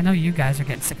of this. I know you guys are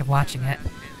getting sick of watching it.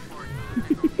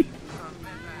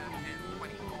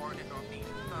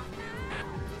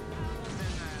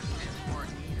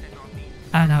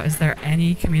 I don't know, is there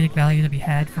any comedic value to be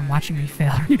had from watching me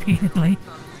fail repeatedly?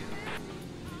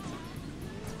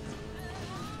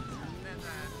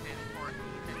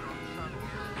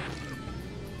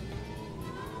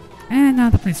 And now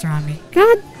the police are on me.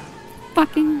 God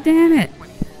fucking damn it!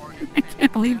 I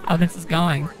can't believe how this is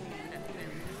going.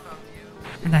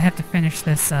 And I have to finish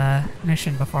this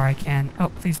mission before I can. Oh,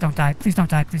 please don't die. Please don't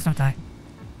die. Please don't die.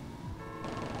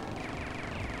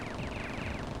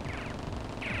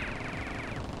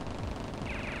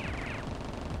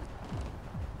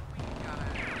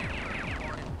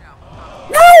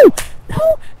 No!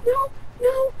 No! No!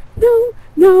 No! No!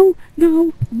 No!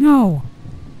 No! No!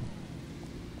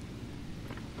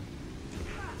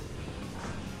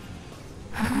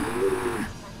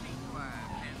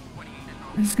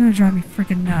 This is gonna drive me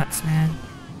freaking nuts, man.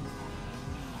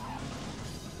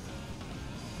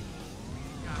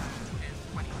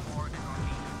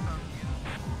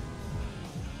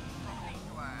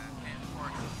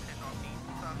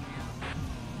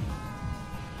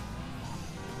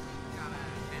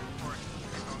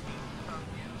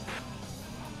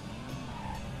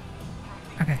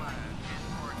 Okay.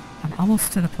 I'm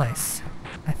almost to the place,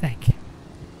 I think.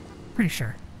 Pretty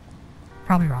sure.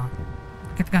 Probably wrong.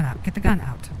 Get the gun out. Get the gun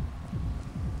out.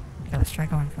 Okay, let's try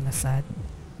going from this side.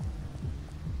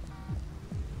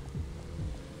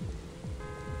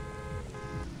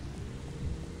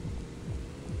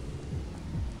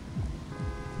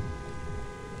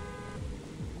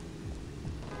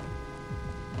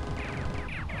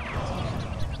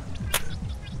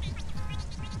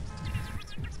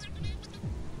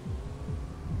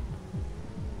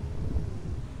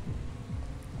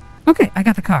 Okay, I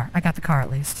got the car. I got the car at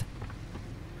least.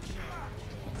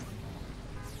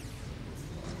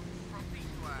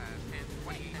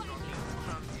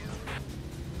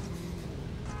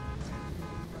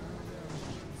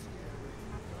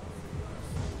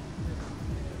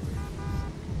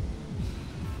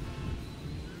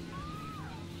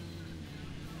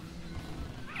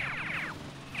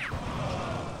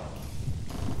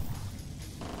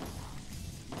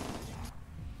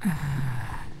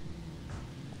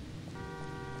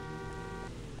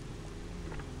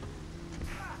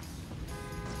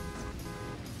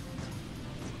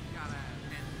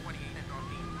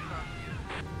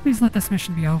 Please let this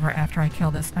mission be over after I kill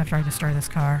this, after I destroy this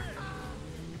car.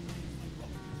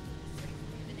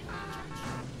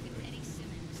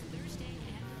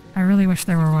 I really wish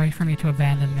there were a way for me to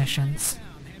abandon missions.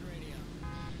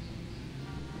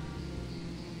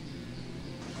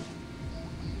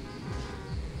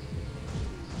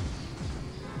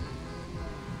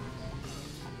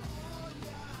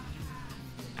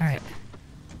 Alright.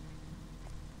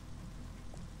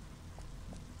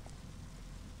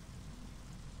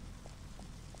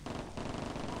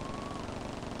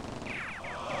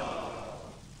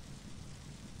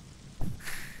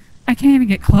 I can't even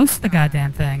get close to the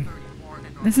goddamn thing.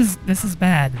 This is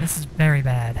bad. This is very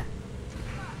bad.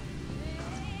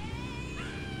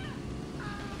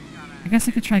 I guess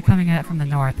I could try coming at it from the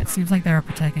north. It seems like they were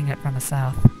protecting it from the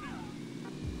south.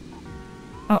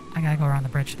 Oh, I gotta go around the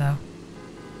bridge though.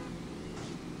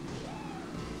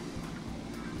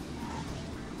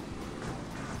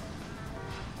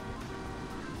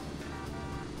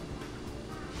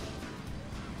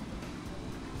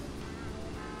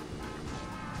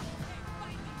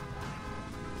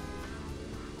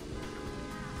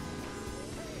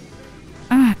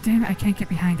 Ah, damn it, I can't get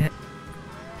behind it.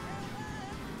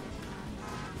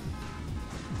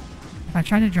 If I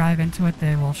try to drive into it,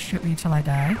 they will shoot me until I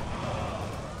die.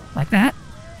 Like that.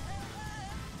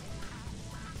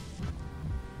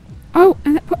 Oh,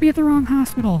 and it put me at the wrong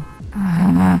hospital.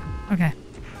 Okay.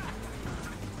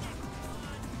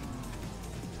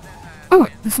 Oh,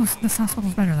 this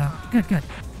hospital's better though. Good, good.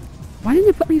 Why didn't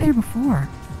it put me there before?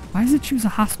 Why does it choose a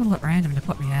hospital at random to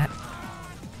put me at?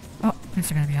 Oh, police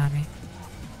are gonna be on me.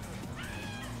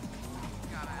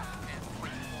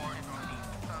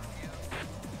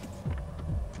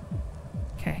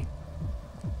 Okay.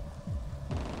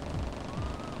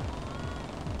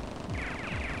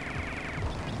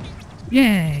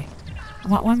 Yay! I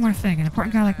want one more thing. An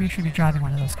important guy like me should be driving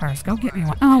one of those cars. Go get me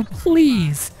one. Oh,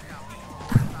 please!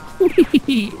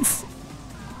 Please!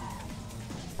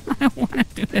 I don't want to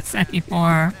do this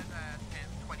anymore.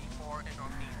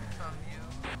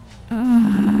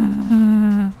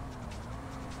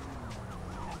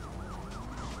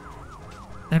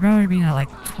 They're probably being at like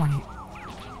 20.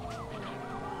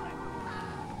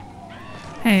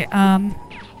 Hey,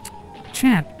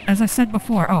 Champ, as I said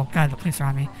before, oh god, the police are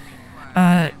on me.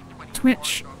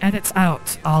 Twitch edits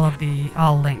out all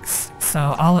links,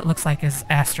 so all it looks like is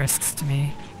asterisks to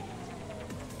me.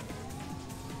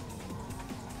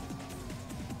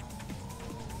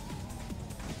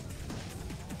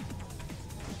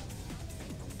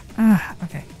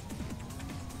 Okay.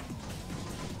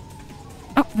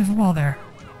 Oh, there's a wall there.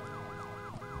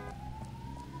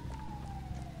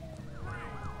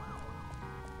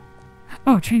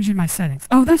 Oh, changing my settings.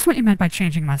 Oh, that's what you meant by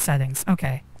changing my settings.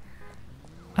 Okay.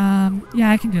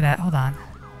 Yeah, I can do that. Hold on.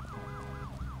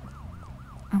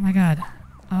 Oh my god.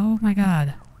 Oh my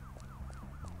god.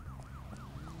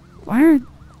 Why are...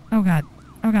 Oh god.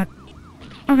 Oh god.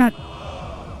 Oh god.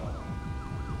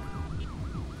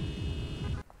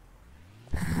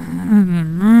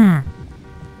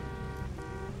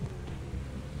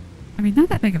 I mean, not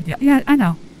that big of a deal. Yeah, I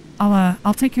know.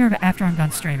 I'll take care of it after I'm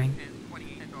done streaming.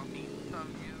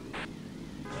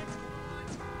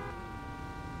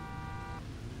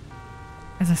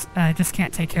 I just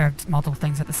can't take care of multiple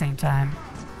things at the same time.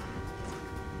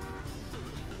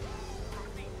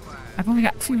 I've only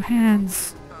got 2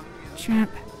 hands, Champ.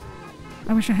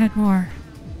 I wish I had more.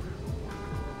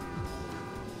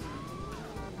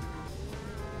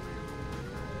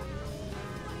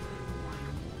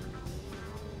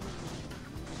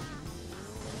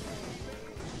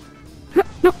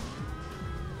 No!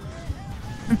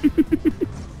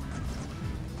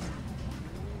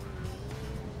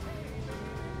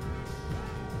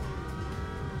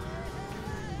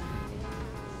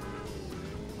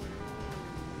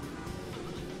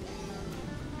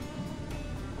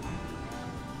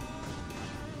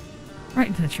 Right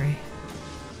into the tree.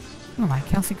 Who am I,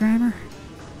 Kelsey Grammer?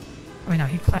 Oh wait, no,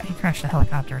 he crashed a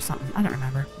helicopter or something. I don't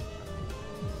remember.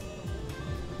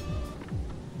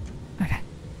 Okay.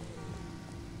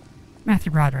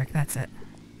 Matthew Broderick, that's it.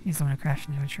 He's the one who crashed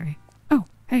into a tree. Oh,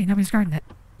 hey, nobody's guarding it.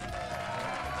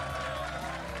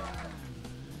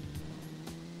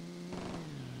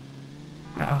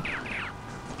 Uh-oh.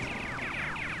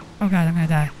 Oh god, I'm gonna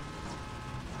die.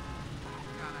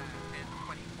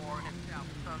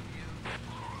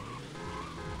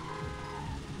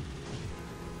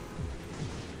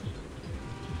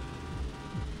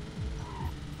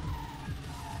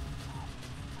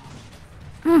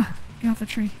 Ah, get off the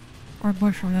tree. Or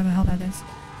bush, or whatever the hell that is.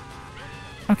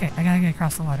 Okay, I gotta get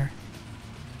across the water.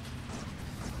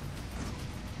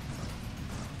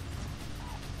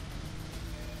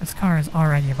 This car is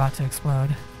already about to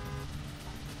explode.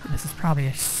 This is probably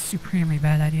a supremely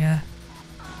bad idea.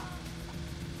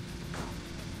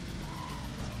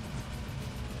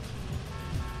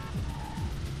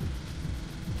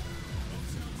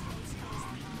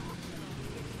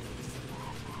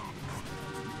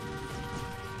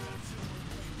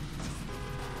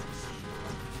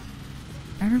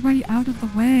 Everybody out of the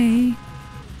way.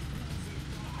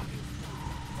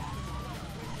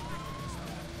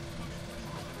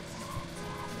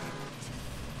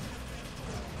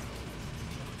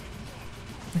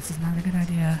 This is not a good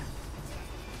idea.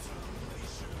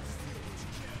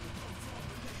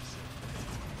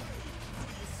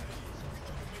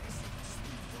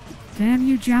 Damn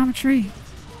you, geometry.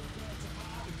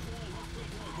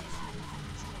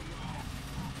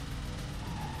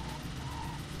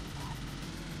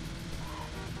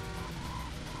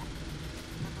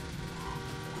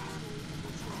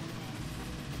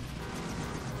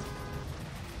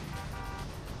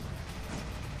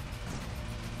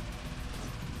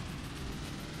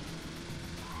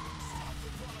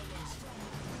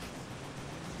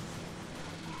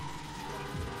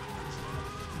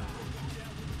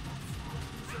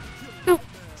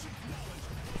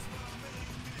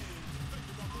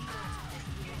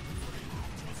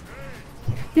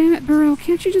 Damn it, Burro,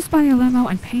 can't you just buy a limo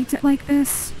and paint it like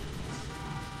this?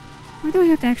 Why do I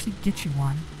have to actually get you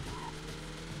one?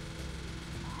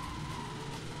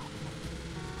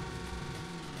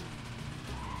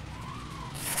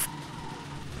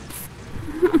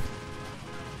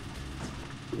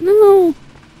 No!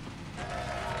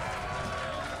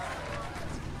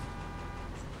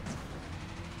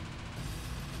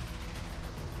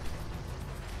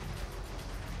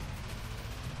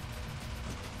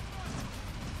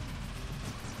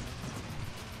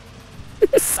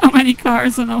 There's so many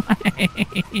cars in the way.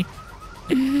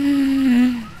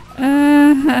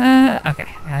 Okay,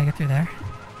 I gotta get through there.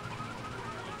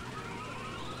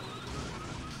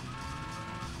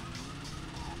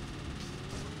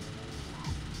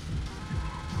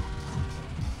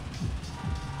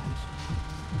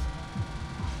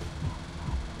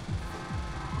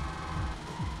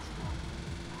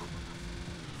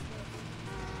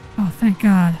 Oh, thank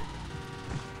God.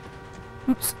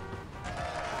 Oops.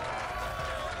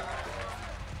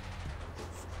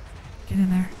 Get in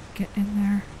there. Get in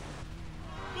there.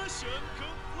 Mission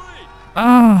complete.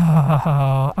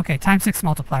 Oh, okay. ×6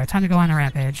 multiplier. Time to go on a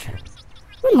rampage.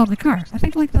 What a lovely car. I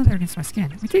think I like the leather against my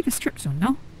skin. We take a strip soon,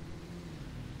 no?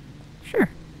 Sure.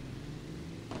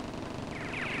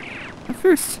 But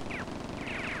first,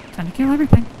 time to kill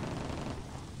everything.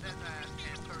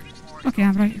 Okay,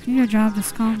 Amber, if you need a job,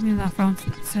 just call me on the phone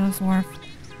to Sailor's Wharf.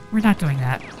 We're not doing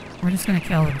that. We're just gonna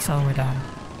kill until we're done.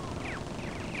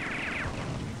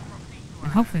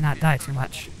 And hopefully not die too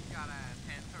much.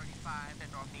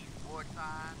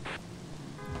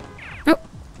 Oh!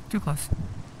 Too close.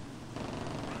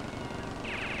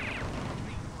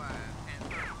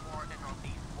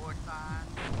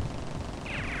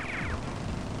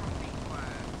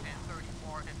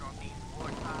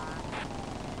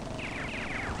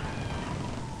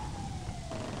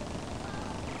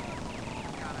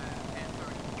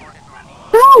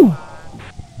 No!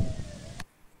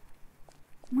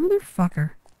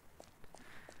 Motherfucker.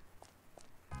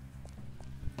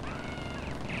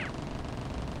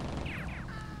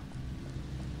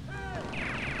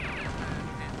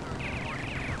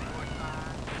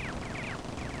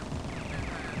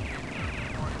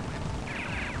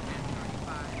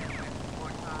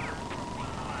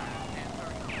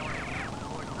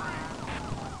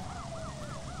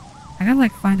 I gotta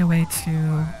like find a way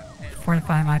to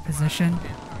fortify my position.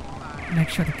 Make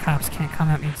sure the cops can't come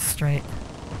at me straight.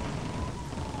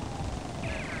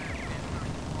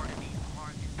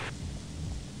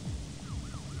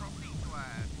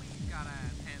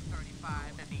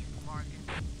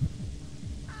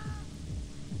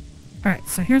 Alright,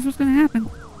 so here's what's gonna happen.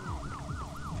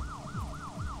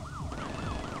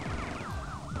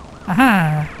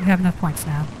 Aha! We have enough points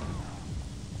now.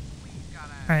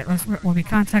 Alright, we'll be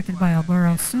contacted by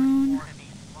Burro soon.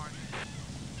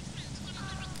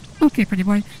 Okay, pretty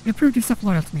boy. You proved yourself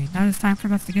loyal to me. Now it is time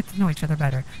for us to get to know each other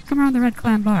better. Come around the Red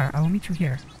Clan bar. I will meet you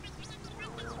here.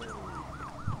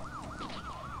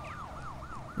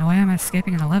 No way am I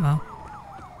escaping in a limo.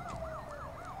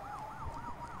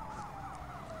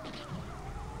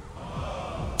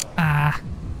 Ah.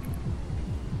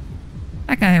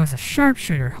 That guy was a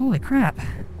sharpshooter. Holy crap.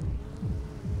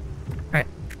 Right.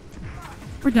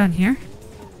 We're done here.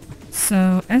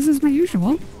 So, as is my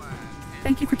usual,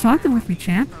 thank you for talking with me,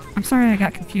 champ. I'm sorry I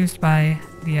got confused by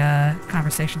the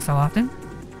conversation so often.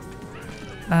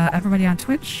 Everybody on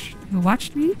Twitch who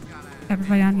watched me,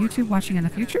 everybody on YouTube watching in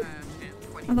the future,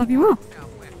 I love you all.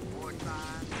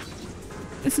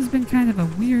 This has been kind of a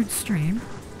weird stream.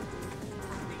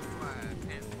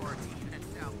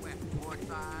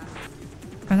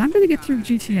 But I'm gonna get through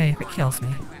GTA if it kills me.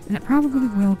 And it probably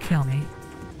will kill me.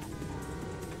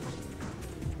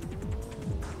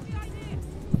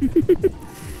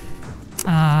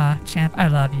 Champ, I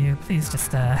love you. Please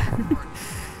just,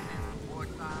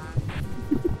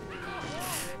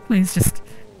 please just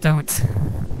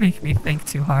don't make me think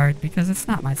too hard, because it's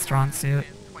not my strong suit.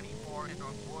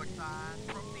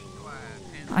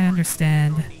 I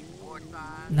understand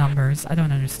numbers. I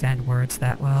don't understand words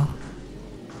that well.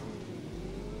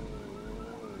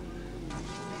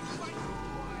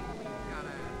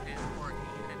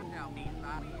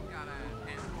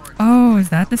 Oh, is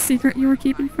that the secret you were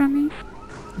keeping from me?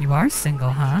 You are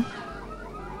single, huh?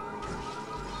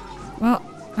 Well,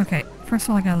 okay. First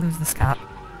of all, I gotta lose this cop.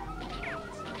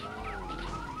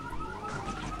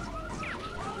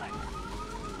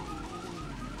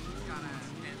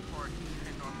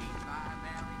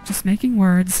 Just making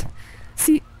words.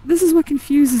 See, this is what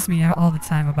confuses me all the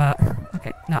time about...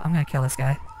 Okay, no, I'm gonna kill this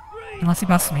guy. Unless he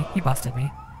busts me. He busted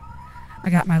me. I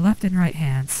got my left and right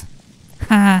hands.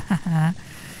 Ha ha ha.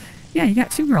 Yeah, you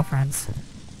got 2 girlfriends.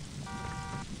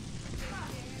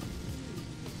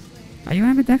 Are you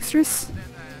ambidextrous?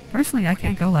 Personally, I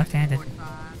can't go left-handed.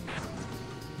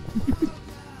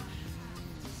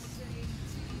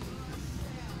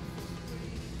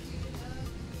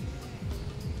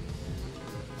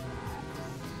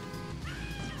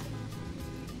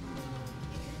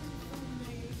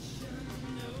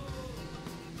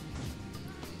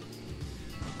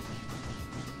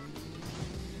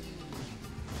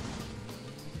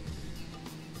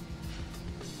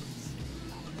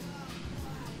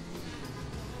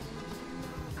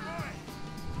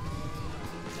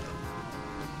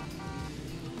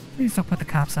 Please don't put the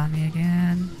cops on me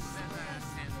again.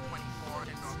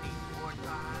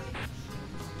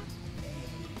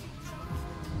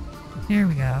 Here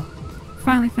we go.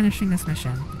 Finally finishing this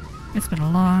mission. It's been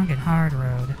a long and hard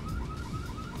road.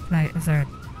 Is there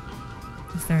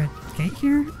a gate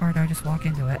here? Or do I just walk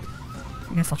into it?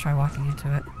 I guess I'll try walking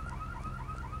into it.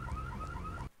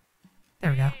 There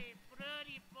we go.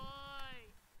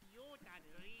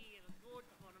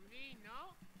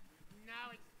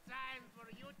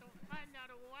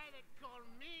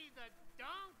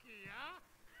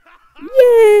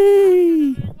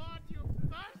 Yay!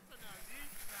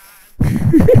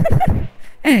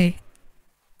 Hey,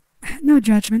 no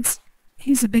judgments.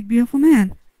 He's a big, beautiful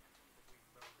man.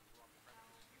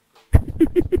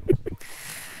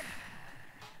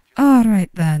 Alright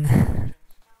then.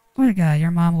 What a guy,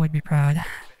 your mom would be proud.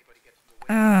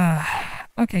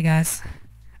 Okay guys.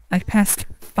 I passed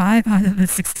 5 out of the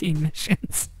 16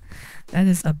 missions. That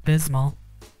is abysmal.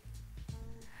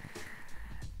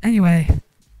 Anyway,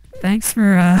 thanks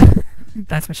for,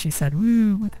 that's what she said,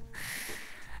 woo.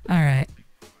 Alright.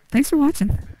 Thanks for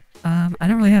watching. I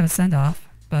don't really have a send-off,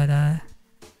 but, I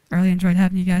really enjoyed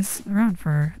having you guys around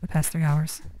for the past 3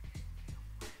 hours.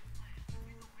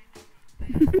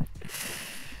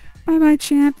 Bye-bye,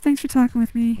 champ. Thanks for talking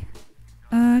with me.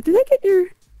 Did I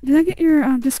get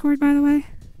your Discord, by the way?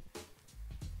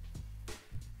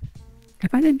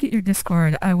 If I didn't get your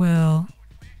Discord, I will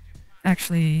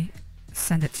actually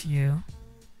send it to you.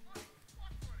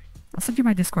 I'll send you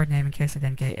my Discord name in case I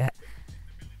didn't get it yet.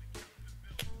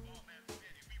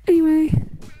 Anyway.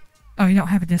 Oh, you don't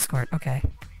have a Discord. Okay.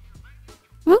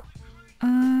 Well,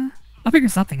 I'll figure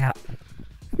something out.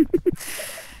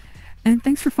 And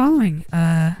thanks for following.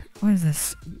 What is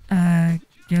this?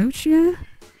 Yochia?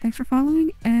 Thanks for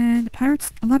following. And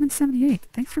Pirates1178.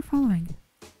 Thanks for following.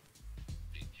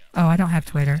 Oh, I don't have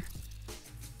Twitter.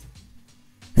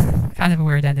 Kind of a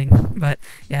weird ending, but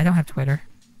yeah, I don't have Twitter.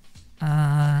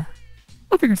 I'll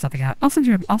figure something out. I'll send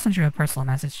you a personal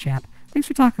message, champ. Thanks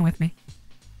for talking with me.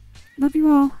 Love you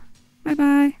all. Bye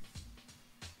bye.